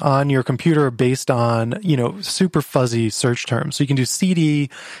searches on your computer based on, super fuzzy search terms. So you can do CD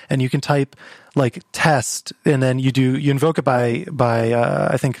and you can type like test, and then you invoke it by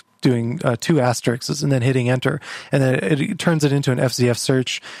I think doing 2 asterisks and then hitting enter, and then it turns it into an FZF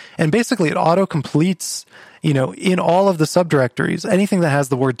search, and basically it auto completes in all of the subdirectories, anything that has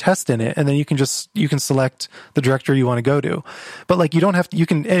the word test in it, and then you can select the directory you want to go to. But like, you don't have to, you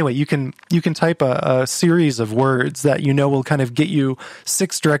can type a series of words that will kind of get you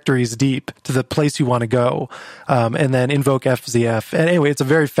 6 directories deep to the place you want to go, and then invoke FZF. And anyway, it's a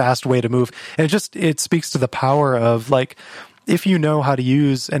very fast way to move. And it speaks to the power of, like, if you know how to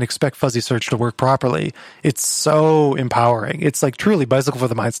use and expect fuzzy search to work properly, it's so empowering. It's like truly bicycle for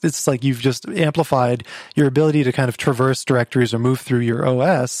the mind. It's like you've just amplified your ability to kind of traverse directories or move through your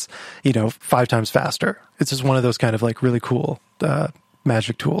OS, 5 times faster. It's just one of those kind of like really cool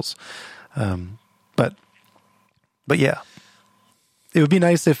magic tools. But yeah, it would be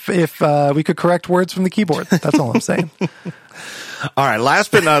nice if we could correct words from the keyboard. That's all I'm saying. All right.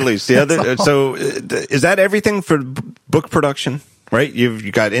 Last but not least, the other. So, is that everything for book production? Right.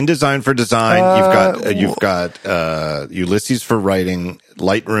 You've got InDesign for design. You've got Ulysses for writing,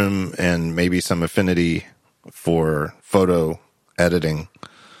 Lightroom, and maybe some Affinity for photo editing.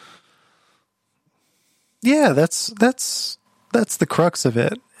 Yeah, that's the crux of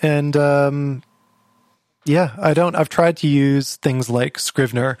it. And yeah, I've tried to use things like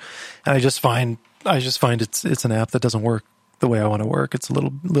Scrivener, and I just find it's an app that doesn't work the way I want to work. It's a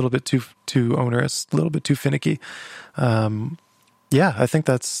little bit too onerous, a little bit too finicky. Yeah, I think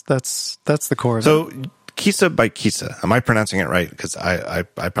that's the core of it. So Kisa by Kisa, am I pronouncing it right? Because I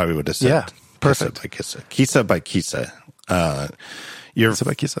probably would have said perfect. Kisa by Kisa. Your Kisa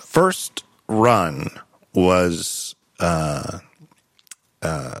by Kisa. First run was as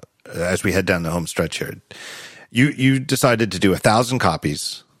we head down the home stretch here. You decided to do 1,000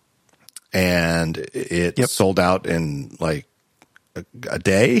 copies, and it sold out in like a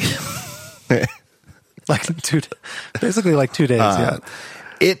day. Basically like 2 days. Yeah.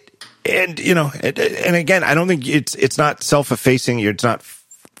 And again, I don't think it's not self-effacing. It's not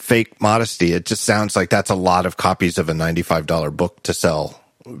fake modesty. It just sounds like that's a lot of copies of a $95 book to sell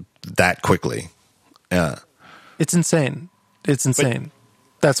that quickly. Yeah. It's insane.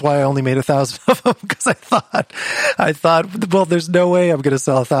 That's why I only made 1,000 of them, because I thought, well, there's no way I'm going to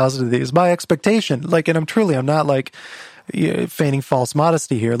sell 1,000 of these. My expectation, like, and I'm not like feigning false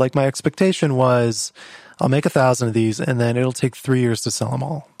modesty here. Like, my expectation was, I'll make 1,000 of these, and then it'll take 3 years to sell them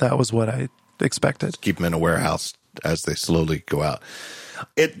all. That was what I expected. Just keep them in a warehouse as they slowly go out.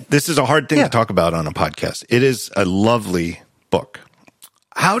 This is a hard thing to talk about on a podcast. It is a lovely book.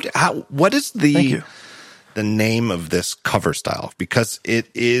 What is the name of this cover style? Because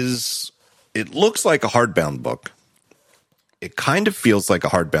it looks like a hardbound book. It kind of feels like a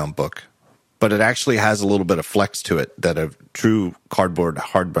hardbound book, but it actually has a little bit of flex to it that a true cardboard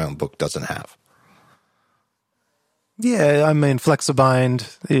hardbound book doesn't have. Yeah, I mean,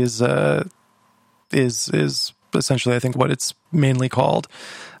 Flexibind is essentially, I think, what it's mainly called.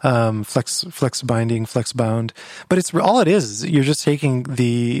 Flexbinding, Flexbound. But it's all it is you're just taking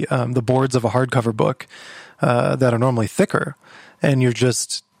the boards of a hardcover book that are normally thicker, and you're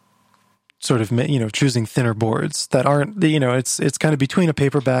just sort of choosing thinner boards that aren't it's kind of between a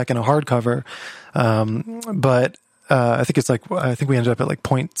paperback and a hardcover, but I think we ended up at like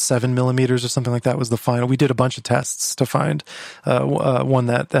 0.7 millimeters or something like that was the final. We did a bunch of tests to find one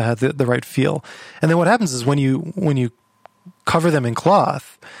that had the right feel. And then what happens is when you cover them in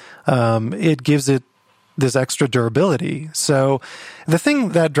cloth, it gives it this extra durability. So the thing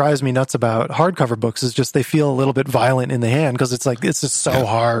that drives me nuts about hardcover books is just they feel a little bit violent in the hand, because it's just so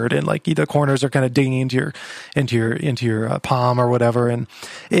hard, and like the corners are kind of digging into your palm or whatever. And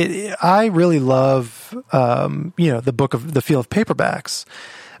I really love the feel of paperbacks,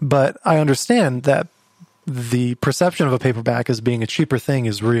 but I understand that the perception of a paperback as being a cheaper thing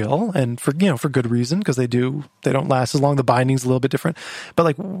is real, and for good reason, because they don't last as long. The binding's a little bit different. But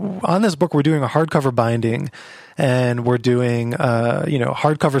like on this book, we're doing a hardcover binding, and we're doing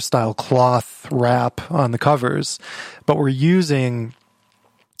hardcover style cloth wrap on the covers, but we're using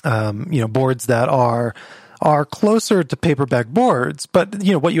boards that are closer to paperback boards. But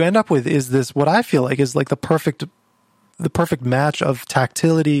what you end up with is this, what I feel like is like the perfect the perfect match of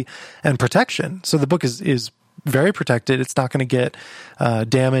tactility and protection. So the book is very protected. It's not going to get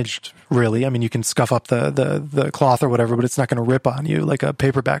damaged, really. I mean, you can scuff up the cloth or whatever, but it's not going to rip on you like a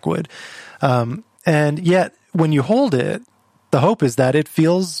paperback would. And yet, when you hold it, the hope is that it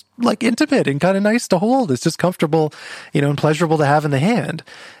feels like intimate and kind of nice to hold. It's just comfortable, and pleasurable to have in the hand.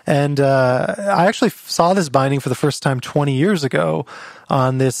 And I actually saw this binding for the first time 20 years ago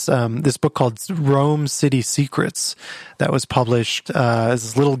on this book called Rome City Secrets that was published as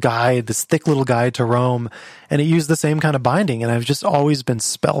this little guide, this thick little guide to Rome. And it used the same kind of binding. And I've just always been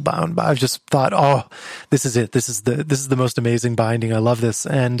spellbound. I've just thought, oh, this is it. This is the most amazing binding. I love this.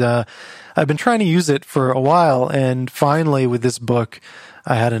 And I've been trying to use it for a while. And finally, with this book,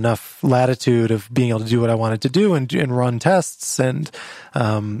 I had enough latitude of being able to do what I wanted to do and run tests. And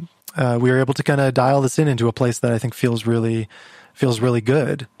we were able to kind of dial this into a place that I think feels really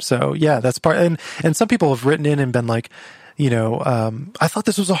good. So yeah, that's part. And some people have written in and been like, I thought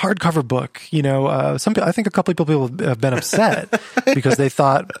this was a hardcover book. I think a couple of people have been upset because they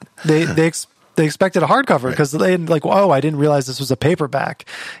thought they expected a hardcover because they like, oh, I didn't realize this was a paperback.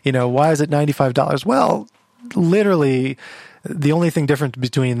 Why is it $95? Well, literally, the only thing different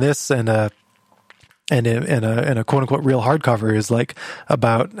between this and a quote unquote real hardcover is like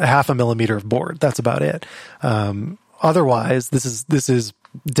about 0.5 millimeter of board. That's about it. Otherwise, this is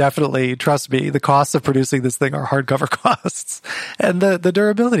definitely, trust me, the costs of producing this thing are hardcover costs, and the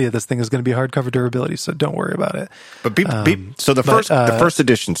durability of this thing is going to be hardcover durability. So don't worry about it. But so the first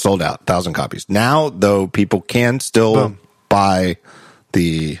edition sold out 1,000 copies. Now, though, people can still buy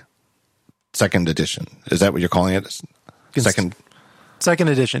the second edition. Is that what you're calling it? Second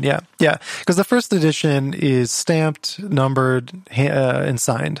edition, yeah. Because the first edition is stamped, numbered, and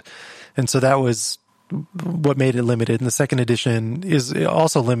signed, and so that was what made it limited. And the second edition is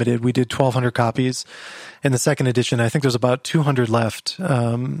also limited. We did 1,200 copies. In the second edition, I think there's about 200 left,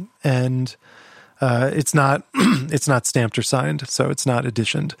 and it's not stamped or signed, so it's not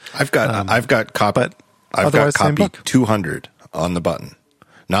editioned. I've got copy 200 on the button,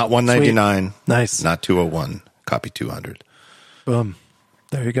 not 199. Sweet. Nice, not 201. Copy 200. Boom.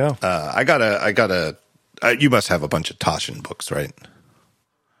 There you go. You must have a bunch of Toshin books, right?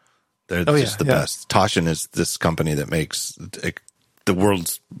 They're just the best. Toshin is this company that makes the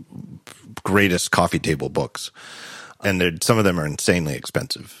world's greatest coffee table books. And some of them are insanely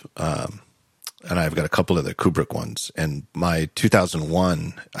expensive. And I've got a couple of the Kubrick ones. And my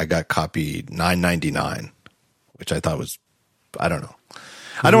 2001, I got copy $9.99, which I thought was, I don't know.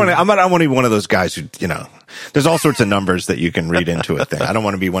 I don't want to be one of those guys who, there's all sorts of numbers that you can read into a thing. I don't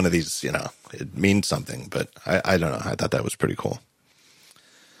want to be one of these, it means something, but I don't know. I thought that was pretty cool.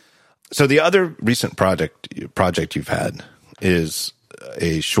 So the other recent project you've had is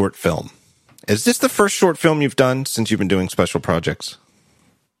a short film. Is this the first short film you've done since you've been doing special projects?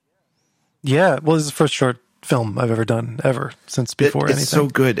 Yeah. Well, this is the first short film I've ever done, since before anything. It's so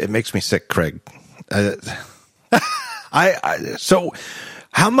good. It makes me sick, Craig. So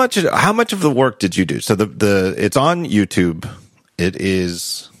how much of the work did you do? So it's on YouTube. It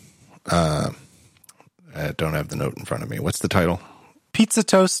is, I don't have the note in front of me. What's the title? Pizza,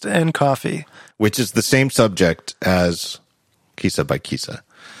 Toast, and Coffee. Which is the same subject as Kisa by Kisa.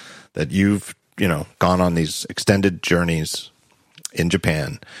 That you've, gone on these extended journeys in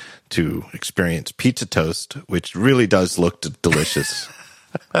Japan to experience pizza toast, which really does look delicious.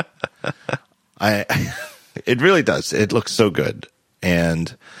 It really does. It looks so good.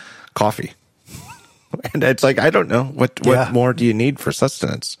 And coffee. And it's like, I don't know, what more do you need for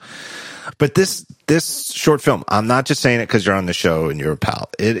sustenance? But this short film, I'm not just saying it because you're on the show and you're a pal.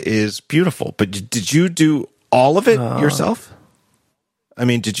 It is beautiful. But did you do all of it yourself? I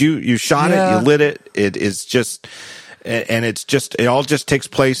mean, you shot it, you lit it. It is just, and it all just takes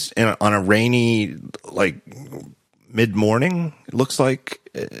place on a rainy, like mid-morning, it looks like.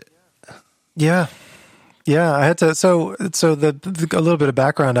 Yeah, I had to. So a little bit of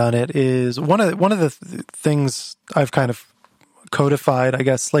background on it is one of the things I've kind of codified, I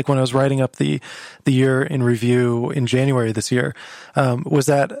guess, like when I was writing up the year in review in January this year, is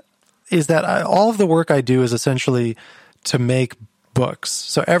that all of the work I do is essentially to make books.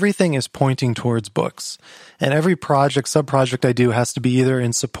 So everything is pointing towards books, and every sub-project I do has to be either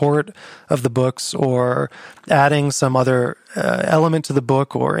in support of the books or adding some other element to the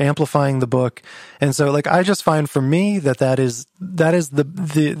book or amplifying the book. And so, like, I just find for me that is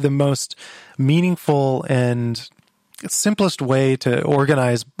the most meaningful and simplest way to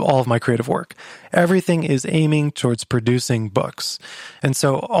organize all of my creative work. Everything is aiming towards producing books. And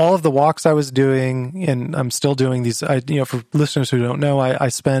so all of the walks I was doing, and I'm still doing these, for listeners who don't know, I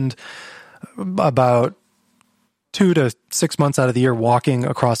spend about 2 to 6 months out of the year walking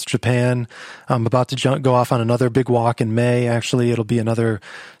across Japan. I'm about to go off on another big walk in May. Actually, it'll be another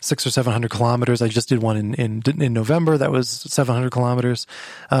 600 or 700 kilometers. I just did one in November. That was 700 kilometers.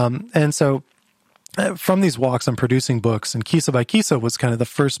 And so from these walks, I'm producing books, and Kisa by Kisa was kind of the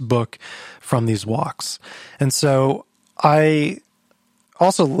first book from these walks. And so I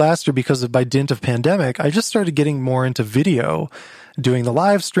also last year, because by dint of pandemic, I just started getting more into video, doing the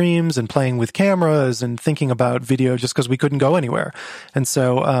live streams and playing with cameras and thinking about video just because we couldn't go anywhere. And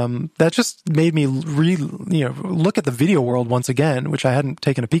so that just made me look at the video world once again, which I hadn't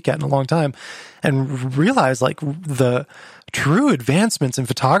taken a peek at in a long time, and realize like the true advancements in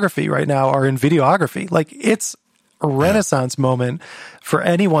photography right now are in videography. Like it's a renaissance moment for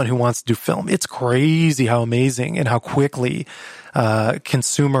anyone who wants to do film. It's crazy how amazing and how quickly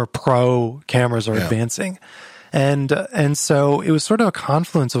consumer pro cameras are advancing. And so it was sort of a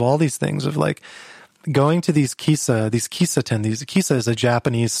confluence of all these things of like going to these Kisa-ten. Kisa is a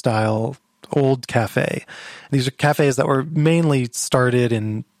Japanese style old cafe. These are cafes that were mainly started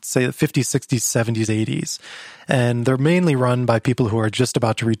in, say, the 50s, 60s, 70s, 80s. And they're mainly run by people who are just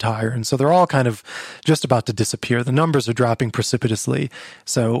about to retire. And so they're all kind of just about to disappear. The numbers are dropping precipitously.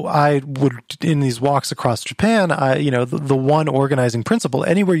 So I would, in these walks across Japan, the one organizing principle,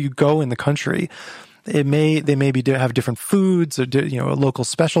 anywhere you go in the country, they maybe have different foods or, a local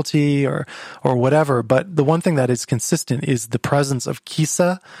specialty or whatever. But the one thing that is consistent is the presence of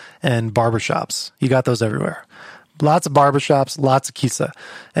kisa and barbershops. You got those everywhere. Lots of barbershops, lots of kisa.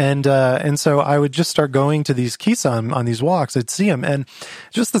 And so I would just start going to these kisa on these walks. I'd see them, and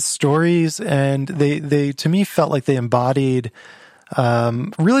just the stories, and they to me felt like they embodied,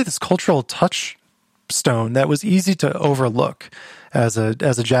 really this cultural touchstone that was easy to overlook as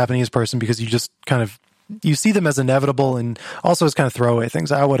a Japanese person, because you just kind of, you see them as inevitable and also as kind of throwaway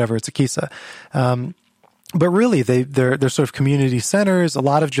things. Whatever, it's a kisa. But really, they're sort of community centers. A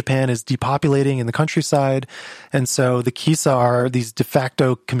lot of Japan is depopulating in the countryside. And so the kisa are these de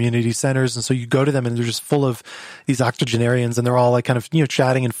facto community centers. And so you go to them and they're just full of these octogenarians, and they're all like kind of,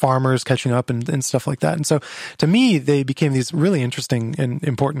 chatting, and farmers catching up and stuff like that. And so to me, they became these really interesting and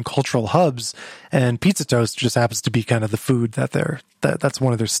important cultural hubs. And pizza toast just happens to be kind of the food that's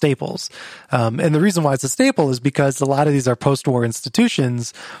one of their staples. And the reason why it's a staple is because a lot of these are post-war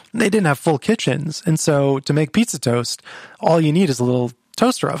institutions. They didn't have full kitchens. And so to make pizza toast, all you need is a little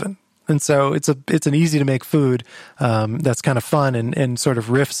toaster oven. And so it's an easy to make food that's kind of fun and sort of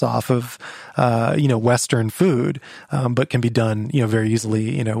riffs off of Western food, but can be done very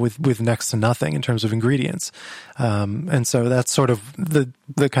easily with next to nothing in terms of ingredients. And so that's sort of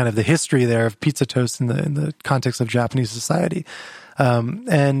the kind of the history there of pizza toast in the context of Japanese society.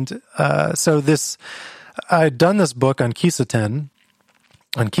 So I'd done this book on Kisa-ten.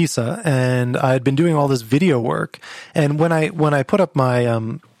 On Kisa, and I'd been doing all this video work. And when I put up my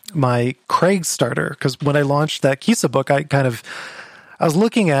my Craigsstarter, because when I launched that Kisa book, I was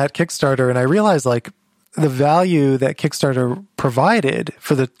looking at Kickstarter, and I realized like the value that Kickstarter provided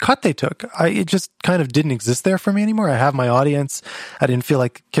for the cut they took, it just kind of didn't exist there for me anymore. I have my audience. I didn't feel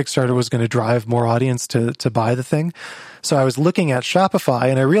like Kickstarter was going to drive more audience to buy the thing. So I was looking at Shopify,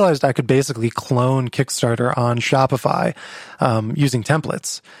 and I realized I could basically clone Kickstarter on Shopify using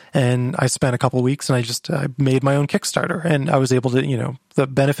templates. And I spent a couple of weeks, and I made my own Kickstarter, and I was able to, the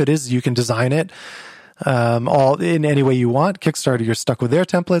benefit is you can design it all in any way you want. Kickstarter, you're stuck with their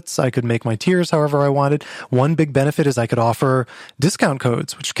templates. I could make my tiers however I wanted. One big benefit is I could offer discount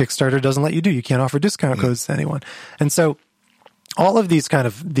codes, which Kickstarter doesn't let you do. You can't offer discount codes to anyone. And so all of these kind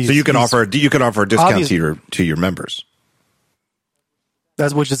of these. So you can offer a discount to your members.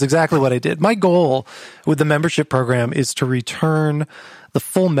 Which is exactly what I did. My goal with the membership program is to return the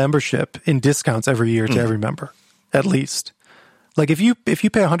full membership in discounts every year to every member, at least. Like if you pay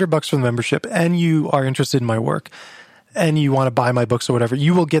 $100 for the membership and you are interested in my work and you want to buy my books or whatever,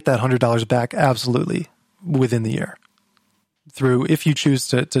 you will get that $100 back absolutely within the year. If you choose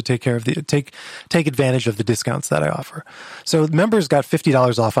to take care of take advantage of the discounts that I offer. So members got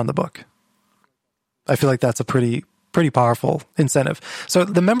 $50 off on the book. I feel like that's a pretty powerful incentive. So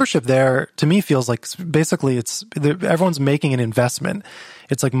the membership there to me feels like basically everyone's making an investment.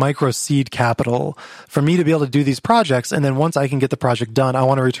 It's like micro seed capital for me to be able to do these projects. And then once I can get the project done, I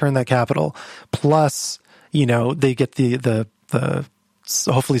want to return that capital. Plus, they get the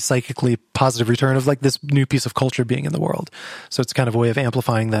hopefully psychically positive return of like this new piece of culture being in the world. So it's kind of a way of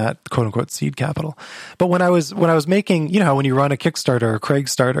amplifying that quote unquote seed capital. But when I was making, when you run a Kickstarter or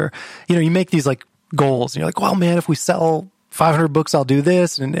Craigsstarter, you make these like goals, and you're like, well, man, if we sell 500 books, I'll do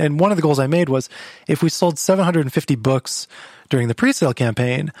this. And one of the goals I made was if we sold 750 books during the pre-sale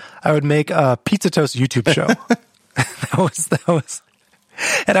campaign, I would make a Pizza Toast YouTube show. that was,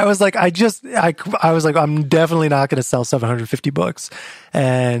 and I was like, I was like, I'm definitely not going to sell 750 books.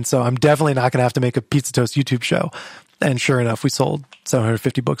 And so I'm definitely not going to have to make a Pizza Toast YouTube show. And sure enough, we sold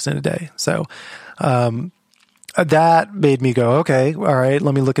 750 books in a day. So, that made me go, okay, all right,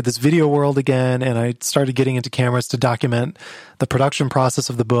 let me look at this video world again. And I started getting into cameras to document the production process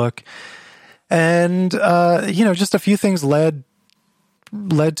of the book. And, just a few things led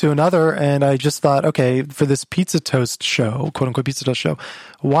to another. And I just thought, okay, for this Pizza Toast show, quote unquote Pizza Toast show,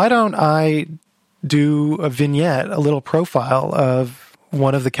 why don't I do a vignette, a little profile of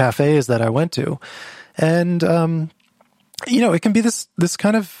one of the cafes that I went to? And, it can be this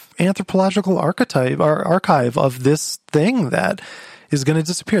kind of anthropological archive of this thing that is going to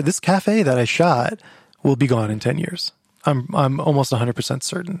disappear. This cafe that I shot will be gone in 10 years. I'm almost 100%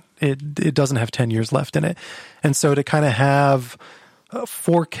 certain. It doesn't have 10 years left in it. And so to kind of have a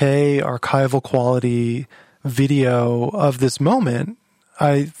 4K archival quality video of this moment,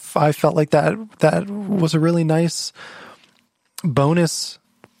 I felt like that was a really nice bonus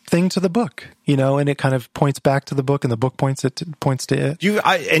thing to the book, and it kind of points back to the book, and the book points to it.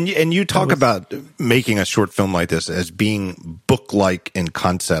 You talk about making a short film like this as being book-like in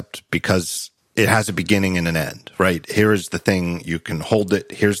concept because it has a beginning and an end, right? Here is the thing, you can hold it.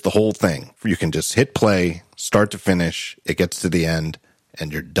 Here's the whole thing. You can just hit play, start to finish. It gets to the end,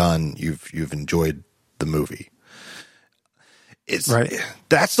 and you're done. You've enjoyed the movie. It's right.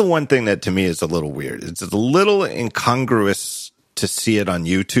 That's the one thing that to me is a little weird. It's a little incongruous to see it on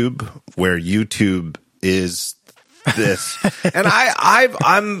YouTube, where YouTube is this, and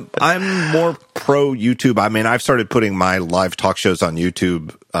I'm more pro YouTube. I mean, I've started putting my live talk shows on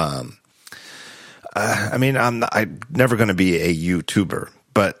YouTube. I'm never going to be a YouTuber,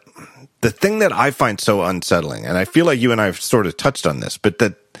 but the thing that I find so unsettling, and I feel like you and I have sort of touched on this, but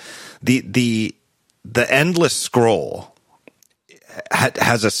that the endless scroll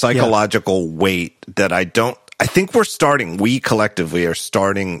has a psychological weight that I think we collectively are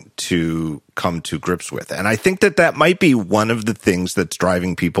starting to come to grips with. And I think that might be one of the things that's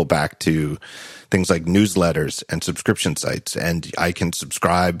driving people back to things like newsletters and subscription sites. And I can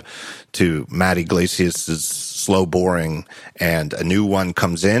subscribe to Matt Iglesias' Slow Boring, and a new one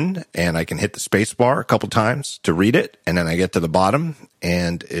comes in, and I can hit the space bar a couple times to read it. And then I get to the bottom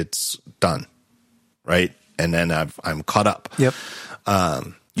and it's done. Right. And then I'm caught up. Yep.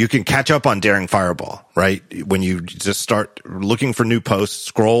 You can catch up on Daring Fireball, right? When you just start looking for new posts,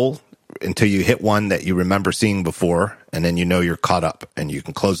 scroll until you hit one that you remember seeing before, and then you're caught up, and you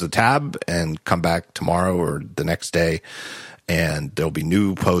can close the tab and come back tomorrow or the next day, and there'll be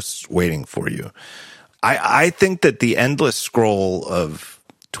new posts waiting for you. I think that the endless scroll of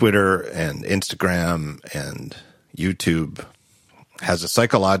Twitter and Instagram and YouTube has a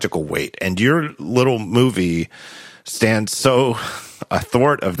psychological weight, and your little movie stands so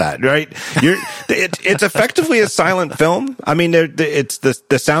athwart of that, right? It's effectively a silent film. I mean, it's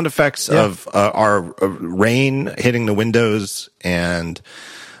the sound effects of our rain hitting the windows and,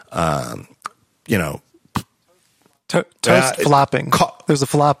 toast flopping. There's a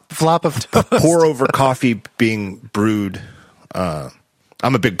flop of toast. Pour over coffee being brewed. I'm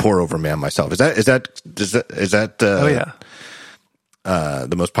a big pour over man myself. Is that oh yeah,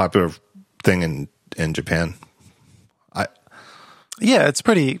 the most popular thing in Japan? Yeah, it's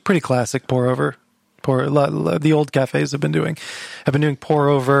pretty classic pour over. The old cafes have been doing pour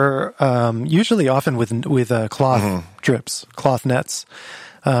over, usually often with cloth drips, cloth nets.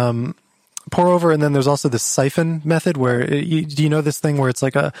 Pour over, and then there's also the siphon method where do you know this thing where it's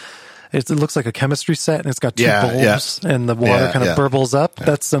like it looks like a chemistry set, and it's got two bulbs, and the water kind of burbles up.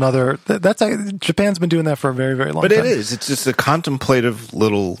 Yeah. That's Japan's been doing that for a very, very long time. But it's just a contemplative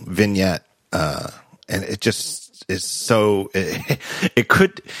little vignette, and it just is so. It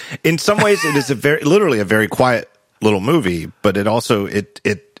could, in some ways, it is literally a very quiet little movie, but it also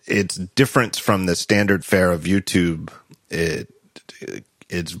it's different from the standard fare of YouTube.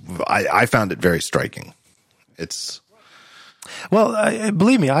 I found it very striking.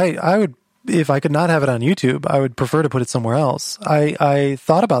 Believe me, I would, if I could not have it on YouTube, I would prefer to put it somewhere else. I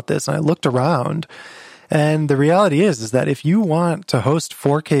thought about this and I looked around, and the reality is that if you want to host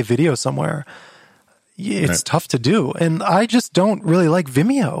 4K video somewhere, it's tough to do. And I just don't really like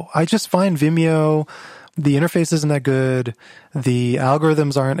Vimeo. I just find Vimeo, the interface isn't that good. The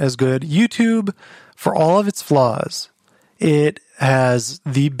algorithms aren't as good. YouTube, for all of its flaws, it has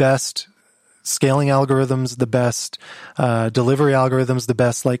the best scaling algorithms, the best delivery algorithms, the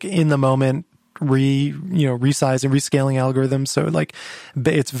best like in the moment resize and rescaling algorithms. So like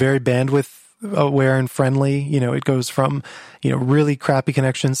it's very bandwidth aware and friendly. It goes from, really crappy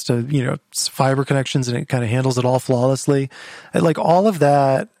connections to, fiber connections, and it kind of handles it all flawlessly. Like all of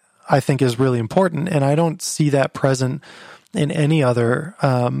that, I think is really important. And I don't see that present in any other,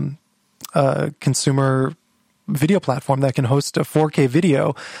 consumer video platform that can host a 4K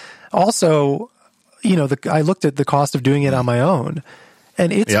video. Also, I looked at the cost of doing it on my own,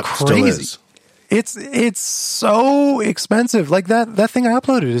 and it's crazy. It's so expensive. Like that thing I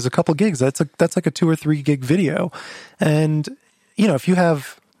uploaded is a couple gigs. That's like a 2 or 3 gig video. And, if you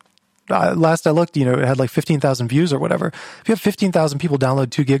have, last I looked, it had like 15,000 views or whatever. If you have 15,000 people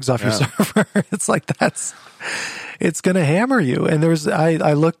download 2 gigs off your server, it's like it's going to hammer you. And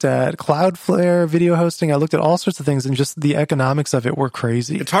I looked at Cloudflare video hosting. I looked at all sorts of things, and just the economics of it were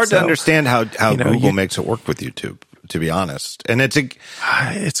crazy. It's hard to understand how Google makes it work with YouTube, to be honest. And it's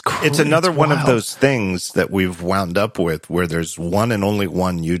another one of those things that we've wound up with, where there's one and only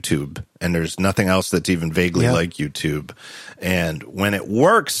one YouTube, and there's nothing else that's even vaguely like YouTube. And when it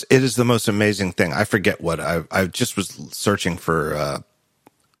works, it is the most amazing thing. I forget what I just was searching for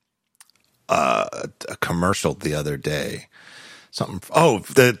a commercial the other day.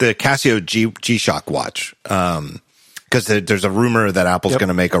 The Casio G-Shock watch. Because there's a rumor that Apple's going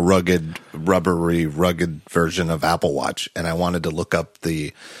to make a rugged version of Apple Watch, and I wanted to look up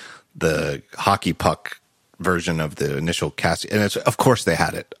the hockey puck version of the initial Casio, and of course they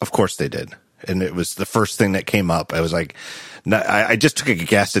had it. Of course they did, and it was the first thing that came up. I was like, I just took a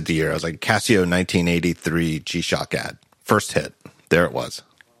guess at the year. I was like, Casio 1983 G-Shock ad, first hit. There it was.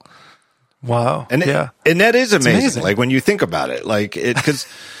 Wow, and that is amazing. Like when you think about it, like it because.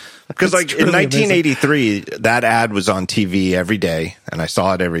 Because like in 1983, that ad was on TV every day, and I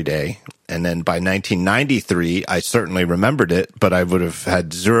saw it every day. And then by 1993, I certainly remembered it, but I would have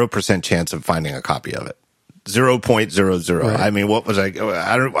had 0% chance of finding a copy of it. 0.00. Right. I mean, what was I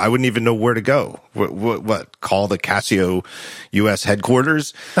wouldn't even know where to go. What? Call the Casio U.S.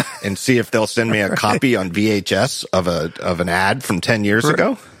 headquarters and see if they'll send me a copy on VHS of an ad from 10 years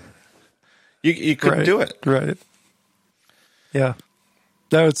ago? You couldn't do it. Right. Yeah.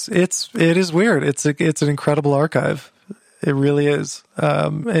 No, it is weird. It's an incredible archive. It really is.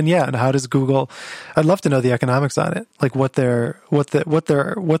 And how does Google? I'd love to know the economics on it, like what their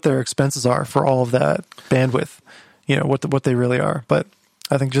expenses are for all of that bandwidth. What they really are. But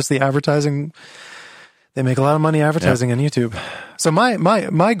I think just the advertising, they make a lot of money advertising on YouTube. So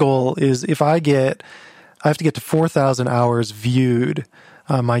my goal is I have to get to 4,000 hours viewed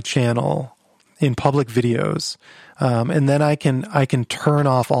on my channel in public videos. And then I can turn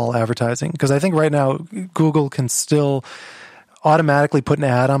off all advertising, because I think right now Google can still automatically put an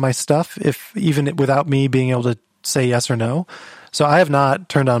ad on my stuff even without me being able to say yes or no. So I have not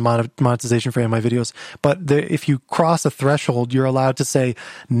turned on monetization for any of my videos, but if you cross a threshold, you're allowed to say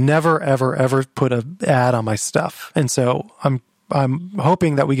never, ever, ever put an ad on my stuff. And so I'm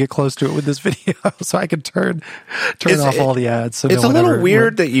hoping that we get close to it with this video, so I can turn off all the ads. So it's a little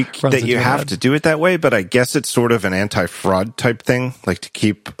weird that you have to do it that way, but I guess it's sort of an anti-fraud type thing, like to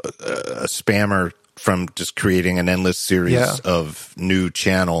keep a spammer from just creating an endless series of new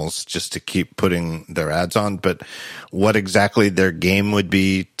channels just to keep putting their ads on. But what exactly their game would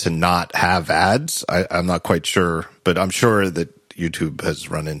be to not have ads, I'm not quite sure. But I'm sure that YouTube has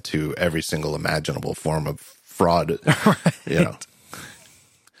run into every single imaginable form of fraud, right.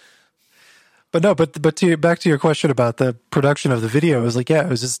 But no, but back to your question about the production of the video, it was like, it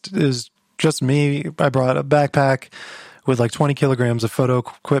was just me. I brought a backpack with like 20 kilograms of photo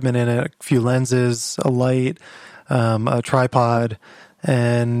equipment in it, a few lenses, a light, a tripod,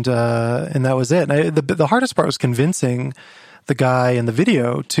 and that was it. And the hardest part was convincing the guy in the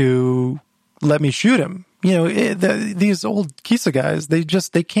video to let me shoot him. These old Kisa guys, they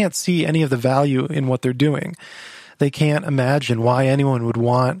can't see any of the value in what they're doing. They can't imagine why anyone would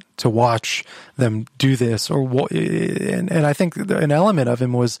want to watch them do this, and I think an element of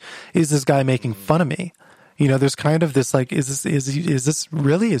him was, is this guy making fun of me? There's kind of this like, is this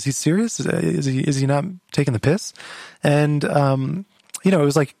really? Is he serious? Is he not taking the piss? And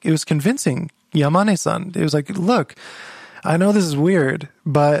it was convincing Yamane-san. It was like, look, I know this is weird,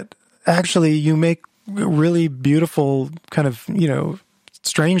 but actually you make really beautiful kind of,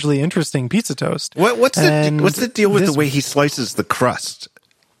 strangely interesting pizza toast. What's the deal with the way he slices the crust?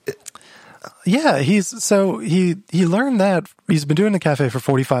 Yeah, he learned that. He's been doing the cafe for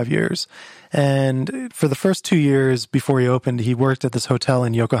 45 years. And for the first 2 years before he opened, he worked at this hotel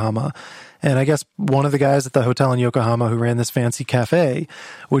in Yokohama. And I guess one of the guys at the hotel in Yokohama who ran this fancy cafe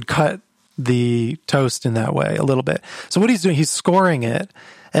would cut the toast in that way a little bit. So what he's doing, he's scoring it,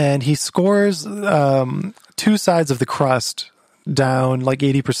 and he scores 2 sides of the crust down like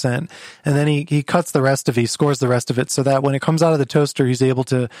 80%, and then he cuts the rest of it, he scores the rest of it, so that when it comes out of the toaster, he's able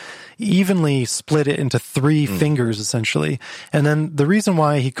to evenly split it into 3 fingers, essentially. And then the reason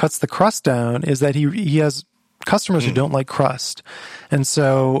why he cuts the crust down is that he has customers who don't like crust. And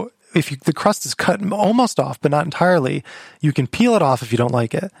so the crust is cut almost off, but not entirely, you can peel it off if you don't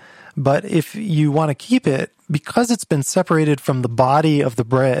like it. But if you want to keep it, because it's been separated from the body of the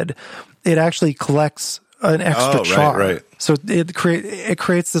bread, it actually collects an extra char. Right. So it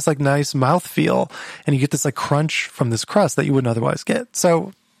creates this like nice mouthfeel, and you get this like crunch from this crust that you wouldn't otherwise get.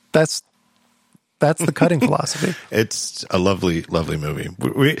 So that's the cutting philosophy. It's a lovely, lovely movie.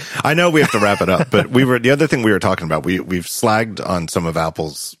 I know we have to wrap it up, but the other thing we were talking about, we've slagged on some of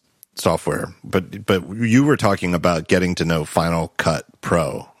Apple's software, but you were talking about getting to know Final Cut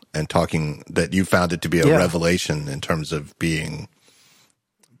Pro and talking that you found it to be a revelation in terms of being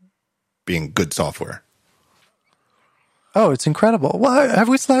good software. Oh, it's incredible. Well, have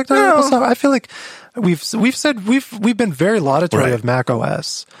we slagged on Apple software? I feel like we've said we've been very laudatory of Mac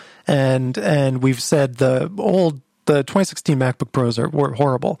OS, and we've said the 2016 MacBook Pros were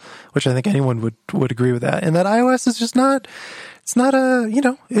horrible, which I think anyone would agree with that. And that iOS is just not. It's not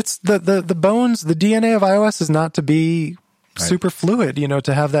it's the bones, the DNA of iOS is not to be super fluid,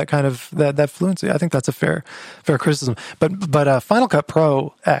 to have that kind of that fluency. I think that's a fair criticism. But Final Cut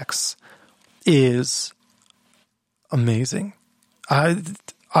Pro X is amazing. I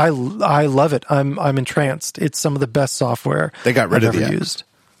love it. I'm entranced. It's some of the best software they got rid I've of the ever X. used.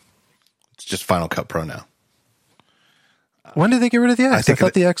 It's just Final Cut Pro now. When did they get rid of the X? I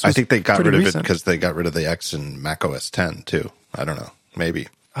thought the X was I think they got rid of recent. it because they got rid of the X in Mac OS 10 too. I don't know. Maybe.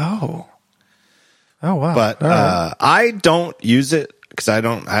 Oh wow. But I don't use it because I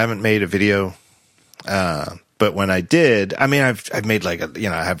haven't made a video. But when I did, I mean, I've made like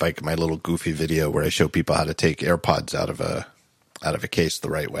I have like my little goofy video where I show people how to take AirPods out of a case the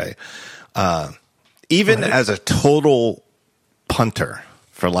right way. Even as a total punter,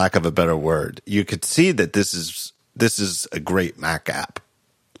 for lack of a better word, you could see that this is a great Mac app.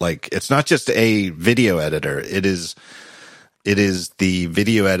 Like, it's not just a video editor. It is the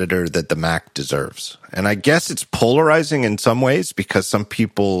video editor that the Mac deserves. And I guess it's polarizing in some ways because some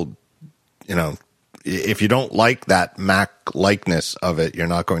people, if you don't like that Mac likeness of it, you're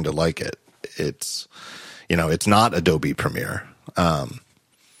not going to like it. It's not Adobe Premiere. But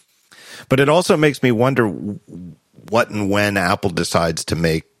it also makes me wonder what and when Apple decides to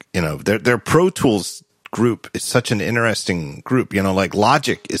make, their Pro Tools group is such an interesting group. Like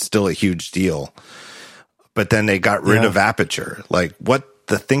Logic is still a huge deal, but then they got rid of Aperture. Like, what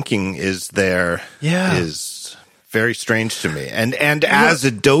the thinking is there is very strange to me. And as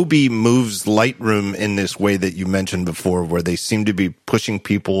Adobe moves Lightroom in this way that you mentioned before, where they seem to be pushing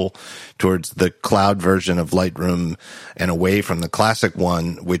people towards the cloud version of Lightroom and away from the classic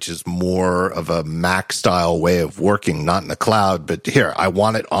one, which is more of a Mac style way of working, not in the cloud, but here, I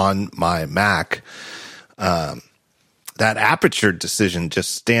want it on my Mac. That Aperture decision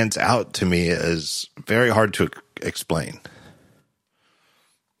just stands out to me as very hard to explain.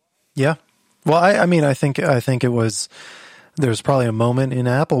 Yeah. Well, I think it was, there's probably a moment in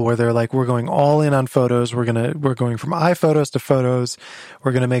Apple where they're like, we're going all in on photos. We're going from iPhotos to photos.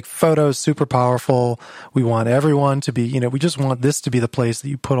 We're going to make photos super powerful. We want everyone to be, we just want this to be the place that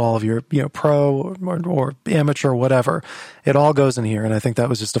you put all of your, pro or amateur or whatever. It all goes in here. And I think that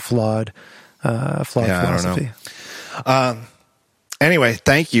was just a flawed philosophy. I don't know. Anyway,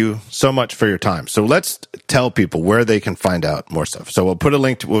 thank you so much for your time. So let's tell people where they can find out more stuff. So we'll put a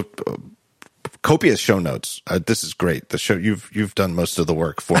link to copious show notes. This is great. The show you've done most of the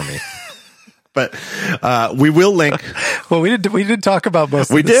work for me, but we will link. Well, we did talk about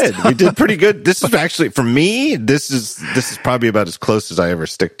most. We did pretty good. This is actually, for me, this is probably about as close as I ever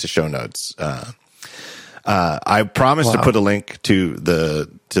stick to show notes. I promise to put a link to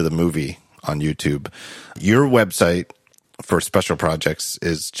the movie on YouTube. Your website for special projects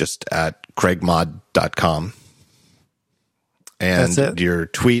is just at craigmod.com. And your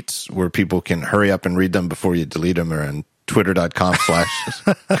tweets where people can hurry up and read them before you delete them are on twitter.com/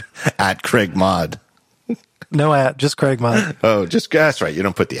 at craigmod. No just craigmod. Oh, that's right. You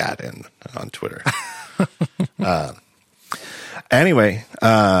don't put the at in on Twitter. Anyway,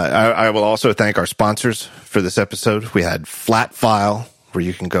 I will also thank our sponsors for this episode. We had Flatfile, where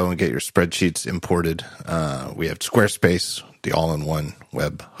you can go and get your spreadsheets imported. We have Squarespace, the all-in-one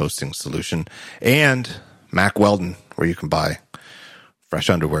web hosting solution, and Mack Weldon, where you can buy fresh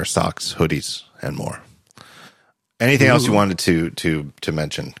underwear, socks, hoodies, and more. Anything else you wanted to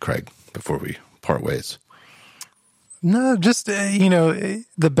mention, Craig, before we part ways? No, just the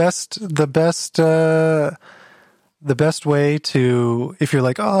best the best way to, if you're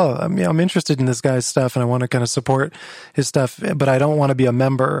like, oh, I'm interested in this guy's stuff and I want to kind of support his stuff, but I don't want to be a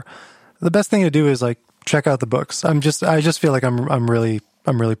member, the best thing to do is like check out the books. I just feel like I'm really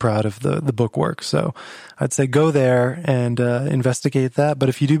proud of the book work. So I'd say go there and investigate that. But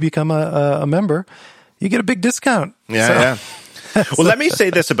if you do become a member, you get a big discount. Yeah. Well, let me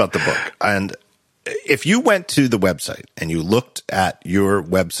say this about the book. And if you went to the website and you looked at your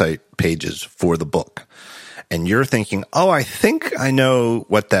website pages for the book, and you're thinking, oh, I think I know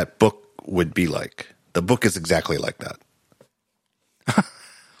what that book would be like. The book is exactly like that.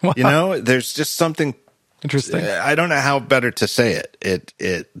 Wow. You know, there's just something interesting. I don't know how better to say it.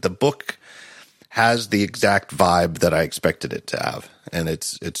 The book has the exact vibe that I expected it to have, and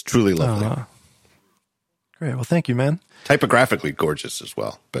it's truly lovely. Great. Well, thank you, man. Typographically gorgeous as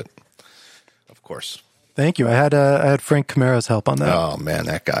well, but of course. Thank you. I had Frank Camaro's help on that. Oh man,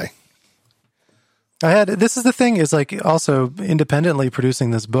 that guy. This is the thing, is like also independently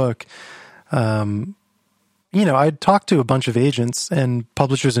producing this book. I'd talked to a bunch of agents and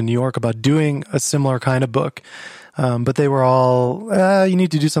publishers in New York about doing a similar kind of book. But they were all, you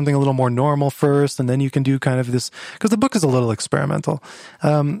need to do something a little more normal first, and then you can do kind of this, because the book is a little experimental.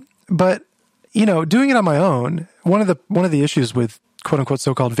 But doing it on my own, one of the issues with quote unquote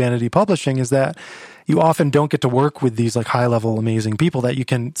so-called vanity publishing is that you often don't get to work with these like high level amazing people that you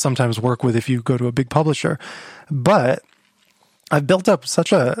can sometimes work with if you go to a big publisher. But I've built up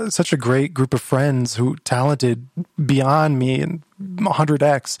such a great group of friends who talented beyond me and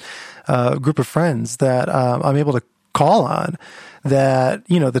 100x group of friends that I'm able to call on. That,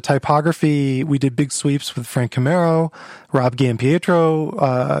 the typography, we did big sweeps with Frank Camaro, Rob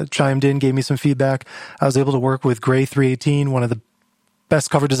Giampietro chimed in, gave me some feedback. I was able to work with Gray 318, one of the best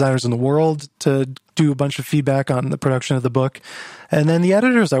cover designers in the world, to do a bunch of feedback on the production of the book. And then the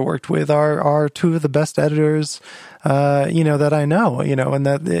editors I worked with are two of the best editors, that I know, and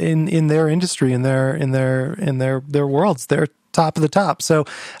that in their industry, in their worlds, they're top of the top. So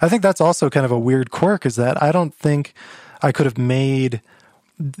I think that's also kind of a weird quirk, is that I don't think I could have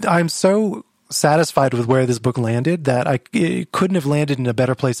I'm so satisfied with where this book landed that it couldn't have landed in a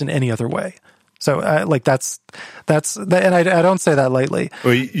better place in any other way. So, that's, and I don't say that lightly.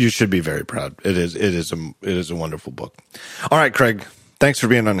 Well, you should be very proud. It is a wonderful book. All right, Craig, thanks for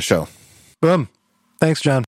being on the show. Boom. Thanks, John.